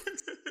 bro.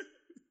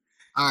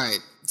 All right,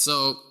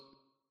 so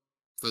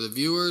for the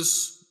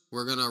viewers,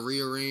 we're gonna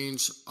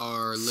rearrange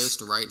our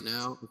list right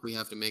now if we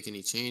have to make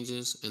any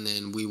changes, and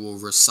then we will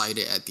recite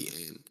it at the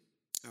end.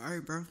 All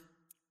right, bro.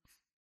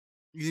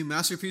 You think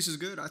Masterpiece is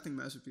good? I think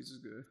Masterpiece is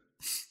good.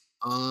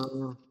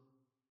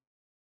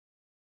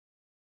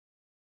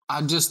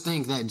 I just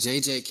think that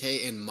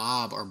JJK and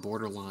Mob are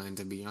borderline,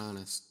 to be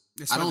honest.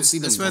 I don't see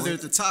them. That's why they're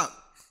at the top.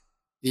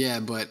 Yeah,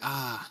 but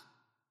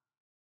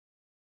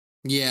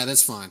yeah,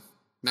 that's fine.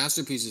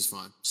 Masterpiece is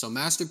fine. So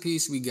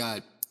Masterpiece, we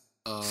got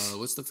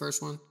what's the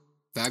first one?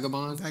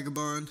 Vagabond,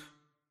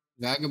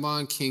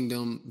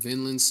 Kingdom,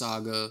 Vinland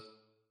Saga,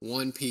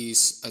 One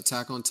Piece,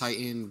 Attack on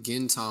Titan,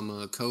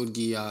 Gintama, Code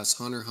Geass,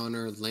 Hunter x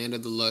Hunter, Land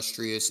of the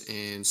Lustrous,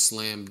 and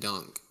Slam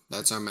Dunk.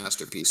 That's our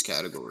Masterpiece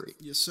category.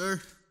 Yes, sir.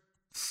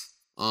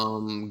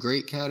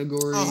 Great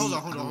category. Oh,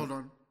 hold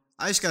on.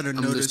 I just gotta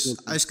notice.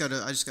 I just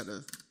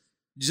gotta.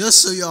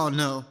 Just so y'all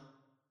know,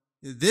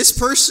 this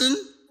person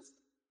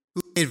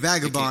who made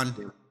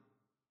Vagabond,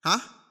 huh?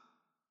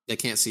 They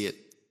can't see it.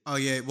 Oh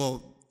yeah.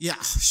 Well, yeah.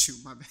 Shoot,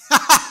 my bad.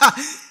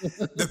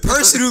 The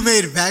person who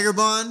made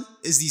Vagabond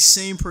is the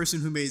same person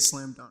who made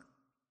Slam Dunk.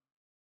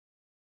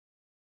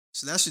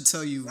 So that should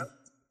tell you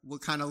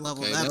what kind of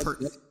level that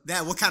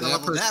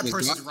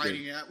person's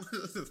writing at.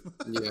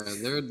 Yeah,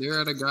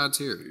 they're at a god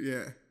tier.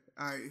 Yeah.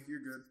 All right, you're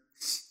good.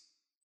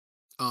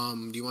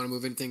 Do you want to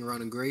move anything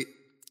around in great?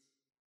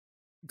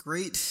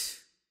 Great.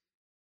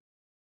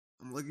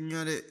 I'm looking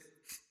at it.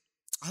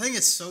 I think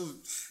it's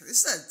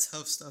that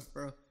tough stuff,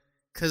 bro.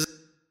 Cause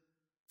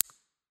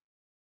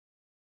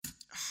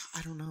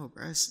I don't know,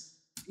 bro.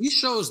 These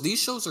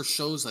shows are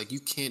shows like you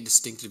can't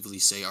distinctively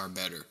say are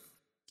better.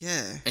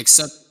 Yeah.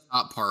 Except the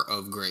top part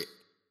of great.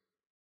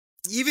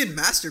 Even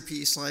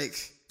Masterpiece,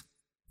 like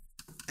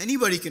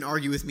anybody can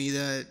argue with me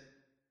that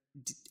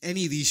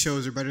any of these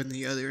shows are better than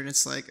the other, and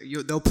it's like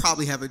they'll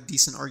probably have a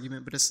decent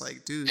argument, but it's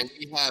like, dude. And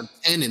we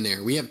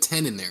have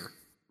 10 in there.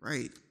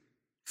 Right.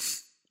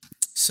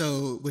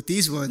 So with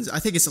these ones, I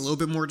think it's a little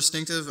bit more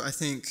distinctive. I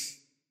think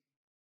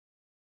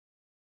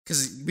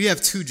because we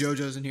have 2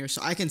 JoJo's in here,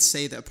 so I can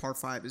say that Part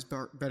 5 is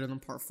better than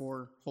Part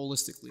 4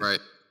 holistically. Right.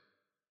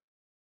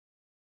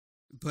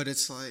 But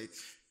it's like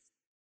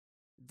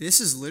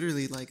this is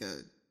literally like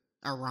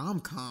a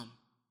rom-com.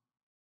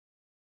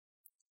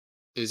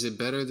 Is it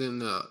better than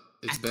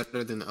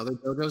better than the other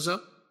JoJo's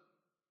though?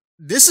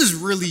 This is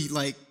really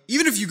like,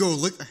 even if you go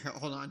look,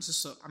 hold on,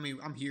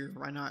 I'm here,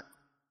 why not?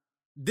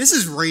 This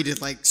is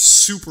rated like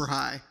super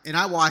high, and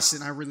I watched it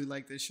and I really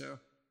like this show.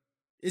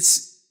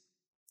 It's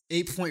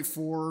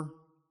 8.4,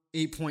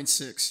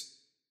 8.6.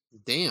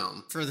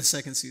 Damn. For the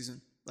second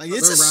season. Like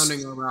they're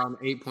rounding around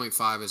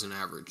 8.5 as an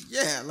average.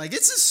 Yeah, like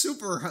it's a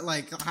super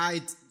like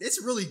high,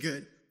 it's really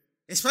good.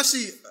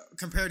 Especially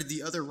compared to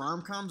the other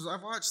rom-coms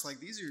I've watched. Like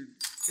this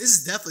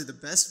is definitely the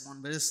best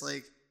one, but it's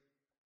like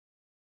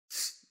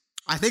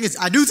I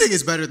do think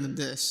it's better than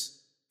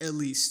this, at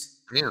least.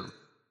 Damn.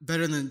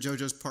 Better than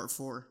JoJo's Part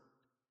 4.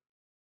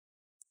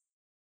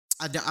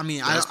 I don't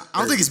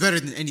think it's better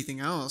than anything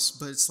else,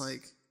 but it's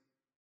like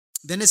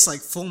then it's like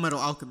Full Metal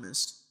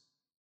Alchemist.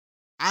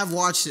 I've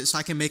watched it, so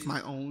I can make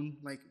my own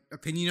like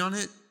opinion on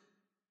it.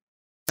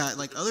 That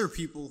like other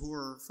people who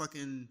are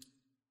fucking,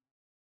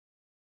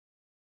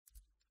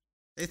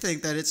 they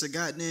think that it's a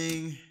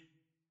goddamn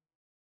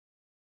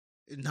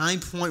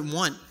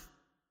 9.1.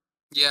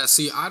 Yeah,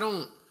 see, I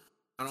don't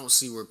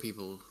see where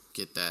people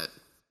get that.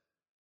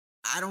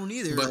 I don't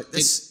either. But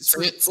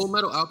Full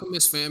Metal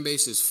Alchemist fan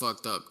base is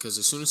fucked up because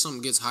as soon as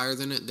something gets higher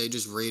than it, they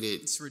just rate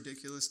it. It's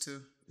ridiculous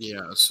too.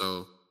 Yeah,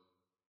 so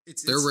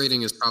their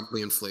rating is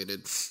probably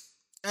inflated.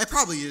 It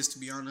probably is, to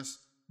be honest,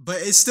 but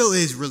it still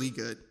is really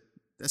good.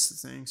 That's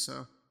the thing.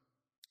 So,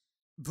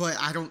 but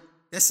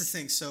that's the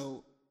thing.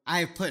 So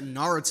I have put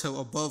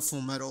Naruto above Full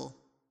Metal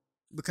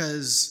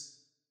because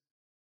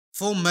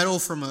Full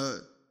Metal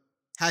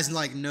has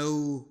like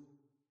no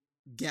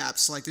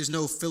gaps. Like there's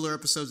no filler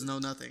episodes, no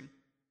nothing.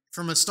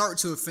 From a start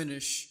to a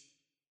finish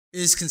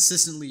is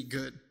consistently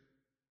good.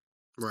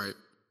 Right.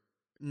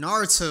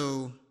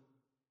 Naruto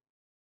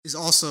is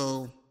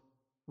also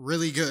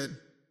really good.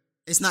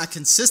 It's not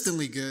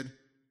consistently good,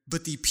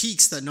 but the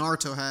peaks that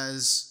Naruto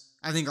has,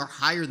 I think, are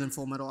higher than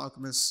Full Metal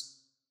Alchemist.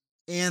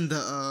 And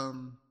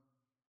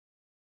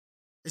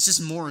it's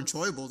just more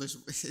enjoyable.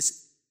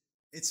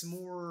 It's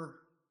more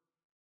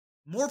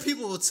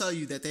people will tell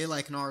you that they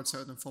like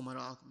Naruto than Full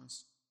Metal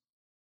Alchemist.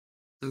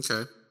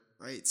 Okay.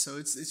 right? So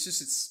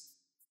it's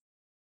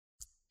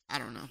I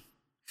don't know.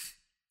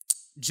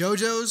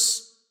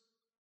 JoJo's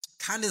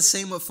kind of the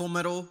same with Full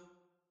Metal,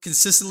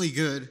 consistently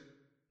good,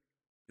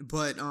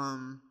 but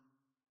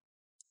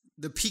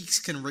the peaks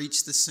can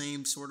reach the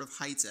same sort of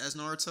heights as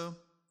Naruto.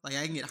 Like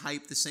I can get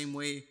hyped the same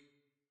way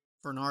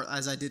for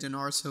as I did in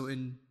Naruto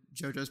in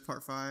JoJo's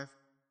Part 5.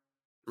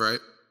 Right.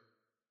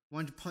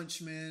 One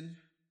Punch Man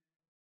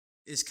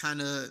is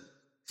kind of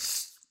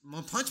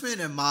One Punch Man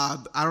and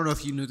Mob. I don't know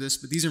if you knew this,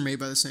 but these are made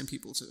by the same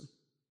people too.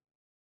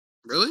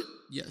 Really?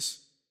 Yes.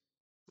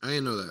 I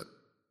didn't know that.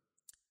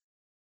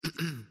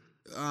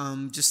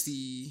 Just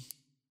the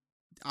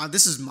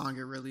this is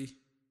manga really.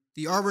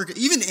 The artwork,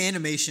 even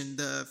animation,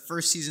 the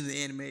first season of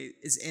the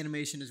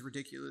animation is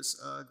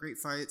ridiculous. Great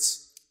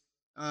fights.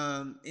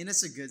 And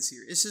it's a good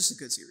series. It's just a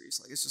good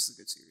series. Like it's just a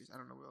good series. I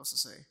don't know what else to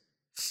say.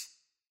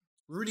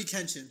 Rudy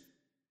Kenshin.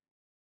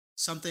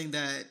 Something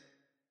that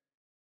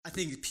I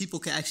think people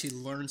can actually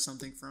learn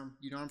something from.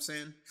 You know what I'm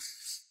saying?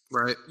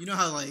 Right. You know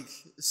how like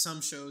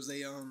some shows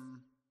they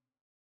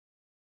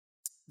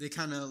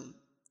kind of,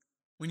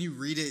 when you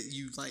read it,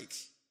 you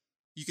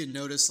can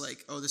notice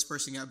like, oh, this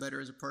person got better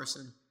as a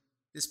person.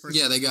 This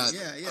person, they got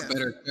a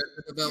better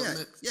character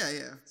development. Yeah,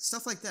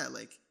 stuff like that.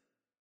 Like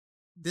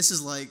this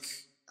is like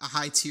a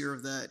high tier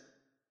of that.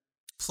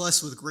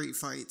 Plus with great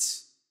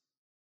fights.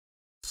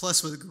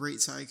 Plus with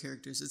great side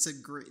characters. This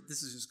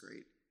is just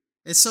great.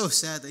 It's so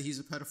sad that he's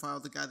a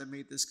pedophile, the guy that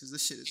made this, because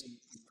this shit is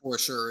for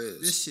sure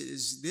is. This shit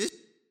is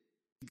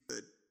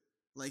good.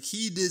 Like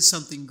he did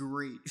something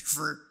great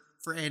for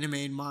anime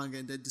and manga,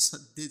 and did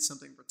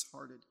something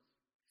retarded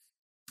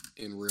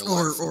in real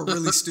life, or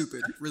really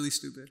stupid,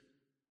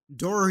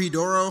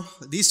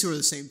 Dorohedoro. These two are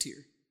the same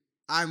tier.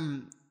 I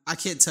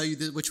can't tell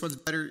you which one's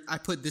better. I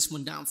put this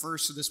one down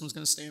first, so this one's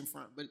gonna stay in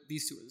front. But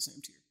these two are the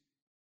same tier.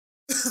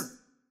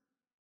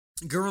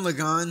 Gurren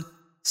Lagann,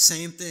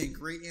 same thing.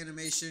 Great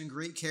animation,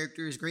 great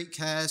characters, great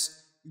cast,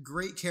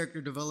 great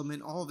character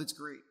development. All of it's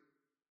great.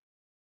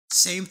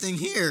 Same thing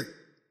here.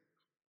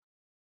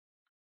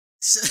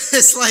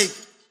 It's like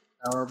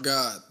Power of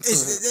God.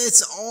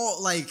 it's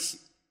all like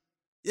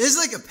it's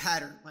like a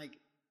pattern. Like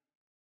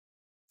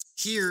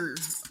here,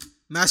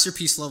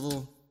 masterpiece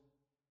level,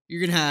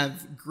 you're gonna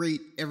have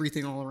great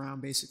everything all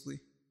around. Basically,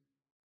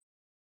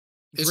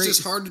 it's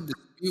just hard to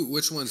dispute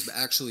which one's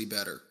actually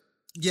better.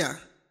 Yeah,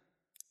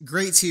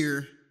 great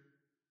tier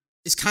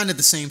is kind of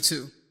the same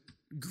too.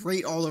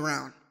 Great all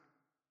around.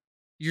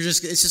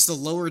 It's just the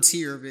lower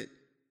tier of it.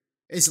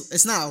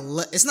 It's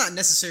not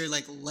necessarily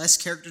like less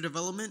character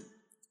development,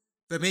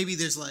 but maybe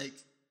there's like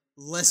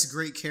less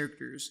great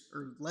characters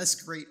or less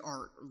great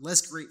art or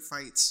less great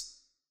fights,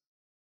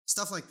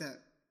 stuff like that.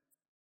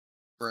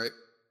 Right.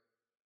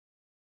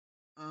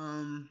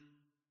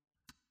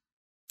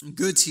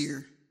 Good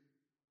tier.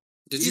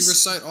 Did you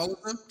recite all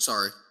of them?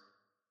 Sorry.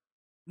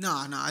 No,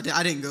 I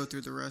didn't go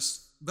through the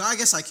rest. But I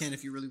guess I can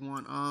if you really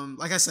want.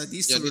 Like I said,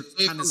 these two are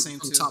kind of the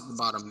same too. Top to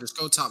bottom. Just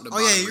go top to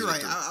bottom. Oh yeah, you're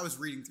right. I was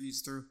reading these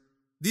through.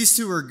 These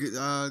two are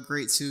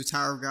great too.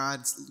 Tower of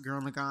God,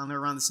 Gurren Lagann, they're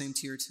around the same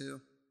tier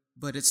too.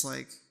 But it's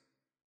like,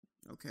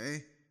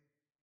 okay.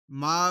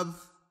 Mob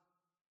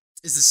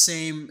is the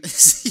same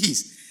as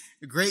these.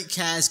 Great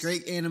cast,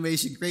 great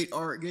animation, great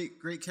art,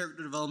 great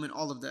character development,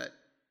 all of that.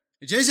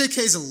 JJK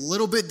is a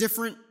little bit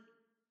different.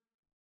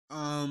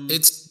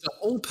 It's the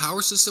whole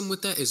power system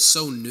with that is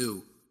so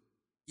new.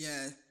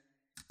 Yeah.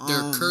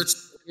 Their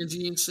Kurt's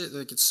energy and shit,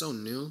 like it's so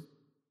new.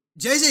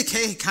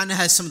 JJK kind of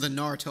has some of the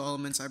Naruto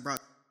elements I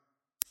brought.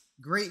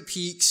 Great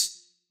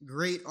peaks,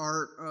 great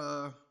art,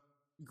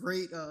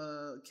 great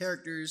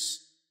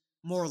characters,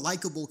 more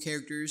likable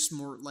characters,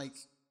 more like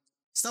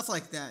stuff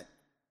like that.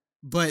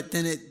 But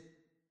then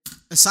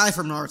aside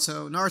from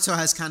Naruto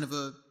has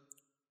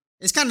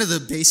it's kind of the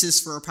basis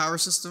for a power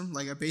system,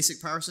 like a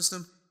basic power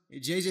system.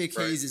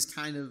 JJK's is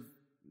kind of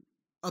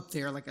up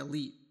there, like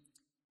elite.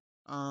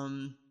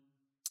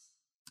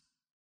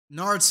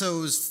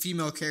 Naruto's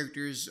female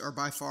characters are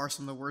by far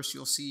some of the worst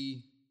you'll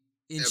see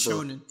in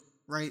shonen,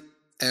 right?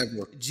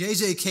 Ever.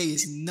 JJK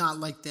is not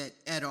like that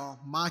at all.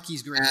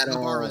 Maki's great.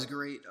 Nobara's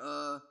great.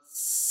 I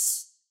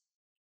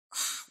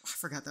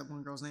forgot that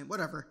one girl's name.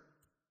 Whatever.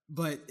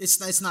 But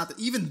it's not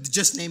even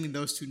just naming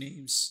those two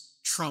names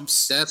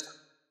trumps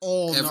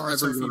all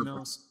Naruto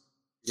females.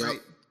 Yep. Right?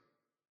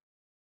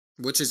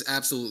 Which is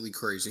absolutely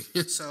crazy.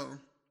 So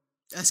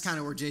that's kind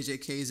of where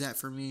JJK is at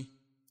for me.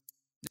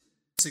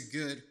 It's a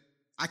good.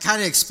 I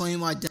kind of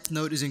explained why Death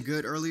Note isn't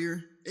good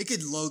earlier. It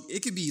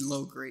could be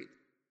low grade,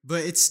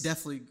 but it's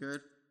definitely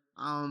good.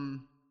 I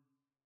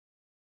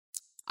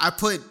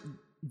put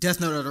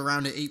Death Note at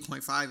around an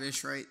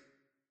 8.5-ish, right?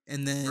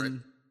 And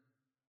then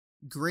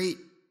great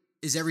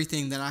is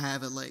everything that I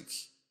have at like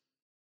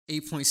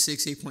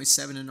 8.6,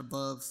 8.7 and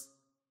above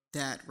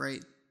that,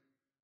 right?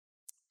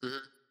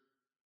 Mm-hmm.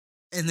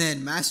 And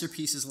then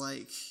Masterpiece is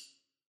like,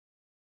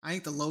 I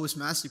think the lowest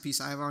Masterpiece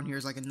I have on here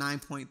is like a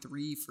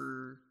 9.3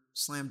 for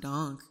Slam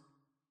Dunk.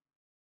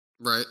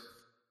 Right.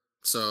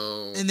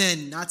 So, and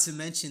then not to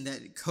mention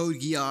that Code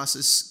Geass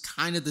is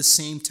kind of the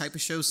same type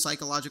of show,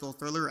 psychological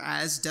thriller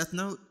as Death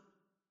Note,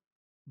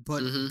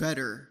 but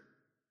better.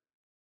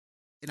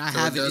 And I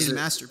have it in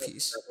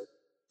Masterpiece.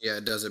 Yeah,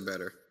 it does it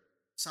better.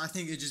 So I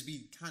think it'd just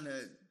be kind of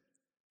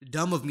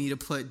dumb of me to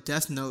put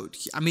Death Note.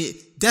 I mean,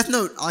 Death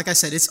Note, like I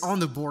said, it's on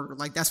the border.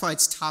 Like, that's why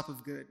it's top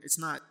of good. It's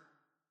not.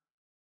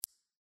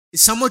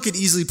 Someone could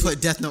easily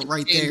put Death Note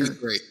right there.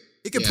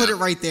 It could put it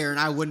right there, and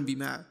I wouldn't be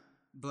mad.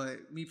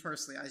 But me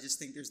personally, I just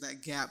think there's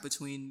that gap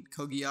between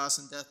Code Geass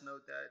and Death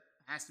Note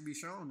that has to be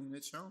shown, and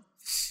it's shown.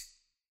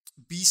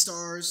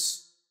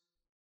 Beastars.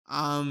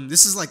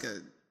 This is like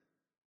a.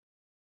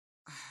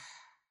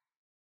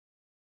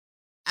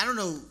 I don't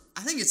know.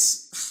 I think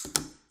it's.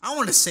 I don't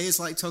want to say it's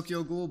like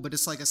Tokyo Ghoul, but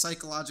it's like a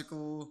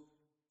psychological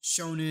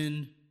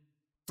shonen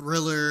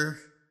thriller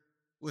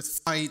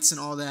with fights and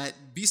all that.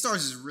 Beastars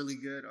is really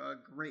good.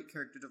 Great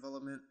character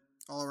development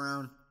all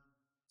around.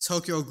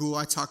 Tokyo Ghoul,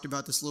 I talked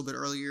about this a little bit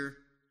earlier.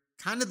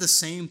 Kind of the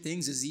same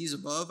things as these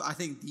above. I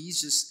think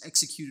these just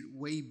executed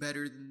way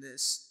better than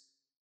this.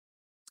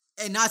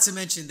 And not to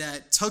mention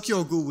that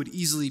Tokyo Ghoul would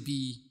easily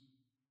be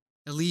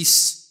at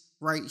least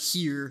right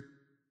here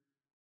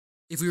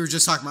if we were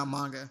just talking about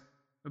manga.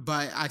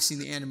 But I've seen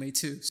the anime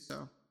too,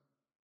 so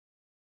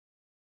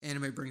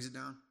anime brings it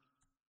down.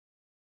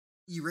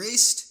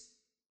 Erased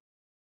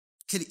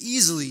could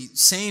easily,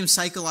 same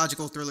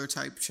psychological thriller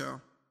type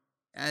show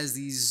as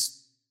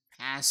these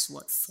past,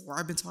 4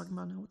 I've been talking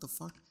about now? What the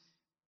fuck?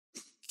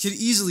 Could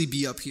easily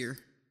be up here.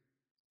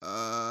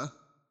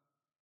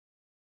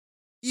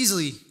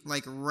 Easily,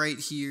 like right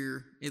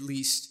here, at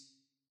least.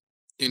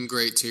 In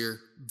great tier.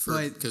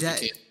 Because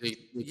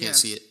we can't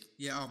see it.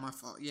 Yeah, my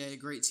fault. Yeah,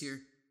 great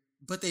tier.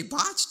 But they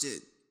botched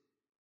it.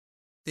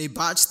 They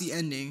botched the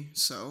ending,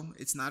 so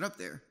it's not up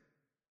there.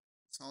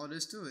 That's all it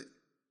is to it.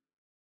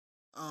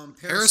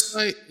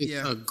 Parasite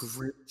is a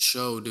great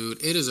show,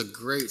 dude. It is a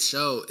great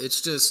show.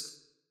 It's just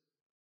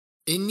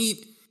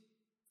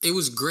it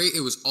was great.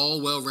 It was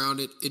all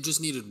well-rounded. It just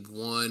needed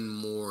one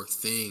more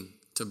thing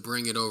to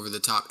bring it over the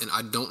top, and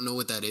I don't know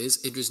what that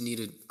is. It just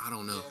needed, I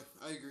don't know.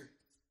 Yeah, I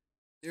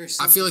agree.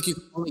 I feel like you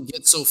can only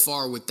get so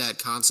far with that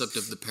concept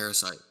of the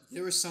parasite.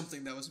 There was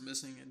something that was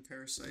missing in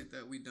Parasite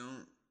that we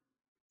don't.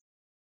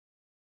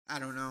 I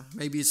don't know.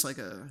 Maybe it's like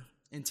a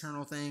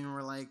internal thing,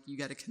 or like you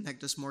got to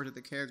connect us more to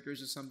the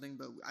characters or something.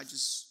 But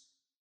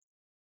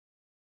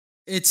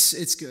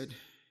it's good.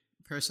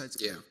 Parasite's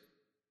good. Yeah,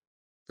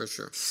 for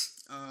sure.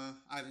 I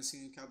haven't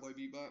seen Cowboy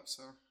Bebop,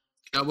 so.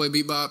 Cowboy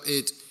Bebop.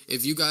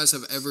 If you guys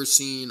have ever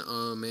seen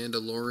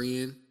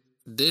Mandalorian,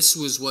 this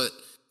was what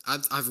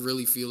I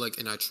really feel like,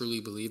 and I truly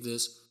believe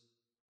this.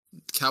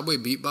 Cowboy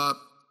Bebop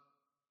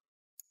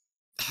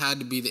had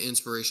to be the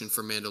inspiration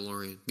for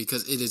Mandalorian,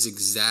 because it is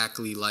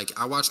exactly like,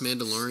 I watched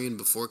Mandalorian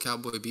before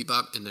Cowboy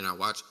Bebop, and then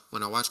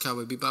when I watch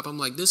Cowboy Bebop, I'm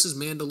like, this is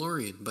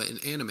Mandalorian, but in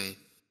anime.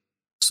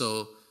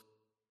 So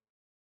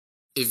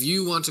if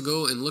you want to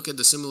go and look at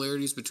the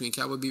similarities between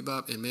Cowboy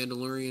Bebop and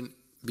Mandalorian,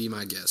 be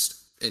my guest,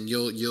 and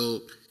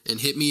you'll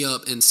hit me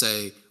up and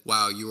say,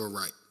 wow, you were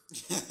right.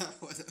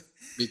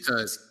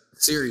 Because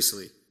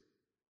seriously,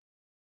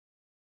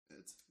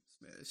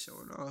 it's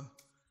showing off.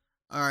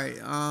 All right,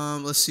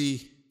 let's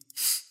see.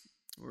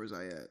 Where was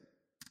I at?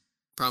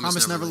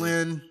 Promise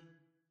Neverland.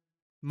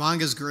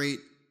 Manga's great.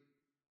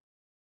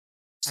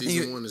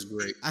 Season 1 is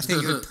great. I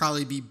think it would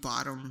probably be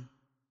bottom,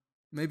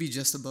 maybe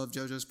just above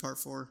JoJo's Part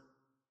 4.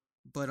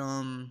 But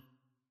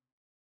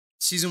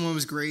Season 1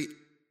 was great.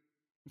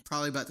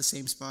 Probably about the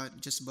same spot,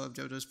 just above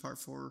JoJo's Part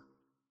 4.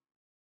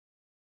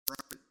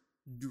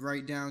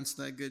 Right down to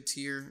that good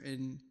tier,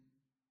 and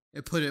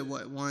it put it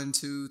 1,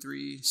 2,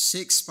 3,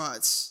 6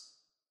 spots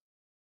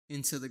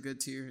into the good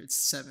tier. It's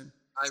 7.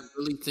 I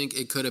really think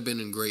it could have been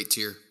in great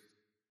tier.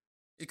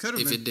 It could have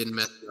been. If it didn't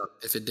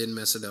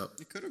mess it up.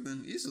 It could have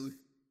been easily.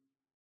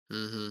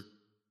 Mm-hmm.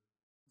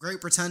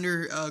 Great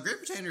Pretender. Great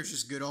Pretender is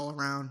just good all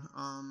around.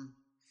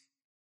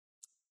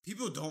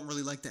 People don't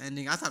really like the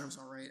ending. I thought it was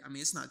all right. I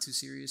mean, it's not too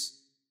serious.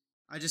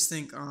 I just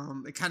think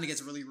it kind of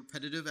gets really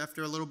repetitive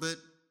after a little bit.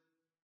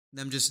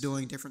 Them just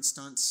doing different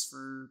stunts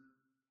for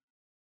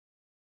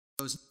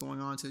going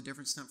on to a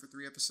different stunt for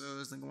 3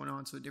 episodes, then going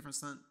on to a different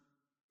stunt.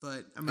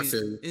 But I mean,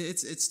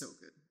 it's still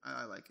good.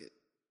 I like it.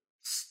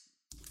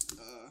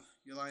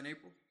 Your Lie in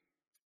April.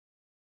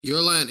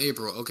 Your Lie in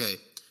April. Okay,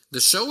 the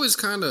show is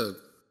kind of.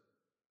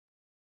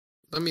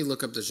 Let me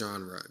look up the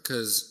genre,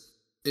 because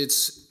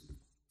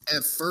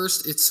at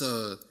first it's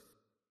a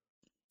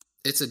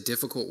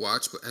difficult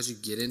watch, but as you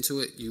get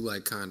into it, you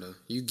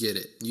get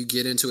it. You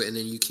get into it, and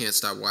then you can't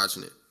stop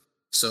watching it.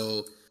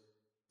 So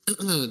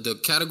the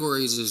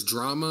categories is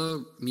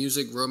drama,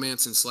 music,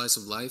 romance, and slice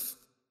of life.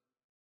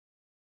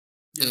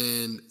 Yep.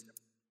 And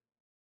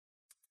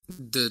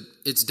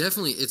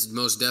it's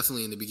most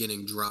definitely in the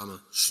beginning drama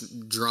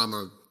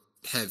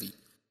heavy,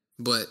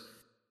 but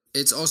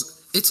it's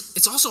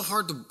also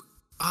hard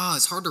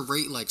to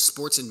rate like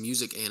sports and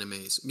music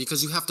animes,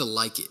 because you have to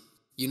like it.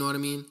 You know what I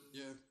mean?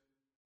 Yeah.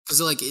 Because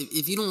like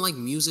if you don't like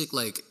music,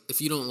 like if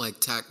you don't like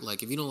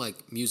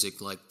music,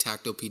 like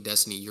takt.op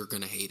Destiny, you're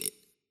gonna hate it.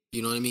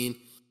 You know what I mean?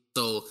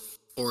 So,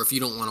 or if you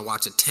don't want to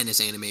watch a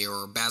tennis anime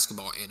or a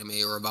basketball anime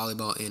or a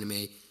volleyball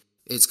anime,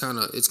 it's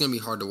gonna be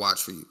hard to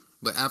watch for you.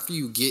 But after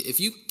you get if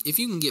you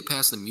can get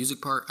past the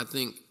music part, I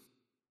think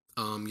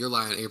Your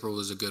Lie in April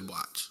is a good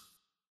watch.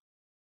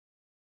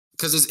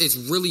 Because it's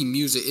really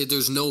music.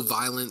 There's no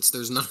violence.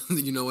 There's nothing.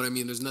 You know what I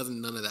mean? There's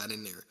none of that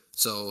in there.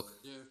 So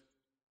Yeah.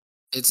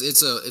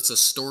 it's a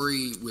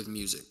story with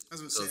music. I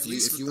was gonna So say,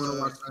 if you want to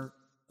watch that,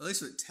 at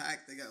least with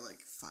Tact, they got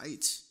like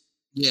fights.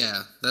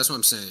 yeah, that's what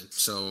I'm saying.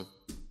 So,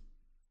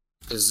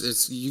 because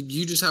it's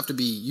you just have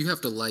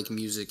to like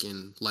music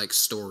and like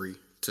story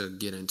to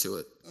get into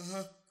it.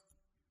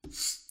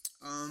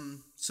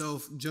 So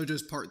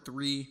JoJo's Part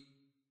 3,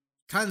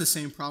 kind of the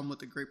same problem with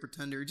The Great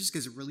Pretender. It just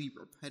gets really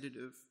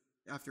repetitive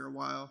after a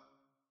while.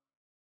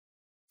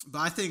 But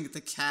I think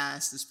the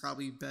cast is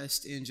probably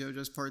best in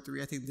JoJo's Part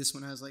 3. I think this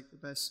one has like the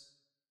best,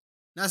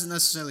 not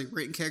necessarily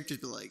written characters,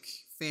 but like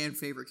fan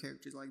favorite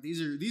characters. Like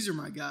these are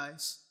my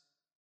guys.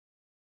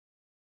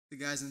 The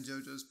guys in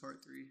JoJo's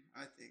Part 3,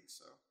 I think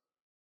so.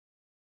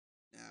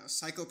 Now,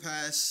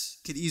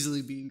 Psycho-Pass could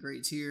easily be in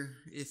great tier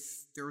if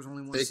there was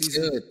only one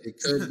season.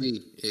 It could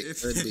be.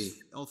 It could be.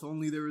 If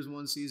only there was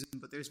one season,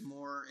 but there's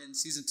more. And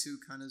season 2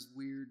 kind of is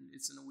weird.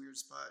 It's in a weird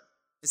spot.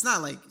 It's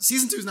not like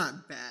season 2 is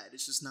not bad.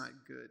 It's just not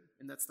good,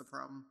 and that's the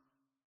problem.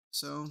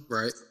 So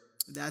Right.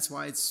 that's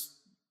why it's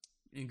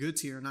in good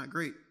tier, not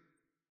great.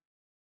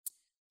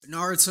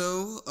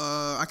 Naruto,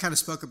 I kind of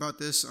spoke about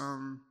this.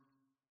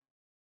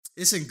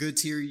 It's in good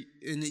tier,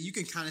 and you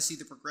can kind of see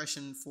the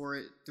progression for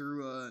it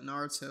through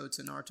Naruto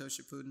to Naruto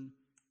Shippuden,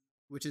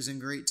 which is in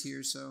great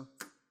tier. So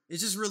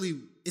it's just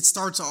really, it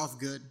starts off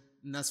good,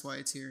 and that's why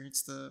it's here.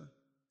 It's the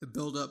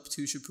build up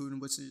to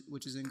Shippuden,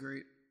 which is in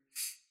great.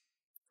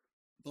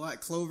 Black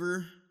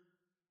Clover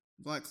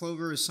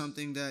is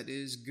something that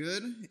is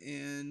good,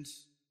 and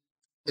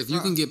if you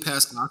can get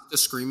past Nocta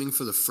screaming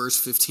for the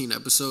first 15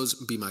 episodes,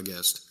 be my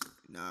guest.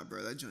 Nah,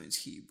 bro, that joint's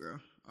heat, bro.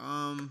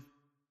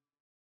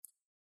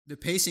 The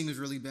pacing was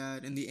really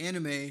bad, and the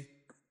anime,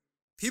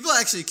 people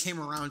actually came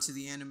around to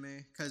the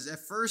anime, because at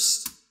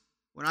first,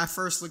 when I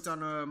first looked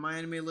on my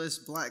anime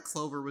list, Black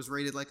Clover was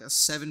rated like a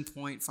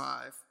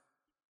 7.5.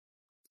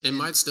 It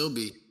might still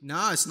be.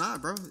 Nah, it's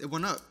not, bro. It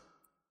went up.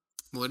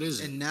 What is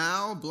it? And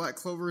now Black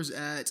Clover is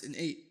at an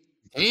 8.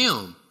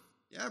 Damn.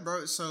 Yeah,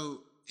 bro.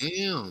 So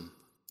Damn.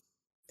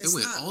 It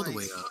went all the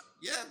way up.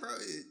 Yeah, bro.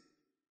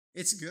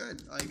 It's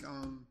good. Like,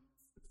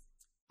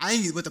 I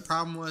think what the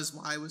problem was,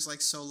 why it was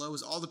like so low,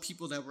 was all the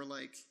people that were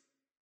like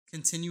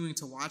continuing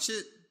to watch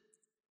it.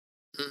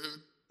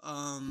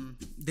 Mm-hmm.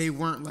 They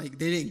weren't like,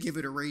 they didn't give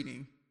it a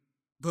rating.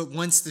 But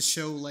once the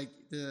show, like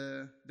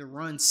the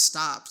run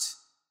stopped,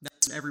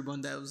 that's when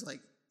everyone that was like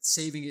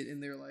saving it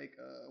in their like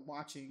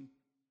watching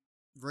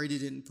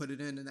rated it and put it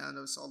in, and now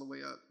it's all the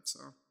way up. So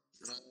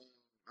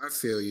I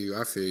feel you.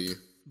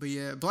 But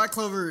yeah, Black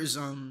Clover is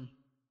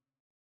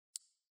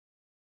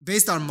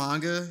based on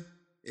manga.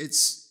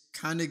 It's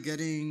kind of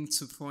getting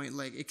to the point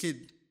like it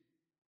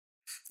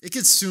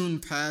could soon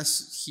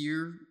pass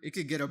here. It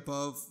could get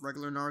above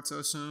regular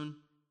Naruto soon,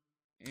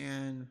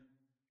 and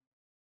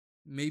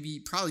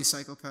probably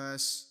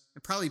Psycho-Pass,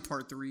 and probably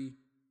Part 3.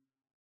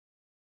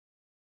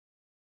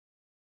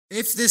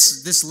 If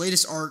this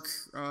latest arc,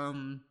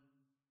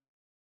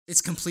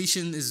 its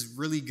completion is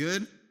really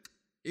good,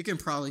 it can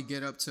probably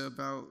get up to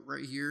about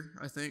right here,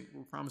 I think,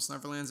 where Promised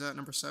Neverland's at,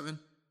 number 7.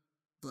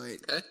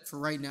 But for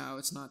right now,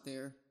 it's not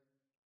there.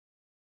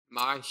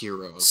 My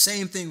Hero.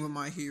 Same thing with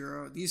My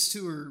Hero. These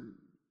two are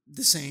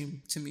the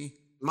same to me.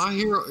 My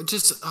Hero,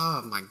 just,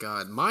 oh my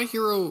God. My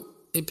Hero,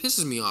 it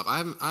pisses me off.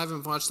 I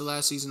haven't watched the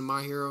last season of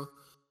My Hero,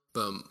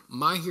 but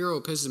My Hero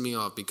pisses me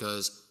off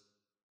because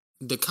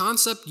the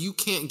concept, you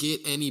can't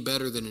get any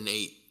better than an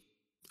 8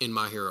 in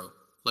My Hero.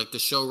 Like the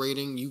show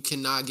rating, you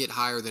cannot get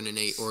higher than an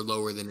 8 or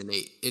lower than an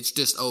 8. It's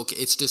just okay.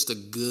 It's just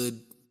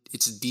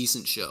it's a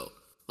decent show.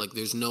 Like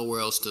there's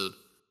nowhere else to,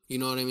 you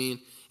know what I mean?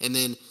 And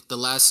then the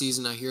last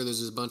season, I hear there's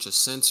this bunch of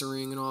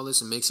censoring and all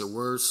this. It makes it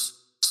worse.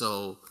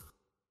 So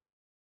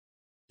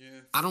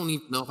yeah, I don't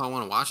even know if I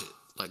want to watch it.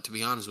 Like, to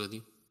be honest with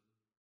you.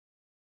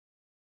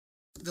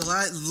 The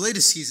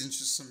latest season's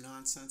just some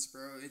nonsense,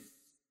 bro.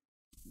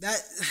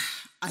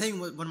 I think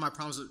one of my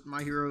problems with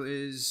My Hero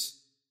is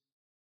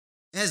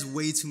it has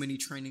way too many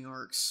training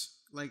arcs.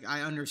 Like,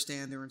 I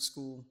understand they're in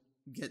school.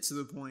 Get to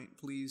the point,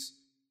 please.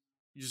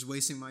 You're just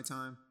wasting my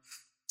time.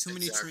 Too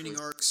many training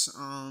arcs.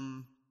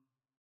 And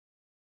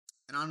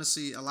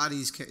honestly, a lot of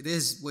these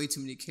there's way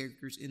too many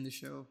characters in the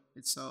show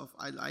itself.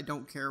 I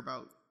don't care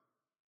about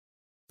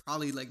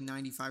probably like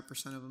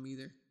 95% of them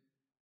either.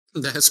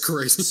 That's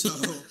crazy. So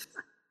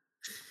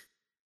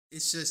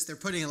it's just they're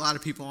putting a lot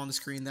of people on the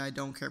screen that I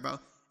don't care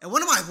about. And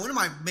one of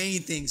my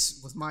main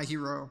things with My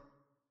Hero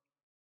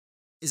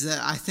is that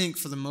I think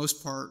for the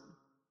most part,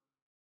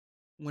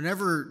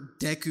 whenever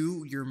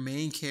Deku, your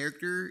main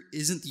character,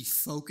 isn't the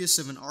focus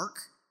of an arc,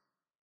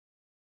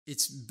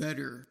 it's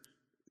better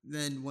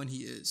than when he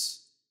is.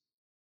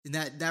 And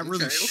that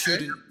really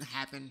shouldn't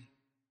happen.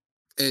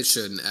 It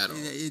shouldn't at all.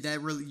 That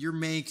really, your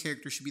main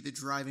character should be the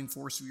driving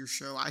force of your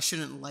show. I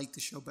shouldn't like the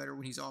show better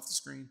when he's off the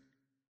screen.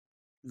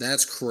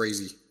 That's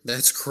crazy.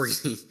 That's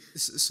crazy.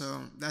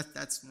 So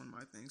that's one of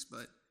my things,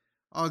 but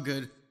all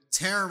good.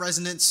 Terror and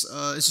Resonance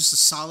is just a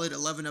solid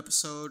 11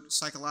 episode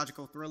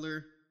psychological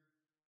thriller.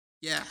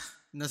 Yeah,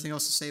 nothing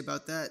else to say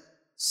about that.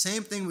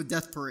 Same thing with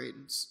Death Parade.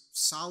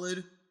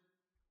 Solid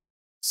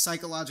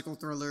psychological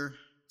thriller,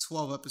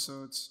 12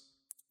 episodes.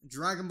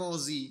 Dragon Ball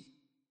Z.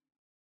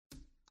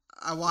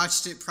 I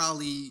watched it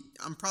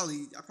I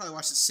probably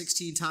watched it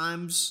 16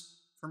 times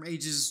from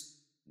ages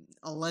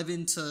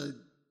 11 to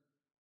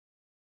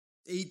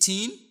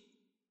 18.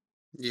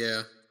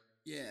 Yeah.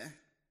 Yeah.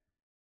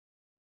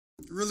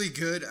 Really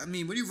good. I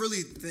mean, when you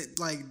really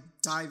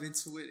dive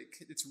into it,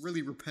 it's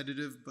really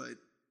repetitive, but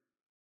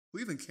who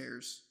even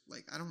cares?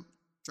 Like, I don't.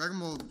 Dragon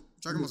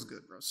Ball's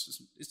good, bro.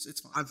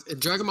 It's fine.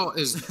 Dragon Ball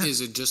is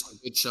just a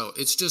good show.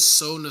 It's just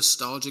so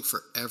nostalgic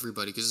for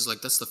everybody because it's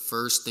like that's the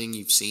first thing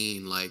you've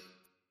seen. Like,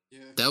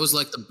 that was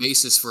like the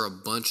basis for a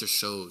bunch of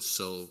shows.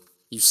 So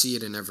you see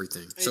it in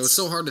everything. So it's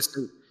so hard to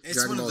say.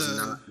 Dragon Ball's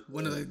not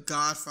one of the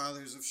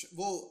godfathers of.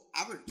 Well,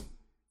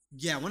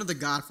 one of the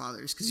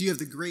godfathers because you have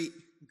the great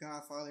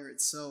Godfather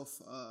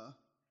itself,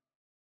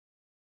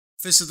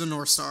 Fist of the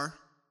North Star.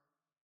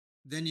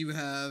 Then you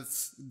have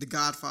the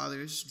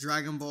Godfathers,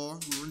 Dragon Ball,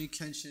 Rurouni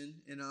Kenshin,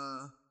 and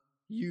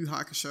Yu Yu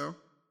Hakusho.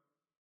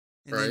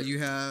 And then you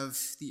have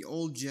the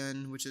old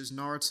gen, which is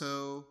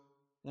Naruto,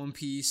 One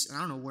Piece. And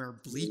I don't know where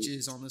Bleach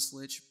is on this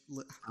list.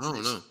 I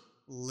don't know.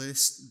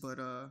 But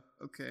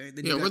okay.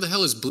 Then where the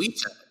hell is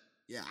Bleach at?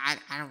 Yeah,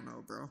 I don't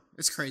know, bro.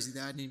 It's crazy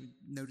that I didn't even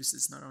notice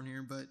it's not on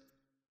here. But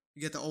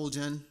you get the old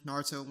gen,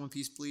 Naruto, One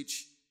Piece,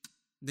 Bleach.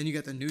 Then you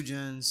got the new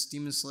gens,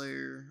 Demon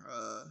Slayer,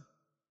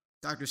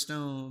 Dr.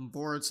 Stone,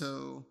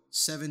 Boruto,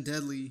 Seven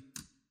Deadly,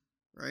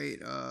 right?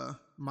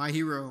 My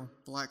Hero,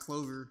 Black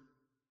Clover.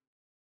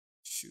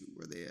 Shoot,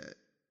 where they at?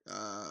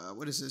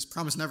 What is this?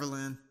 Promised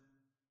Neverland.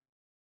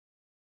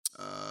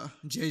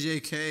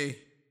 JJK.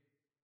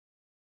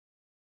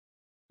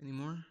 Any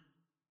more?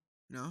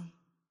 No?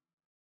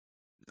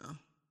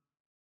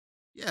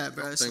 Yeah,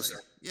 bro.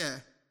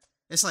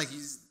 It's like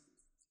he's.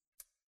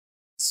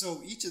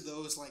 So each of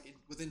those, like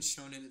within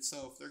shonen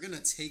itself, they're gonna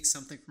take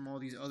something from all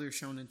these other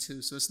shonen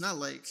too. So it's not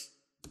like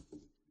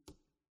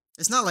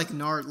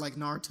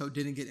Naruto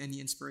didn't get any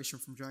inspiration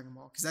from Dragon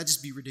Ball because that'd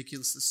just be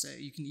ridiculous to say.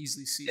 You can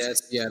easily see.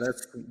 That's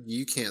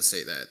you can't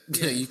say that.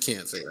 Yeah. You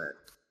can't say that.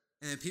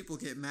 And people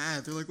get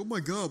mad. They're like, "Oh my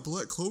god,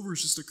 Black Clover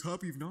is just a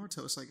copy of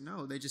Naruto." It's like,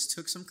 no, they just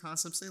took some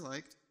concepts they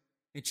liked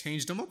and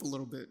changed them up a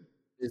little bit.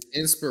 It's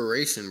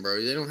inspiration,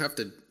 bro. They don't have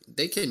to.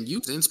 They can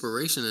use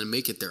inspiration and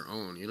make it their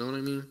own. You know what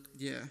I mean?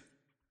 Yeah.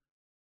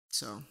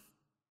 So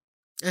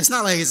it's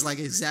not like it's like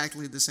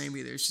exactly the same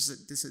either. It's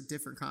just a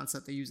different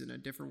concept. They use it in a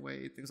different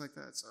way, things like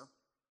that. So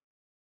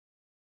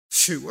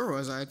shoot, where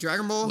was I?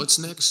 Dragon Ball. What's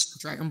next?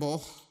 Dragon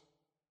Ball.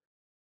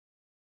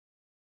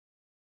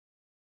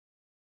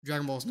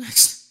 Dragon Ball's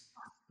next.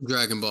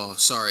 Dragon Ball.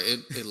 Sorry,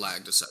 it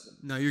lagged a second.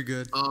 No, you're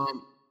good.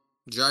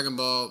 Dragon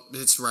Ball.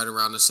 It's right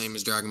around the same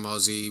as Dragon Ball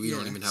Z. We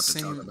don't even have to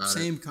talk about it.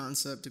 Same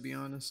concept, to be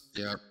honest.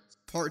 Yeah.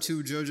 Part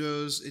 2,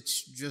 JoJo's.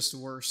 It's just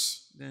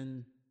worse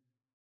than.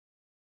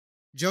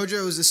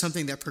 JoJo's is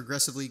something that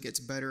progressively gets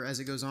better as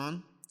it goes on.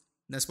 And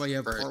that's why you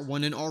have Part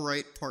 1 and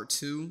alright, Part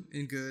 2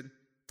 and good,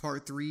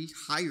 Part 3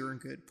 higher and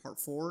good, Part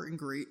 4 and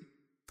great,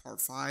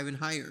 Part 5 and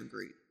higher and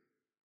great.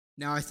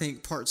 Now I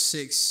think Part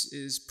 6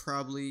 is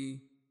probably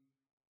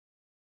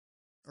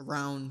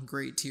around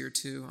great tier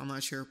 2. I'm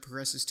not sure it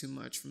progresses too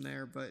much from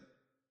there, but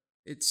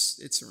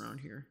it's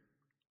around here.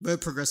 But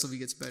it progressively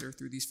gets better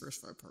through these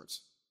first 5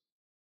 parts.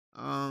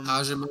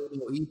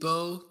 Hajimoto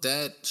Ippo,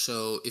 that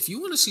show, if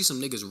you want to see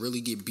some niggas really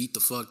get beat the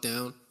fuck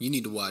down, you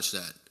need to watch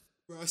that.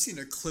 Bro, I seen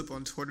a clip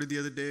on Twitter the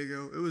other day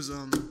ago. It was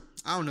I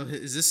don't know,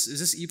 is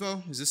this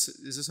Ippo? Is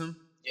this him?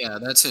 Yeah,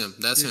 that's him.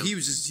 That's him. He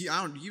was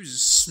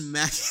just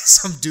smacking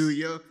some dude,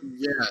 yo.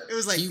 Yeah. It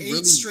was like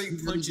 8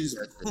 straight punches.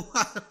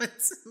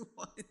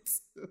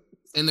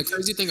 And the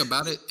crazy thing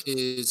about it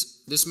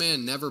is this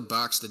man never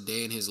boxed a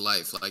day in his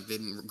life. Like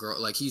didn't grow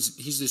like he's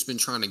just been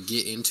trying to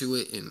get into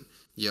it, and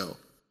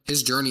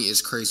his journey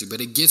is crazy,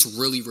 but it gets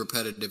really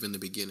repetitive in the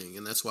beginning,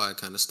 and that's why I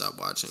kind of stopped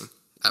watching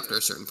after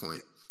a certain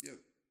point. Yep.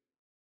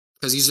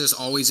 Because he's just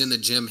always in the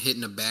gym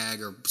hitting a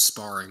bag or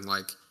sparring,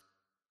 like,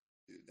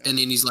 and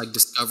then he's like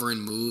discovering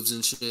moves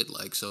and shit,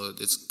 like, so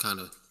it's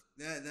kind of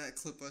that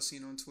clip I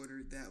seen on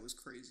Twitter. That was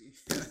crazy.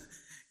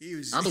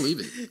 I believe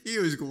it. He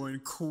was going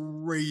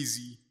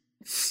crazy.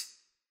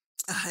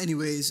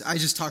 Anyways, I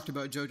just talked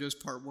about JoJo's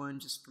Part 1,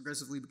 just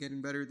progressively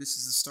getting better. This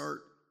is the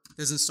start.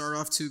 Doesn't start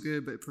off too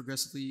good, but it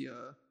progressively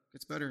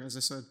gets better, as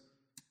I said.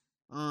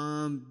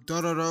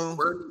 Dororo.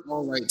 We're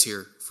all right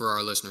tier for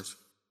our listeners.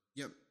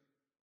 Yep.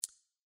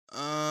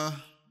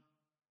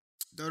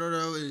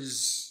 Dororo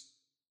is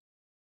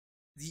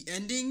the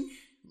ending.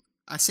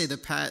 I say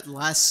the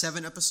last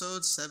 7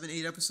 episodes,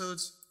 8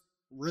 episodes,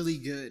 really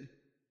good.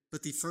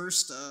 But the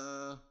first,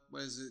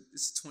 what is it?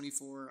 It's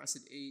 24. I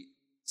said 8.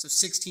 So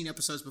 16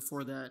 episodes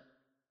before that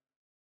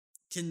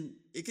can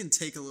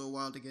take a little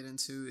while to get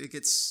into.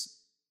 It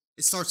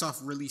starts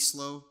off really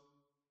slow,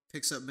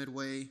 picks up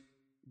midway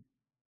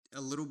a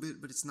little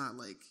bit, but it's not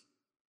like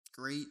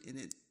great, and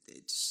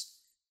it's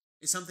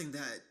something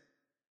that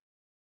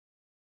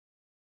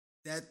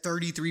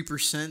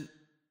 33%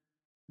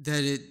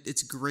 that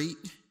it's great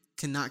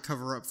cannot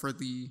cover up for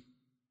the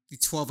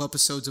 12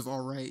 episodes of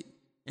all right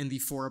and the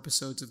 4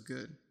 episodes of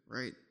good,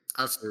 right?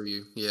 I feel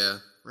you, yeah.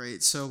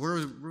 Right, so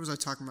where was I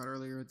talking about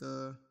earlier?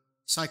 The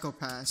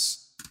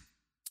Psychopaths.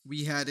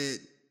 We had it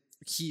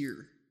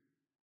here,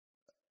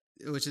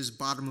 which is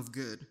bottom of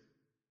good.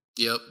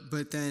 Yep.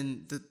 But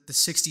then the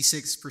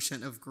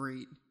 66% of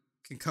great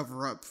can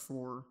cover up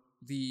for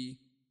the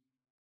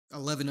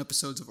 11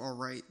 episodes of all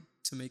right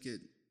to make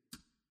it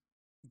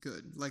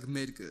good, like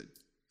mid good.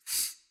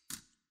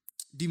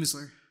 Demon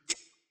Slayer.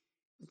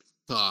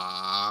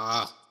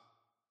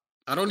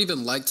 I don't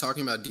even like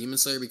talking about Demon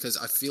Slayer because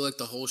I feel like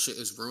the whole shit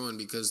is ruined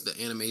because the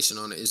animation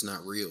on it is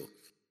not real.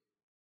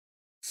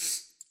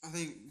 I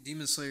think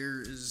Demon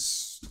Slayer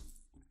is...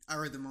 I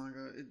read the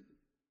manga.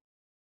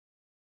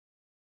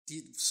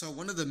 So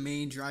one of the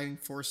main driving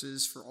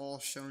forces for all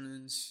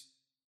shonens,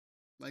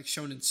 like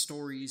shonen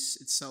stories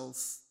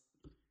itself,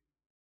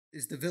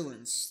 is the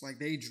villains. Like,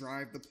 they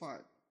drive the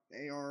plot.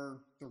 They are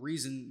the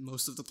reason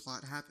most of the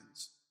plot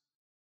happens.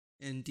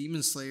 And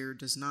Demon Slayer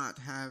does not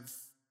have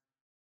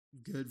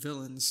good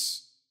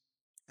villains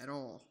at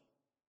all.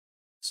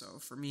 So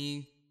for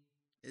me,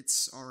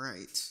 it's all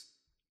right.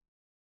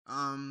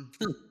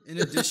 In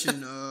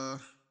addition,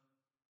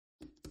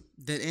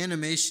 that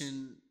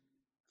animation,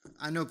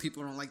 I know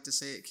people don't like to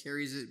say it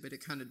carries it, but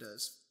it kind of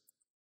does.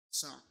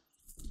 So,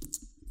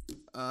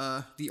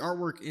 the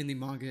artwork in the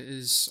manga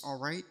is all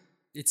right.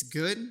 It's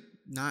good,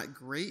 not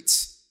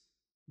great.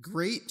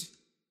 Great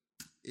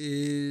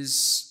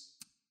is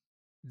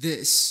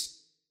this.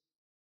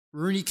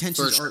 Rurouni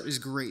Kenshin's art is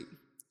great.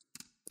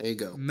 There you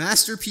go.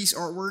 Masterpiece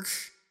artwork.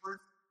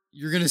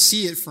 You're gonna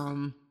see it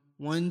from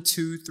 1,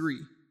 2, 3.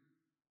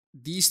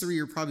 These 3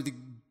 are probably the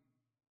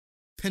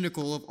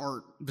pinnacle of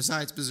art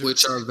besides Berserk.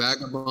 Which are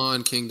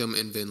Vagabond, Kingdom,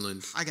 and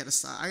Vinland. I gotta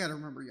stop. I gotta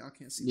remember y'all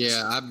can't see.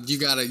 Yeah, you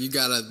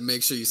gotta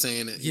make sure you're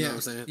saying it. You know what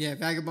I'm saying? Yeah,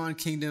 Vagabond,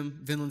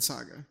 Kingdom, Vinland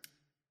Saga,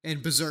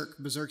 and Berserk.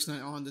 Berserk's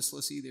not on this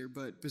list either,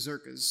 but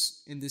Berserk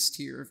is in this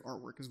tier of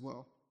artwork as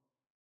well.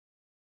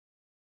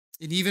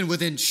 And even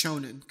within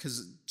shonen,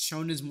 because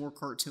shonen is more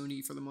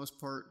cartoony for the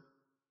most part.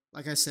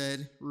 Like I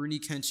said,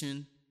 Rurouni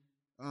Kenshin.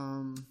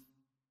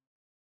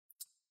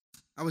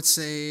 I would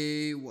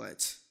say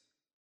what?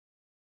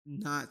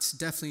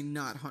 Definitely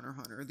not Hunter x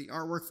Hunter. The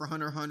artwork for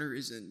Hunter x Hunter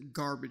is in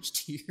garbage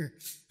tier.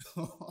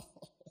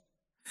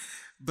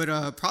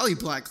 But probably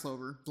Black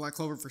Clover. Black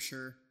Clover for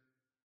sure.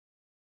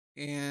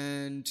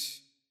 And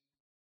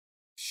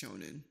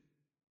shonen.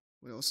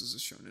 What else is a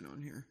shonen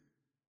on here?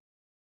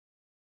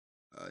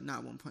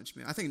 Not One Punch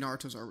Man. I think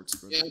Naruto's artwork's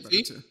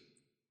better too.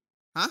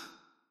 Huh?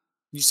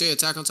 You say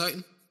Attack on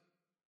Titan?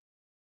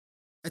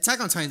 Attack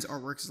on Titan's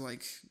artwork is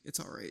like, it's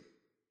alright.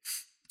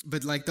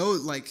 But like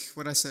those, like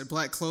what I said,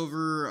 Black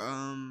Clover,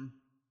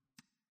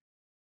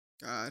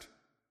 Rurouni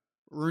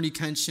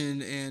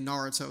Kenshin and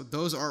Naruto,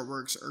 those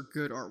artworks are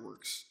good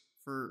artworks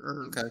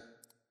okay.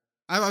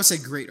 I would say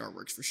great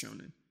artworks for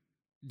shonen.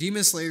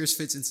 Demon Slayer's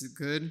fits into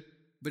good,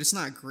 but it's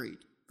not great.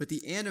 But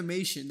the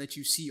animation that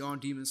you see on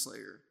Demon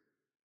Slayer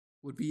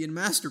would be in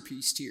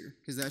masterpiece tier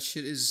because that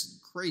shit is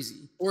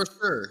crazy. For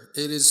sure,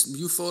 it is.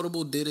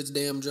 Ufotable did its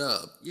damn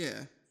job.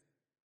 Yeah,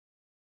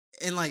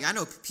 and like I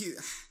know.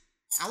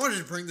 I wanted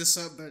to bring this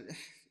up, but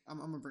I'm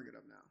gonna bring it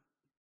up now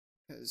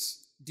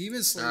because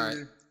Demon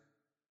Slayer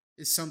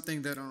is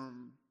something that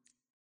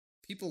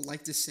people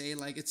like to say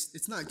like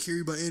it's not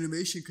carried by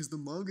animation because the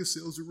manga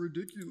sales are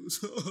ridiculous.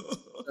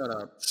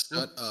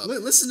 Shut up!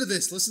 Listen to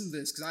this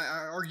because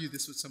I argued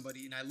this with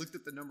somebody and I looked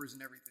at the numbers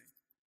and everything.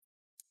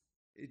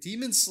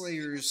 Demon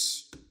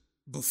Slayers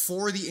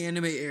before the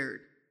anime aired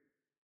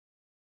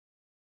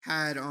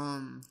had I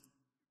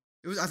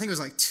think it was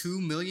like 2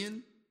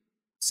 million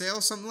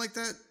sales, something like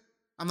that.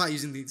 I'm not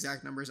using the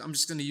exact numbers. I'm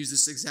just going to use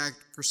this exact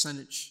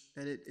percentage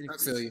that it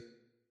increased. I feel you.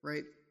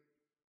 Right?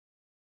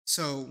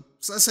 So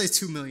let's say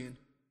 2 million.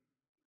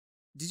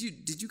 Did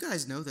you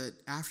guys know that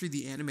after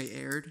the anime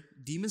aired,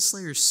 Demon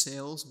Slayer's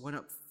sales went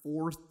up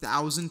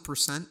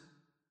 4,000%?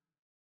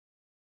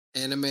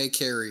 Anime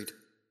carried.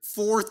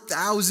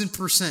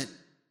 4,000%.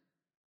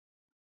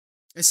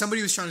 And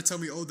somebody was trying to tell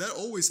me, oh, that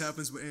always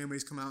happens when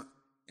animes come out.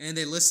 And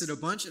they listed a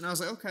bunch, and I was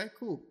like, okay,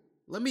 cool.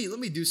 Let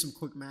me do some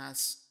quick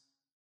maths.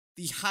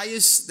 The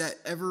highest that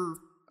ever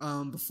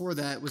before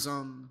that was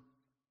I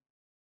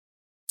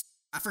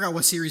forgot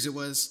what series it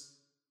was,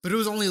 but it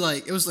was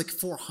like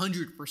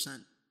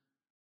 400%.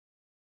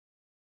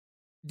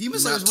 Demon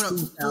Slayer went up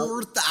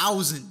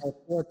 4,000. Oh,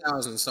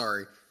 4,000,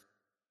 sorry.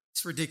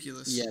 It's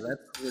ridiculous. Yeah,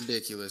 that's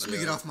ridiculous. Let me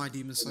get off my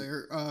Demon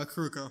Slayer.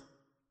 Kuruko.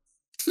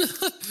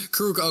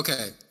 Kuruko,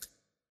 okay.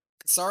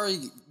 Sorry,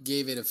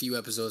 gave it a few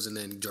episodes and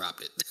then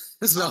dropped it.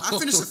 So I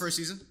finished the first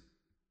season.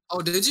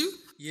 Oh, did you?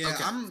 Yeah,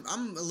 Okay.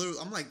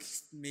 I'm like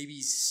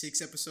maybe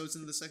 6 episodes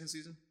into the second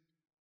season.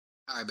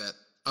 I bet.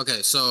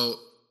 Okay, so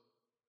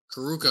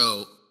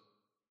Karuko,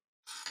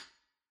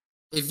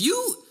 if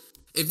you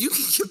can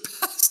get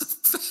past the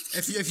fact,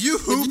 If you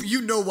hoop,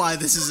 you know why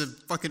this is a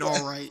fucking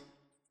all right.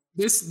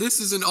 this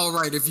isn't all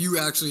right if you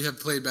actually have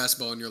played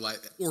basketball in your life,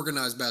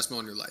 organized basketball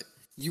in your life.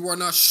 You are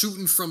not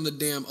shooting from the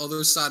damn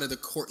other side of the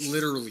court,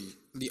 literally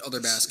the other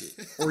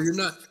basket, or you're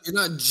not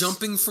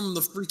jumping from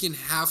the freaking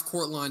half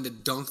court line to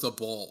dunk the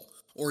ball,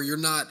 or you're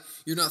not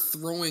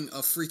throwing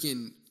a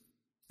freaking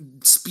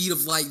speed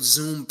of light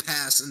zoom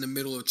pass in the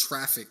middle of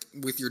traffic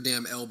with your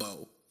damn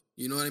elbow.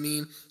 You know what I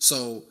mean?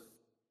 So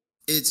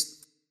it's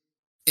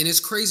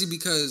crazy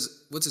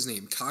because what's his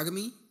name?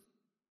 Kagami?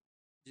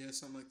 Yeah,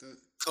 something like that.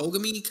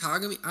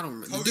 Kagami? I don't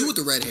remember. The dude with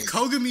the red hair.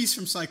 Kogami's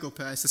from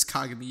Psycho-Pass. That's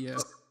Kagami, yeah.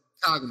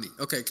 Kagami.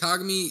 Okay,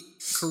 Kagami,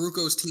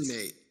 Karuko's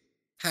teammate,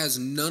 has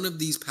none of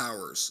these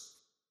powers.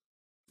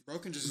 Bro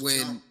can just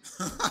when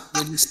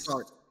jump. he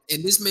starts.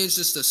 And this man's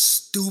just a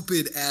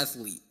stupid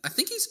athlete. I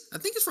think he's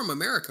from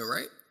America,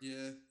 right?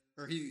 Yeah.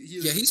 Or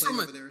he's from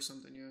over there or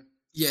something, yeah.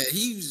 Yeah,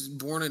 he was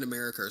born in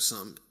America or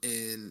something.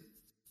 And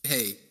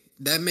hey,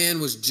 that man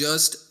was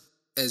just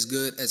as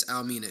good as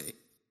Almine.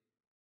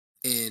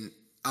 And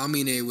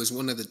Almine was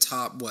one of the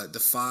top, the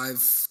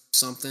 5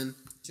 something?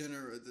 The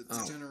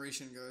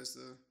generation guys,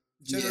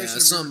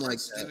 something like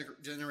that.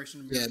 Generation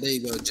of Miracles. Yeah, there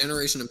you go.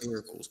 Generation of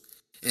Miracles.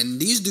 And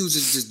these dudes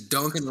is just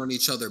dunking on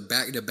each other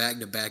back to back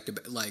to back to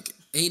back. Like,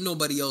 ain't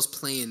nobody else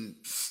playing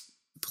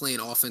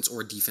offense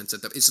or defense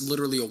at that. It's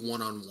literally a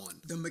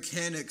one-on-one. The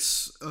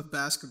mechanics of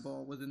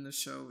basketball within the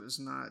show is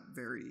not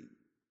very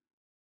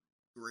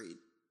great.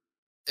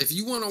 If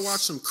you want to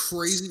watch some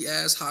crazy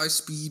ass high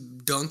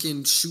speed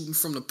dunking, shooting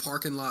from the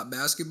parking lot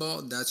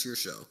basketball, that's your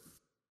show.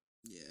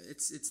 Yeah,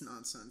 it's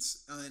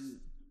nonsense. And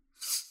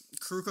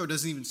Karuko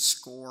doesn't even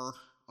score.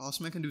 All this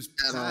man can do is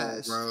pass.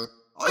 All, bro.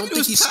 All he can do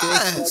is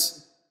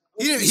pass.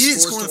 He didn't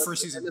score in the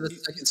first season. The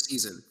second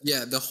season.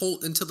 Yeah,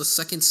 until the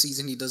second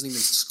season, he doesn't even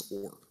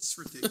score. It's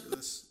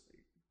ridiculous.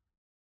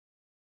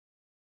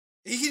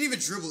 He can't even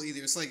dribble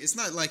either. It's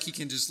not like he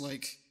can just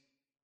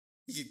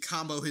he can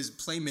combo his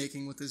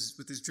playmaking with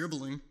his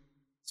dribbling.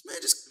 This man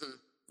just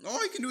all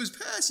he can do is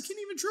pass. He can't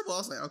even dribble. I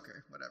was like, okay,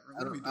 whatever.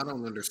 I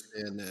don't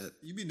understand that.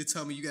 You mean to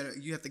tell me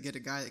you have to get a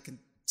guy that can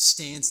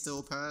stand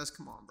still pass?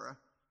 Come on, bro.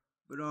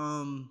 But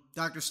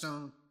Dr.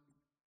 Stone,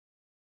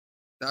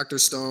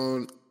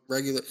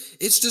 regular.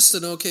 It's just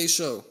an okay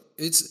show.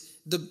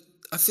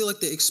 I feel like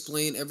they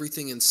explain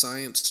everything in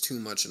science too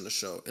much in the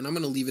show, and I'm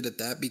gonna leave it at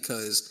that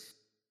because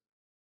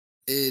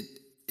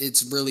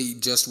it's really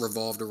just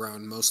revolved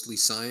around mostly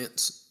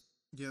science.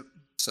 Yep.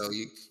 So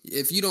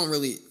if you don't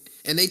really,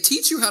 and they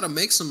teach you how to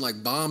make some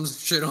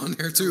bombs shit on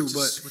there too,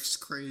 which is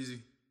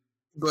crazy.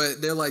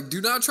 But they're like,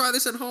 do not try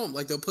this at home.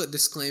 Like, they'll put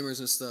disclaimers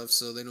and stuff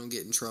so they don't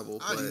get in trouble.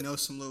 I already know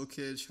some little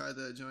kids tried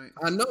that joint.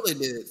 I know they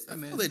did.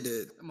 They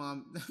did.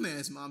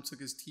 His mom took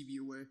his TV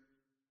away.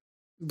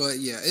 But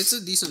yeah, it's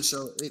a decent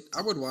show.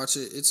 I would watch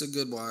it. It's a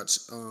good watch.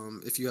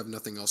 If you have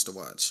nothing else to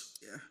watch.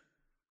 Yeah.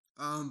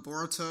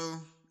 Boruto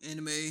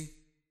anime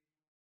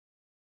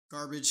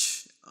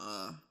garbage.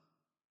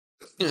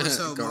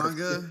 Boruto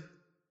manga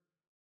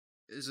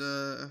is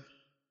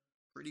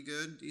pretty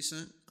good,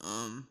 decent.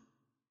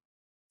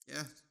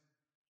 Yeah.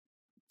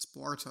 It's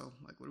Boruto.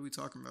 What are we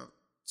talking about?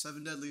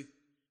 Seven Deadly.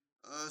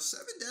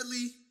 Seven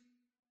Deadly.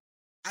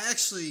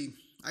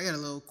 I got a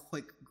little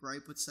quick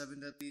gripe with Seven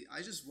Deadly.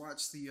 I just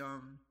watched the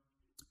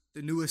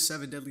newest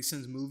Seven Deadly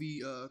Sins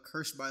movie,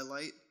 Cursed by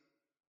Light.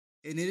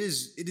 And it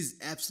is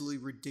absolutely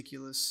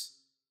ridiculous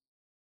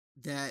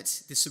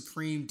that the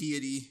Supreme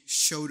Deity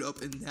showed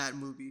up in that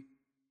movie,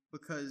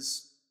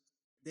 because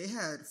they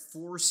had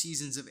 5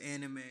 seasons of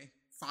anime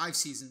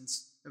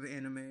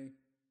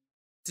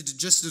to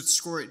just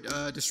destroy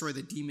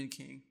the Demon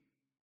King.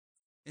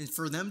 And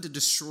for them to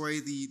destroy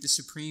the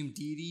Supreme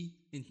Deity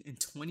in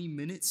 20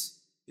 minutes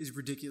is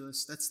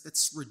ridiculous.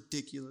 That's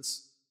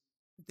ridiculous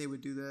that they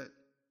would do that.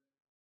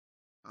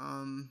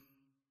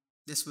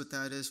 That's what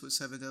that is with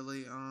Seven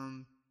Deadly.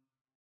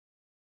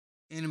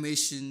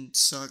 Animation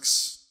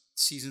sucks.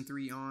 Season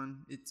 3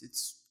 on.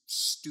 It's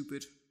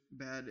stupid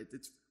bad.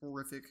 It's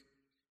horrific.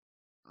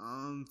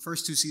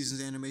 First 2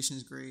 seasons animation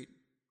is great.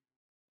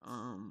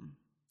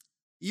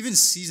 Even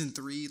season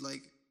 3,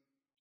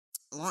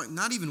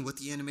 not even with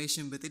the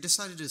animation, but they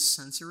decided to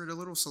censor it a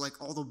little, so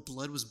all the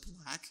blood was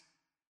black.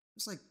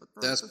 It's bro,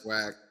 that's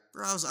whack.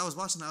 Bro, I was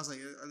watching. I was like,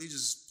 are they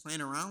just playing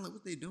around?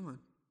 What they doing?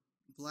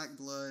 Black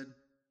blood,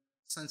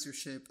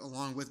 censorship,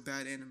 along with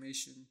bad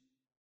animation.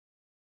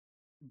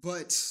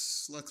 But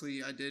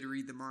luckily, I did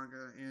read the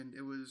manga, and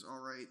it was all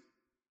right.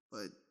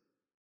 But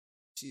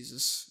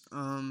Jesus,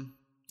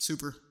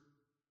 Super.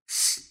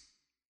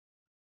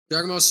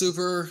 Dragon Ball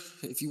Super,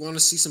 if you want to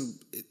see some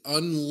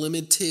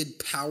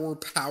unlimited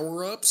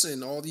power-ups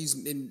and all these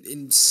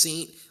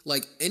insane...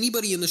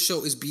 anybody in the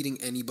show is beating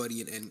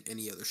anybody in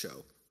any other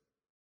show.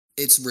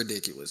 It's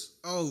ridiculous.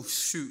 Oh,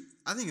 shoot.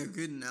 I think a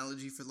good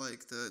analogy for,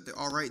 the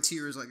alright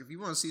tier is, if you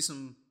want to see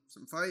some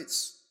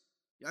fights,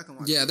 Y'all can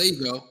watch. Yeah, there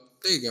you go.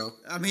 There you go.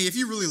 I mean, if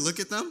you really look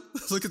at them,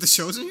 look at the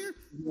shows in here.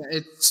 Yeah,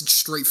 it's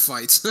straight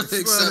fights.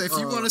 Except, if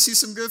you want to see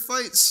some good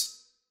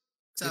fights,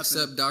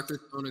 except Dr.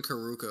 Stone and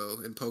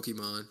Karuko in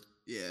Pokemon.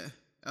 Yeah.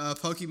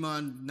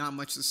 Pokemon, not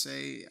much to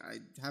say. I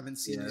haven't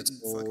seen it in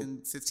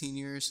fucking 15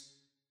 years.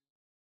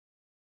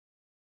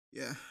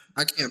 Yeah.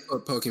 I can't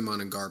put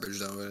Pokemon in garbage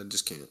though. I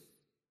just can't.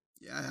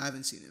 Yeah, I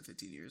haven't seen it in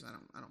 15 years.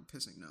 I don't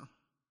pissing know.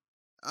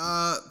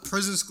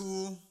 Prison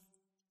School.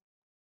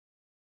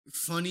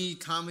 Funny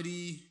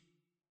comedy.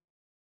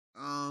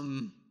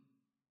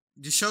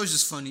 The show's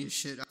just funny as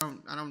shit.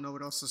 I don't know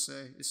what else to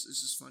say. It's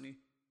just funny.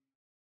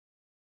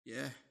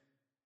 Yeah.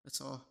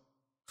 That's all.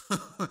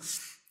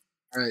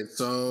 All right,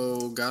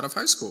 so God of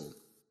High School.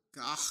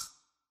 Gah.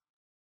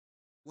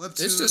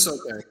 Webtoon. It's just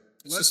okay.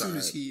 Webtoon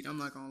is heat. I'm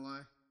not gonna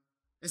lie.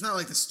 It's not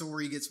like the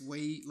story gets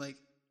way like.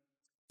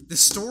 The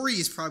story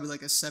is probably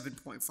like a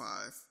 7.5,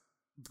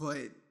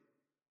 but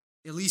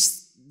at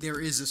least there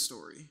is a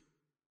story.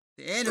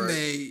 The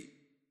anime,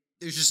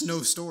 there's just no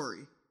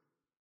story.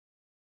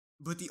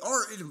 But the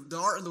art in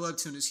the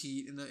webtoon is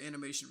heat, and the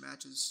animation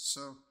matches.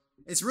 So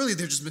it's really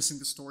they're just missing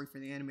the story for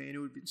the anime, and it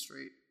would be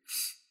straight.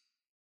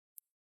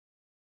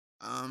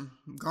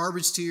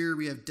 Garbage tier,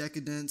 we have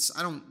Decadence.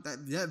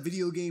 That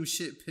video game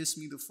shit pissed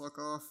me the fuck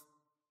off.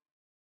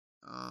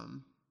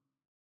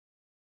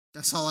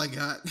 That's all I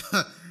got.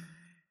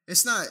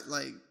 It's not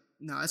like,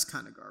 no, it's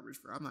kind of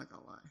garbage, bro. I'm not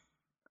gonna lie.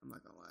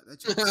 That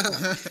joke,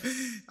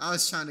 I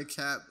was trying to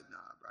cap, but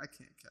nah, bro, I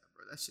can't cap,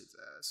 bro. That shit's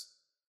ass.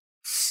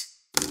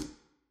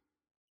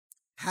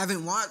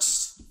 Haven't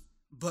watched,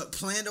 but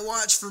plan to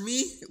watch for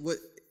me.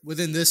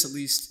 Within this at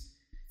least.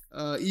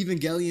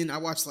 Evangelion, I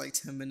watched like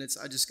 10 minutes.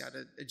 I just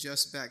gotta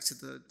adjust back to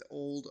the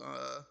old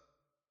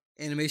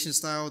animation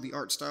style, the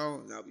art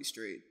style, and I'll be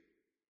straight.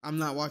 I'm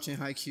not watching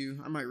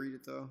Haikyuu. I might read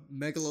it though.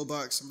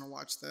 Megalobox, I'm gonna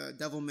watch that.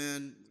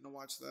 Devilman, I'm gonna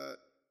watch that.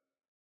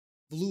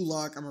 Blue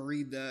Lock, I'm gonna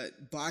read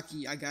that.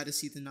 Baki, I gotta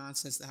see the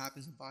nonsense that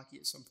happens in Baki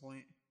at some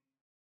point.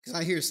 Cause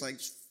I hear it's like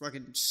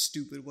fucking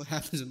stupid what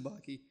happens in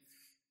Baki.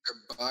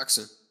 They're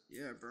boxing.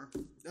 Yeah, bro.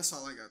 That's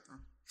all I got though.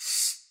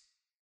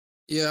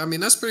 Yeah, I mean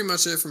that's pretty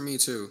much it for me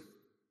too.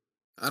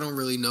 I don't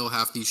really know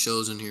half these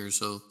shows in here,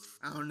 so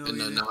I don't know.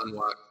 And the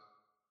non-watch.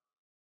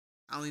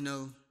 I only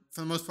know,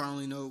 for the most part,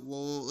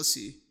 well, let's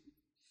see.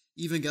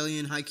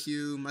 Evangelion,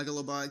 Haikyuu,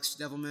 Megalobox,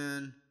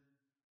 Devilman,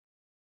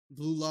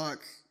 Blue Lock,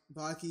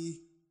 Baki,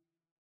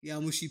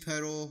 Yamushi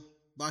Pedal,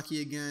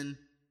 Baki again,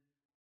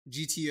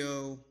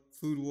 GTO,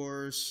 Food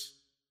Wars,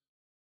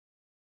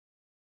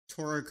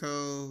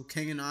 Toriko,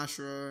 Kengan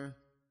Ashura,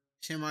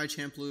 Samurai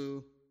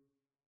Champloo,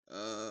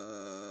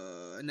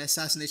 an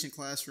Assassination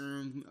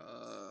Classroom,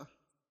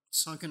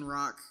 Sunken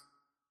Rock.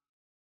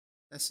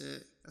 That's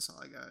it. That's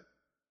all I got.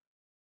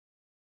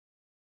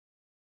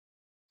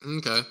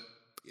 Okay.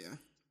 Yeah.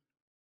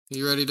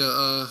 You ready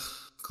to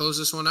close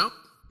this one out?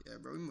 Yeah,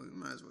 bro. We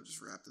might as well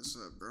just wrap this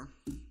up, bro.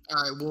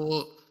 All right.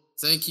 Well,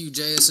 thank you,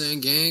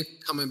 JSN gang,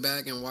 coming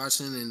back and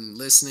watching and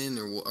listening,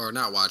 or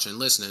not watching,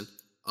 listening.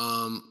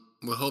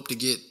 We hope to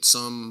get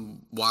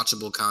some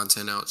watchable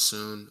content out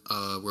soon.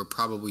 We're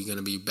probably going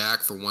to be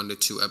back for 1 to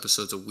 2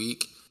 episodes a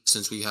week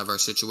since we have our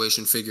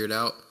situation figured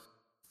out.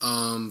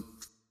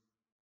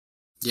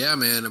 Yeah,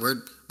 man,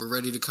 we're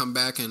ready to come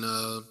back and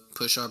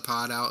push our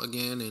pod out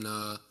again, and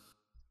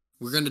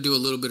we're gonna do a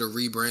little bit of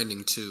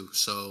rebranding too.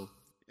 So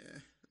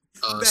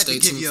stay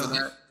tuned for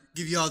that.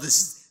 Give y'all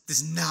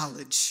this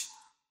knowledge.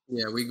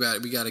 Yeah, we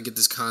got to get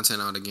this content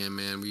out again,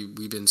 man.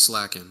 We've been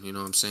slacking, you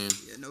know what I'm saying?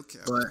 Yeah, no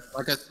cap. But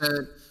like I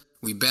said,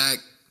 we back,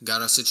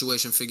 got our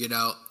situation figured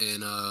out,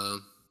 and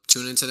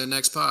tune into the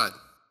next pod.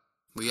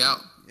 We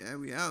out. Yeah,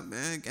 we out,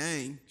 man.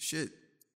 Gang. Shit.